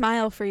wouldn't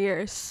smile for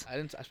years.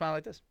 I smile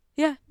like this.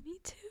 Yeah, me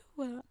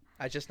too.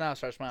 I just now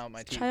start smiling with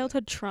my teeth.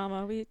 Childhood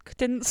trauma. We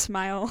didn't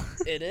smile.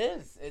 It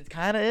is. It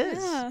kind of is.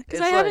 Yeah,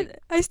 because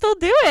I still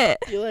do it.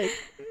 You're like.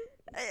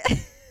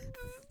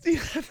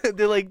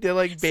 they're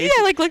like See,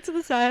 I look to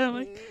the side. I'm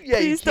like, yeah,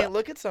 you can't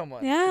look at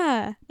someone.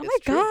 Yeah. Oh my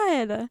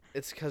god.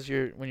 It's because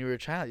when you were a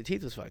child, your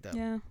teeth was fucked up.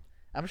 Yeah.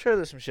 I'm sure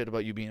there's some shit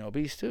about you being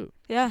obese too.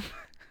 Yeah.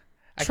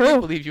 I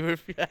can't believe you were.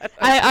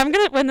 I'm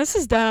gonna when this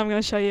is done, I'm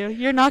gonna show you.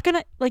 You're not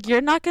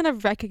gonna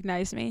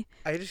recognize me.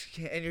 I just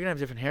can't. And you're gonna have a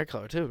different hair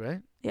color too,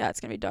 right? Yeah,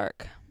 it's gonna be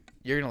dark.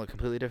 You're gonna look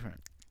completely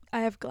different. I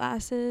have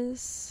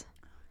glasses.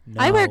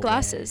 No I wear way.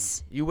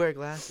 glasses. You wear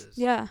glasses?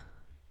 Yeah.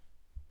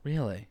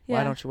 Really? Yeah.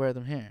 Why don't you wear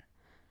them here?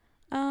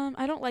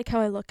 I don't like how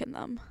I look in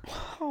them.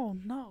 Oh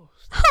no.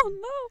 Oh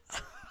no.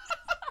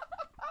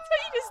 That's what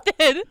you just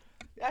did.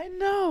 I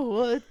know.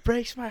 Well, it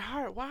breaks my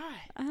heart. Why?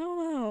 I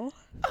don't know.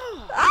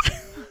 Oh.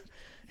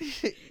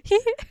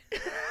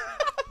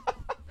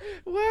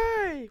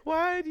 Why?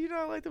 Why do you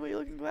not like the way you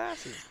look in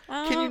glasses?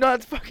 Can you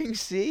not fucking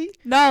see?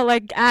 No,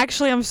 like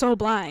actually I'm so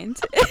blind.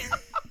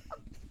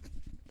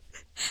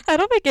 I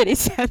don't make any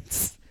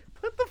sense.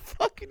 Put the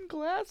fucking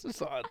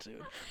glasses on,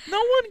 dude. No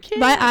one cares.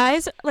 My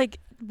eyes, like,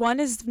 one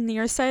is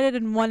nearsighted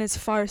and one is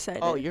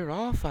farsighted. Oh, you're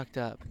all fucked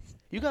up.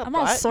 I'm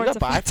all sorts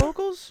of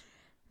bifocals? Is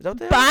that what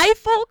they are?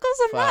 Bifocals?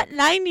 I'm not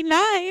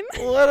 99.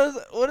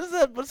 What is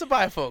that? What's a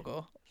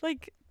bifocal?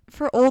 Like,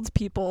 for old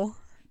people.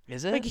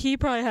 Is it? Like, he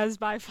probably has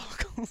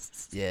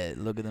bifocals. Yeah,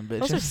 look at them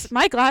bitches.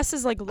 My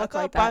glasses, like, look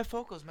like that.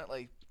 Bifocals meant,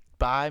 like,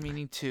 bi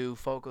meaning two,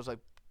 focals, like,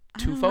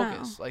 two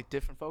focus. Like,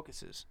 different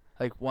focuses.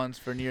 Like, one's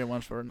for near,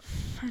 one's for...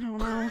 I don't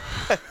know.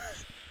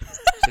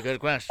 That's a good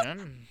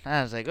question.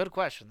 That's a good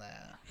question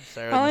there.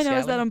 Sarah All I know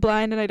is that I'm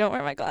blind and I don't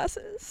wear my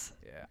glasses.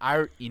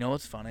 Yeah. You know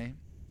what's funny?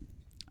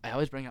 I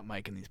always bring up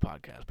Mike in these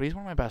podcasts, but he's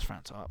one of my best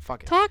friends, so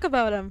fuck it. Talk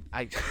about him.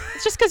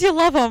 It's just because you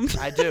love him.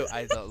 I do.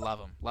 I love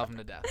him. Love him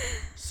to death.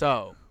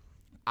 So,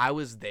 I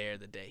was there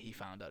the day he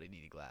found out he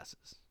needed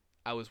glasses.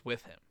 I was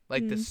with him.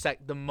 Like,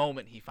 the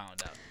moment he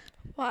found out.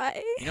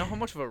 Why? You know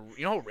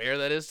how rare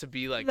that is to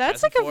be, like,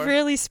 that's like a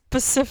really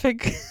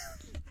specific...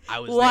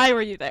 Why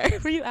were you there?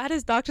 Were you at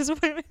his doctor's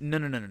appointment? No.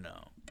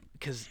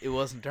 Because it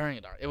wasn't during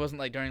a It wasn't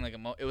like during like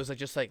it was like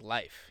just like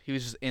life. He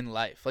was just in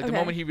life. Like the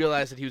moment he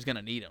realized that he was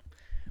gonna need him,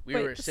 we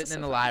were sitting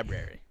in the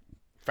library,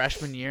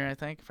 freshman year I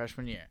think.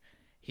 Freshman year,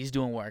 he's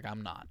doing work.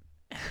 I'm not.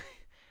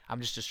 I'm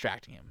just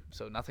distracting him,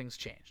 so nothing's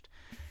changed.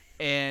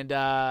 And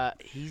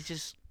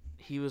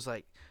he was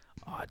like,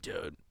 "Oh,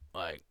 dude,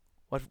 like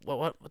what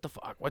the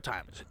fuck? What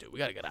time is it, dude? We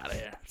gotta get out of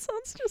here." That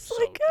sounds just so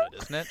like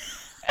good, isn't it?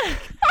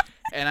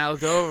 And I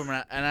looked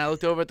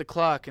over at the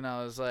clock, and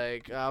I was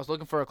like, I was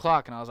looking for a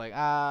clock, and I was like,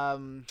 I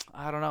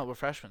don't know, we're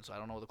freshmen, so I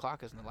don't know what the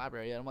clock is in the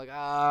library yet. I'm like,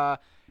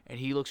 And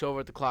he looks over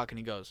at the clock and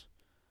he goes,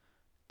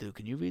 dude,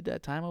 can you read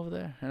that time over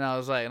there? And I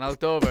was like, and I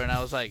looked over and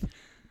I was like,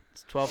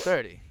 it's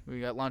 12:30.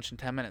 We got lunch in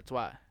 10 minutes.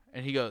 Why?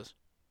 And he goes,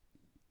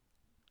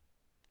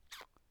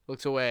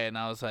 looks away, and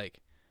I was like,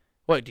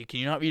 what, dude, can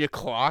you not read a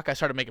clock? I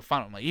started making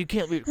fun of him. Like, you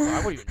can't read a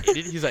clock? What are you, an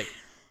idiot?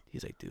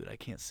 He's like, dude, I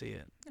can't see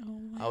it. Oh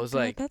my I was God,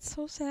 like, that's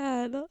so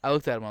sad. I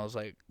looked at him. I was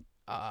like,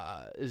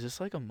 is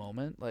this like a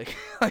moment? Like,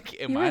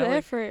 am You were I there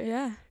like, for it,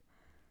 yeah.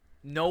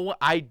 no,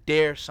 I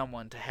dare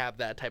someone to have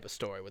that type of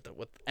story with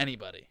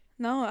anybody.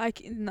 No,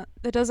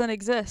 it doesn't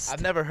exist.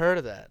 I've never heard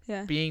of that.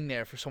 Yeah. Being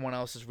there for someone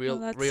else's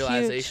that's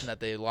realization huge.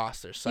 that they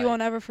lost their sight. You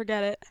won't ever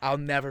forget it. I'll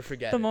never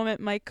forget The it. moment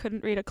Mike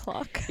couldn't read a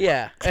clock.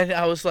 Yeah, and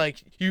I was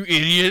like, you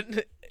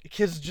idiot.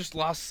 Kid's just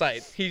lost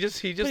sight. He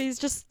just. But he's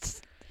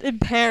just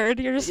impaired.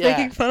 You're just Yeah.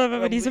 making fun of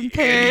him and he's You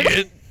impaired.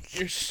 idiot.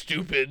 You're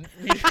stupid.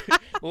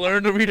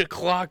 Learn to read a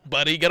clock,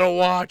 buddy. Get a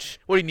watch.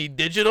 What do you need,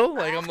 digital?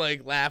 Like, I'm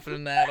like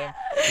laughing at him.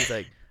 He's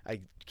like, I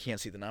can't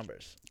see the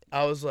numbers.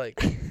 I was like,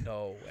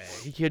 no way.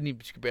 He couldn't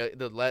even barely,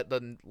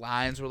 the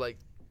lines were like,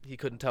 he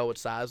couldn't tell what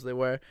size they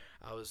were.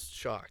 I was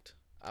shocked.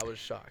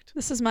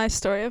 This is my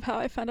story of how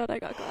I found out I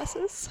got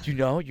glasses. Do you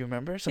know? You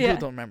remember? Some Yeah.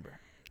 people don't remember.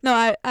 No,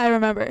 I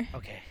remember.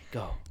 Okay,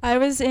 go. I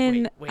was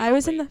in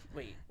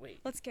Wait. Wait.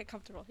 Let's get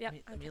comfortable. Yeah.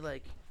 Let me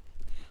like.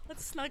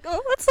 Let's snuggle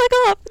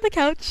up in the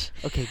couch.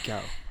 Okay, go.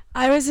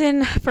 I was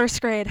in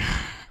first grade.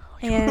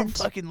 You were And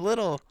fucking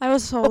little. I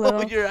was so Oh,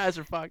 little. your eyes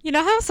are fucked. You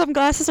know how some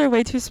glasses are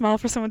way too small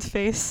for someone's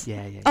face?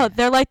 Yeah. Oh,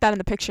 they're like that in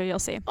the picture, you'll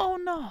see. Oh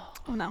no.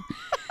 Oh no.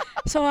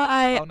 So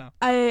I Oh no.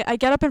 I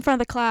get up in front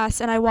of the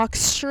class and I walk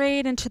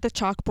straight into the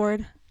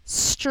chalkboard.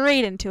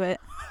 Straight into it.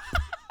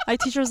 My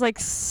teacher was like,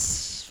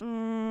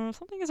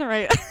 something isn't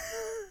right.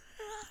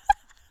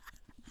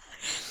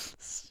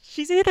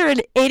 She's either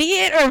an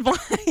idiot or blind.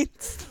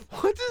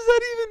 What does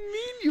that even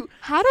mean? You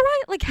How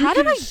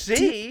did I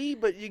see,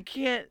 but you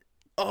can't.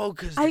 Oh,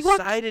 because the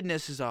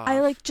sightedness is off.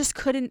 I just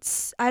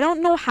couldn't. I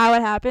don't know how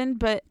it happened,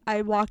 but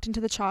I walked into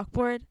the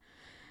chalkboard,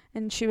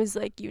 and she was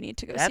like, "You need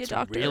to go see a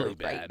doctor really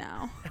right bad.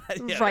 now,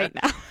 Yeah, right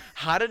now."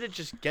 How did it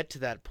just get to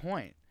that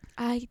point?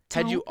 I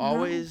Had you don't know.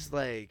 always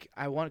like?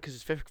 I want because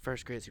it's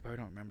first grade, so you probably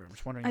don't remember. I'm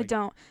just wondering. I Like,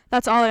 don't.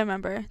 That's all I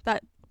remember.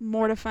 That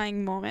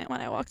mortifying moment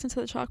when I walked into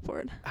the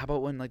chalkboard. How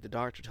about when like the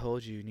doctor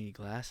told you need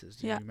glasses?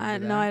 Do you Yeah,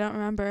 remember no, that? I don't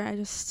remember. I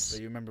just So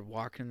you remember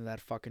walking into that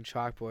fucking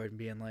chalkboard and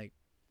being like,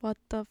 what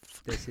the.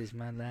 "This is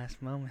my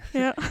last moment."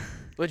 Yeah.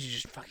 Would you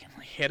just fucking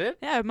like hit it?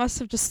 Yeah, it must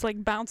have just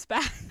bounced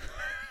back.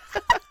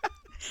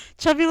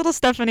 Chubby little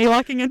Stephanie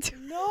walking into.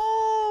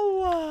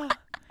 No.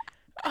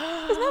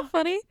 Isn't that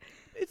funny?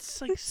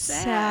 It's like It's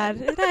sad.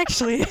 sad. It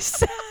actually is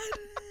sad.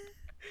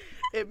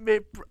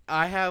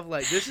 I have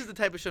like this is the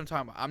type of shit I'm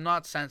talking about. I'm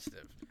not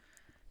sensitive.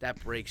 That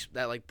breaks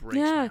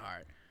Yeah. my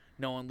heart.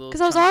 Knowing little.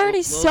 Because I was chunks- already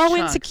little so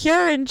chunks.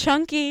 insecure and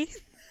chunky.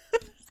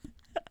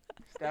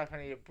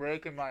 Stephanie, you're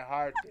breaking my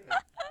heart, dude.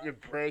 You're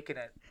breaking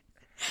it.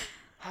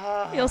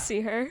 You'll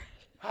see her.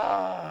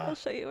 Ah. I'll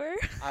show you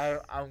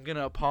her. I'm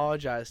gonna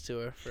apologize to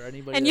her for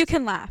anybody. And you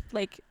can laugh.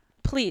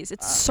 Please.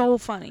 It's so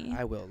funny.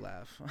 I will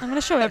laugh. I'm going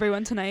to show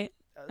everyone tonight.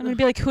 I'm going to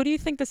be like, who do you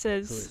think this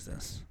is? Who is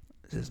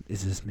this?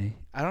 Is this me?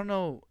 I don't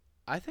know.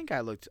 I think I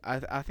looked. I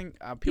think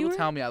people were-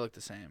 tell me I look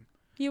the same.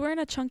 You weren't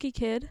a chunky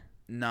kid?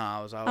 No,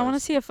 I was always. I want to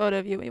see a photo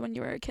of you when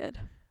you were a kid.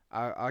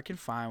 I can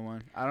find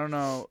one. I don't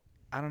know.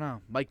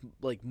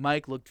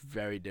 Mike looked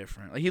very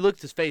different. Like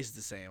his face is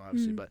the same,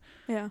 obviously, but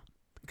Yeah.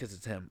 because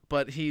it's him.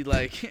 But he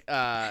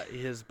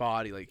his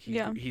body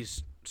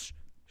he's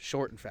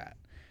short and fat,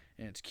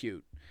 and it's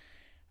cute.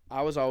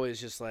 I was always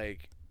just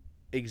like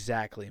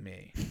exactly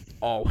me,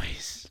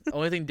 always. The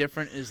only thing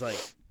different is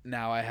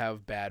now I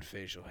have bad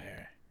facial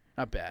hair.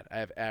 Not bad. I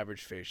have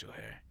average facial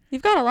hair.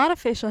 You've got a lot of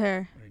facial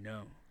hair. I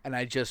know. And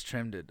I just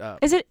trimmed it up.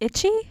 Is it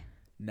itchy?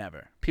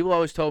 Never. People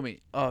always told me,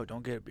 "Oh,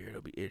 don't get a beard;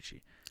 it'll be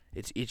itchy."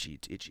 It's itchy.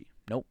 It's itchy.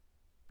 Nope.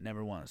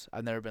 Never once.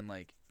 I've never been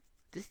like,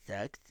 "This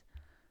sucks."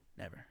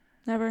 Never.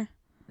 Never.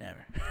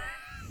 Never.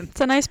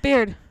 It's a nice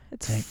beard.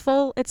 It's Thank-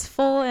 full. It's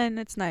full and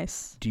it's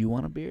nice. Do you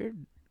want a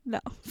beard? No.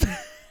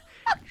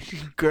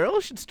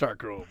 Girls should start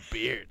growing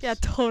beards. Yeah,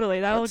 totally.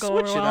 That'll Let's go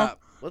switch over it well.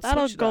 up. Let's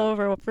That'll switch it go up.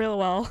 over real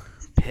well.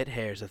 Pit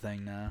hair's a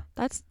thing now.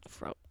 That's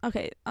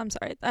okay. I'm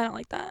sorry. I don't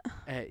like that.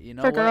 Hey, you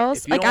know For what? girls,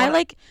 If you don't I wanna-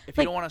 like If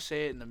you like- don't want to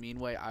say it in the mean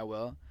way, I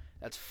will.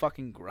 That's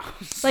fucking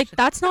gross.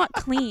 that's not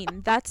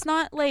clean. That's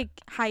not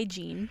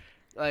hygiene.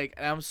 and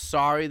I'm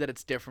sorry that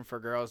it's different for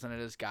girls than it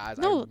is guys.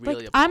 No, I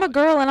really I'm a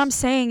girl and I'm apologize.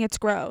 saying it's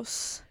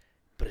gross.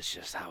 But it's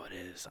just how it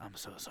is. I'm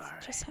so sorry.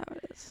 Just how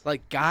it is.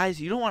 Like guys,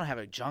 you don't want to have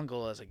a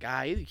jungle as a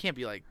guy. You can't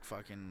be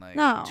fucking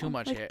No. too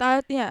much hair.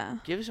 That, yeah.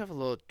 Give yourself a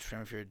little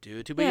trim if you're a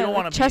dude too, but Yeah, you don't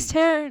want to chest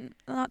hair,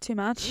 not too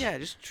much. Yeah,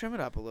 just trim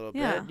it up a little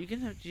Yeah. bit. You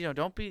can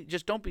don't be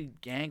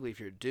gangly if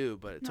you're a dude,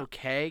 but it's No.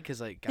 okay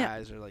because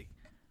guys are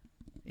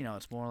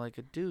it's more like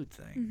a dude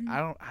thing.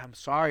 Mhm. I'm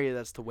sorry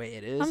that's the way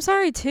it is. I'm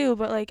sorry too,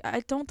 but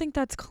I don't think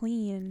that's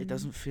clean. It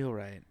doesn't feel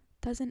right.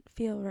 Doesn't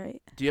feel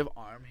right. Do you have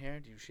arm hair?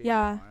 Do you shave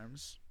Yeah. your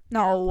arms?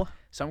 No,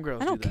 Some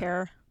girls I don't do that.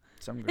 care.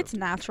 Some girls It's do.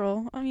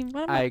 natural. I mean,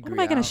 what am I I, what agree. am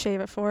I I gonna don't- shave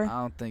it for? I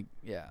don't think.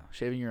 Yeah,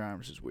 shaving your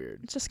arms is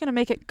weird. It's just gonna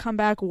make it come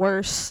back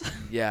worse.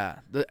 Yeah,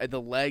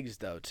 the legs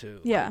though too.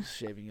 Yeah. Like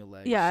shaving your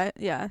legs. yeah.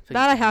 Like,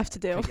 That I have to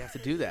do. Like, you have to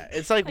do that.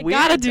 It's like I weird.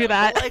 gotta do though,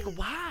 that. But, like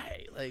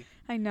why? Like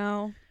I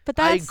know, but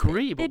I that's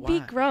agree, but it'd why?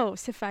 be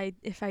gross if I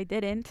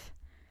didn't.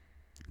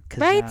 'Cause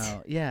right?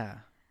 now- yeah.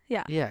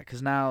 Yeah. Yeah,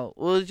 because now,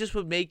 well, it just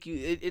would make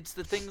you. It's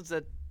the things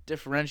that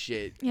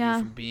differentiate Yeah.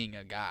 you from being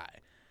a guy.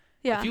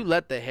 Yeah. If you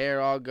let the hair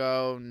all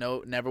go,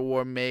 never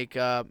wore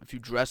makeup, if you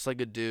dress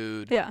like a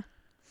dude, yeah.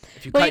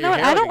 if you Well, cut you know your what?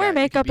 hair I like don't a wear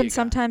guy, you could makeup, be a and guy.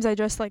 sometimes I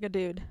dress like a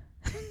dude.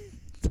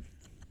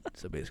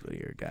 So basically,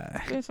 you're a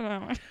guy. it's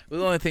Well,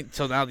 the only thing.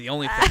 So now the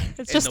only thing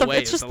in just the the way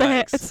it's is just the the hair.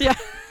 legs. It's yeah.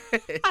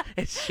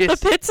 It's The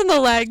just pits and the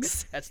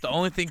legs. that's the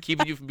only thing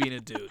keeping you from being a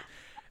dude.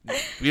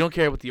 We don't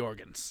care about the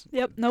organs.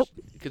 Yep. Nope.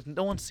 Because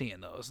no one's seeing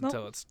those Nope.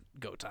 until it's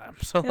go time.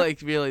 So Yep.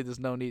 like really, there's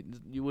no need.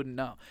 You wouldn't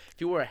know.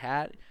 If you wore a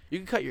hat, you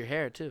can cut your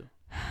hair too.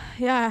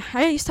 Yeah.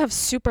 I used to have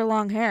super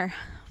long hair.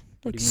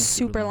 What Like do you mean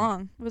super super long?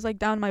 long. It was like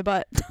down my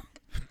butt.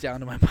 Down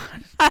to my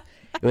butt.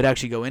 It would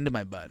actually go into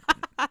my butt,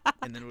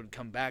 and then it would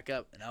come back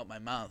up and out my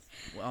mouth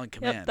on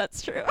command. Yep.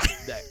 That's true.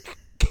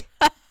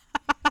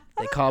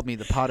 They called me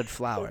the potted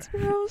flower. That's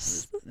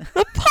gross.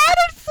 The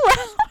potted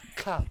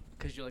flower.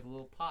 Because you're like a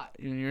little pot.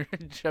 You're a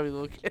chubby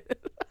little kid.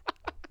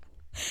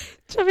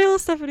 Chubby little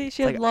Stephanie.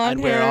 She had Like, long I'd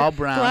hair. wear all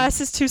brown.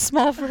 Glasses too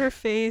small for her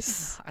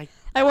face.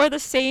 I wore the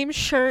same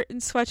shirt and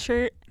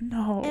sweatshirt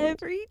No.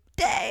 every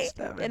day,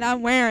 Stephanie. and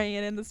I'm wearing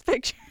it in this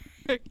picture.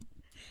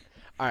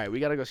 All right,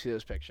 we gotta go see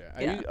this picture.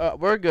 Are Yeah.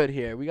 we're good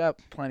here. We got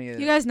plenty of.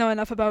 You guys know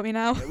enough about me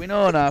now. We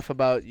know enough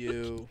about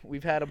you.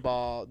 We've had a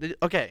ball. Did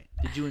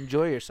you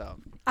enjoy yourself?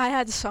 I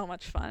had so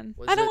much fun.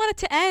 Was I don't it- want it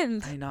to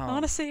end. I know. I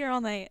want to sit here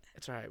all night.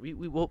 It's all right.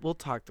 We'll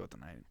talk throughout the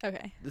night.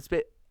 Okay. This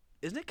bit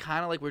isn't it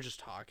kind of like we're just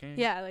talking?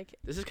 Yeah, like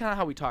This is kind of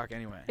how we talk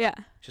anyway. yeah.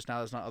 Just now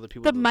there's not other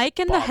people. The mic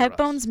and the bother us.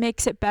 headphones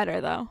makes it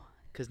better though.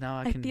 Because now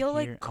I I can feel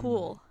like hear,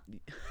 cool.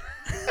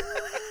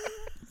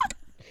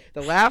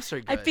 The laughs are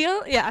good. I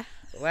feel yeah.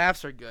 The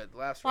laughs are good. The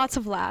laughs are Lots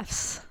of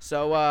laughs.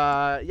 So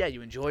yeah,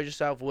 you enjoyed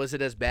yourself. Was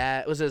it as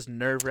bad? Was it as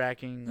nerve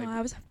wracking? No,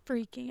 I was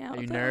freaking out.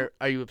 are you though.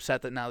 Are you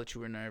upset that now that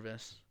you were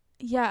nervous?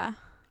 Yeah.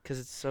 Because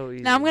it's so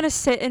easy. Now I'm gonna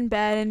sit in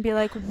bed and be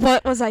like,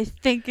 what was I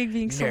thinking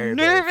being so Nervous.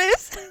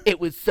 nervous? It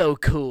was so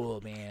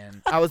cool,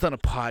 man. I was on a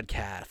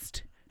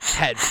podcast.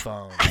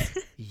 Headphones.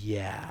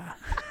 Yeah.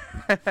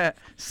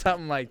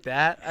 Something like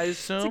that, I That's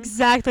assume.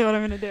 exactly what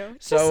I'm gonna do.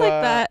 So, Just like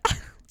that.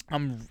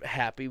 I'm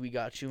happy we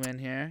got you in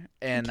here,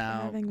 and Thank you for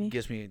now having me.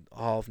 gives me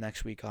all of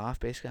next week off.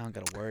 Basically, I don't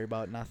gotta worry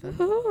about nothing.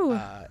 Ooh.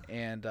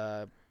 And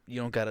you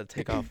don't gotta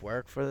take off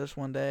work for this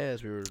one day,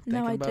 as we were thinking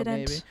No, I about didn't.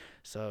 maybe.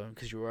 So,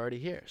 because you were already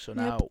here, so Yep.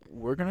 now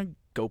we're gonna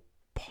go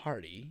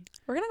party.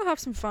 We're gonna go have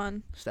some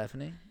fun.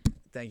 Stephanie,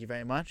 thank you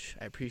very much.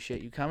 I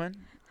appreciate you coming.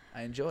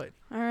 I enjoyed.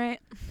 All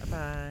right. I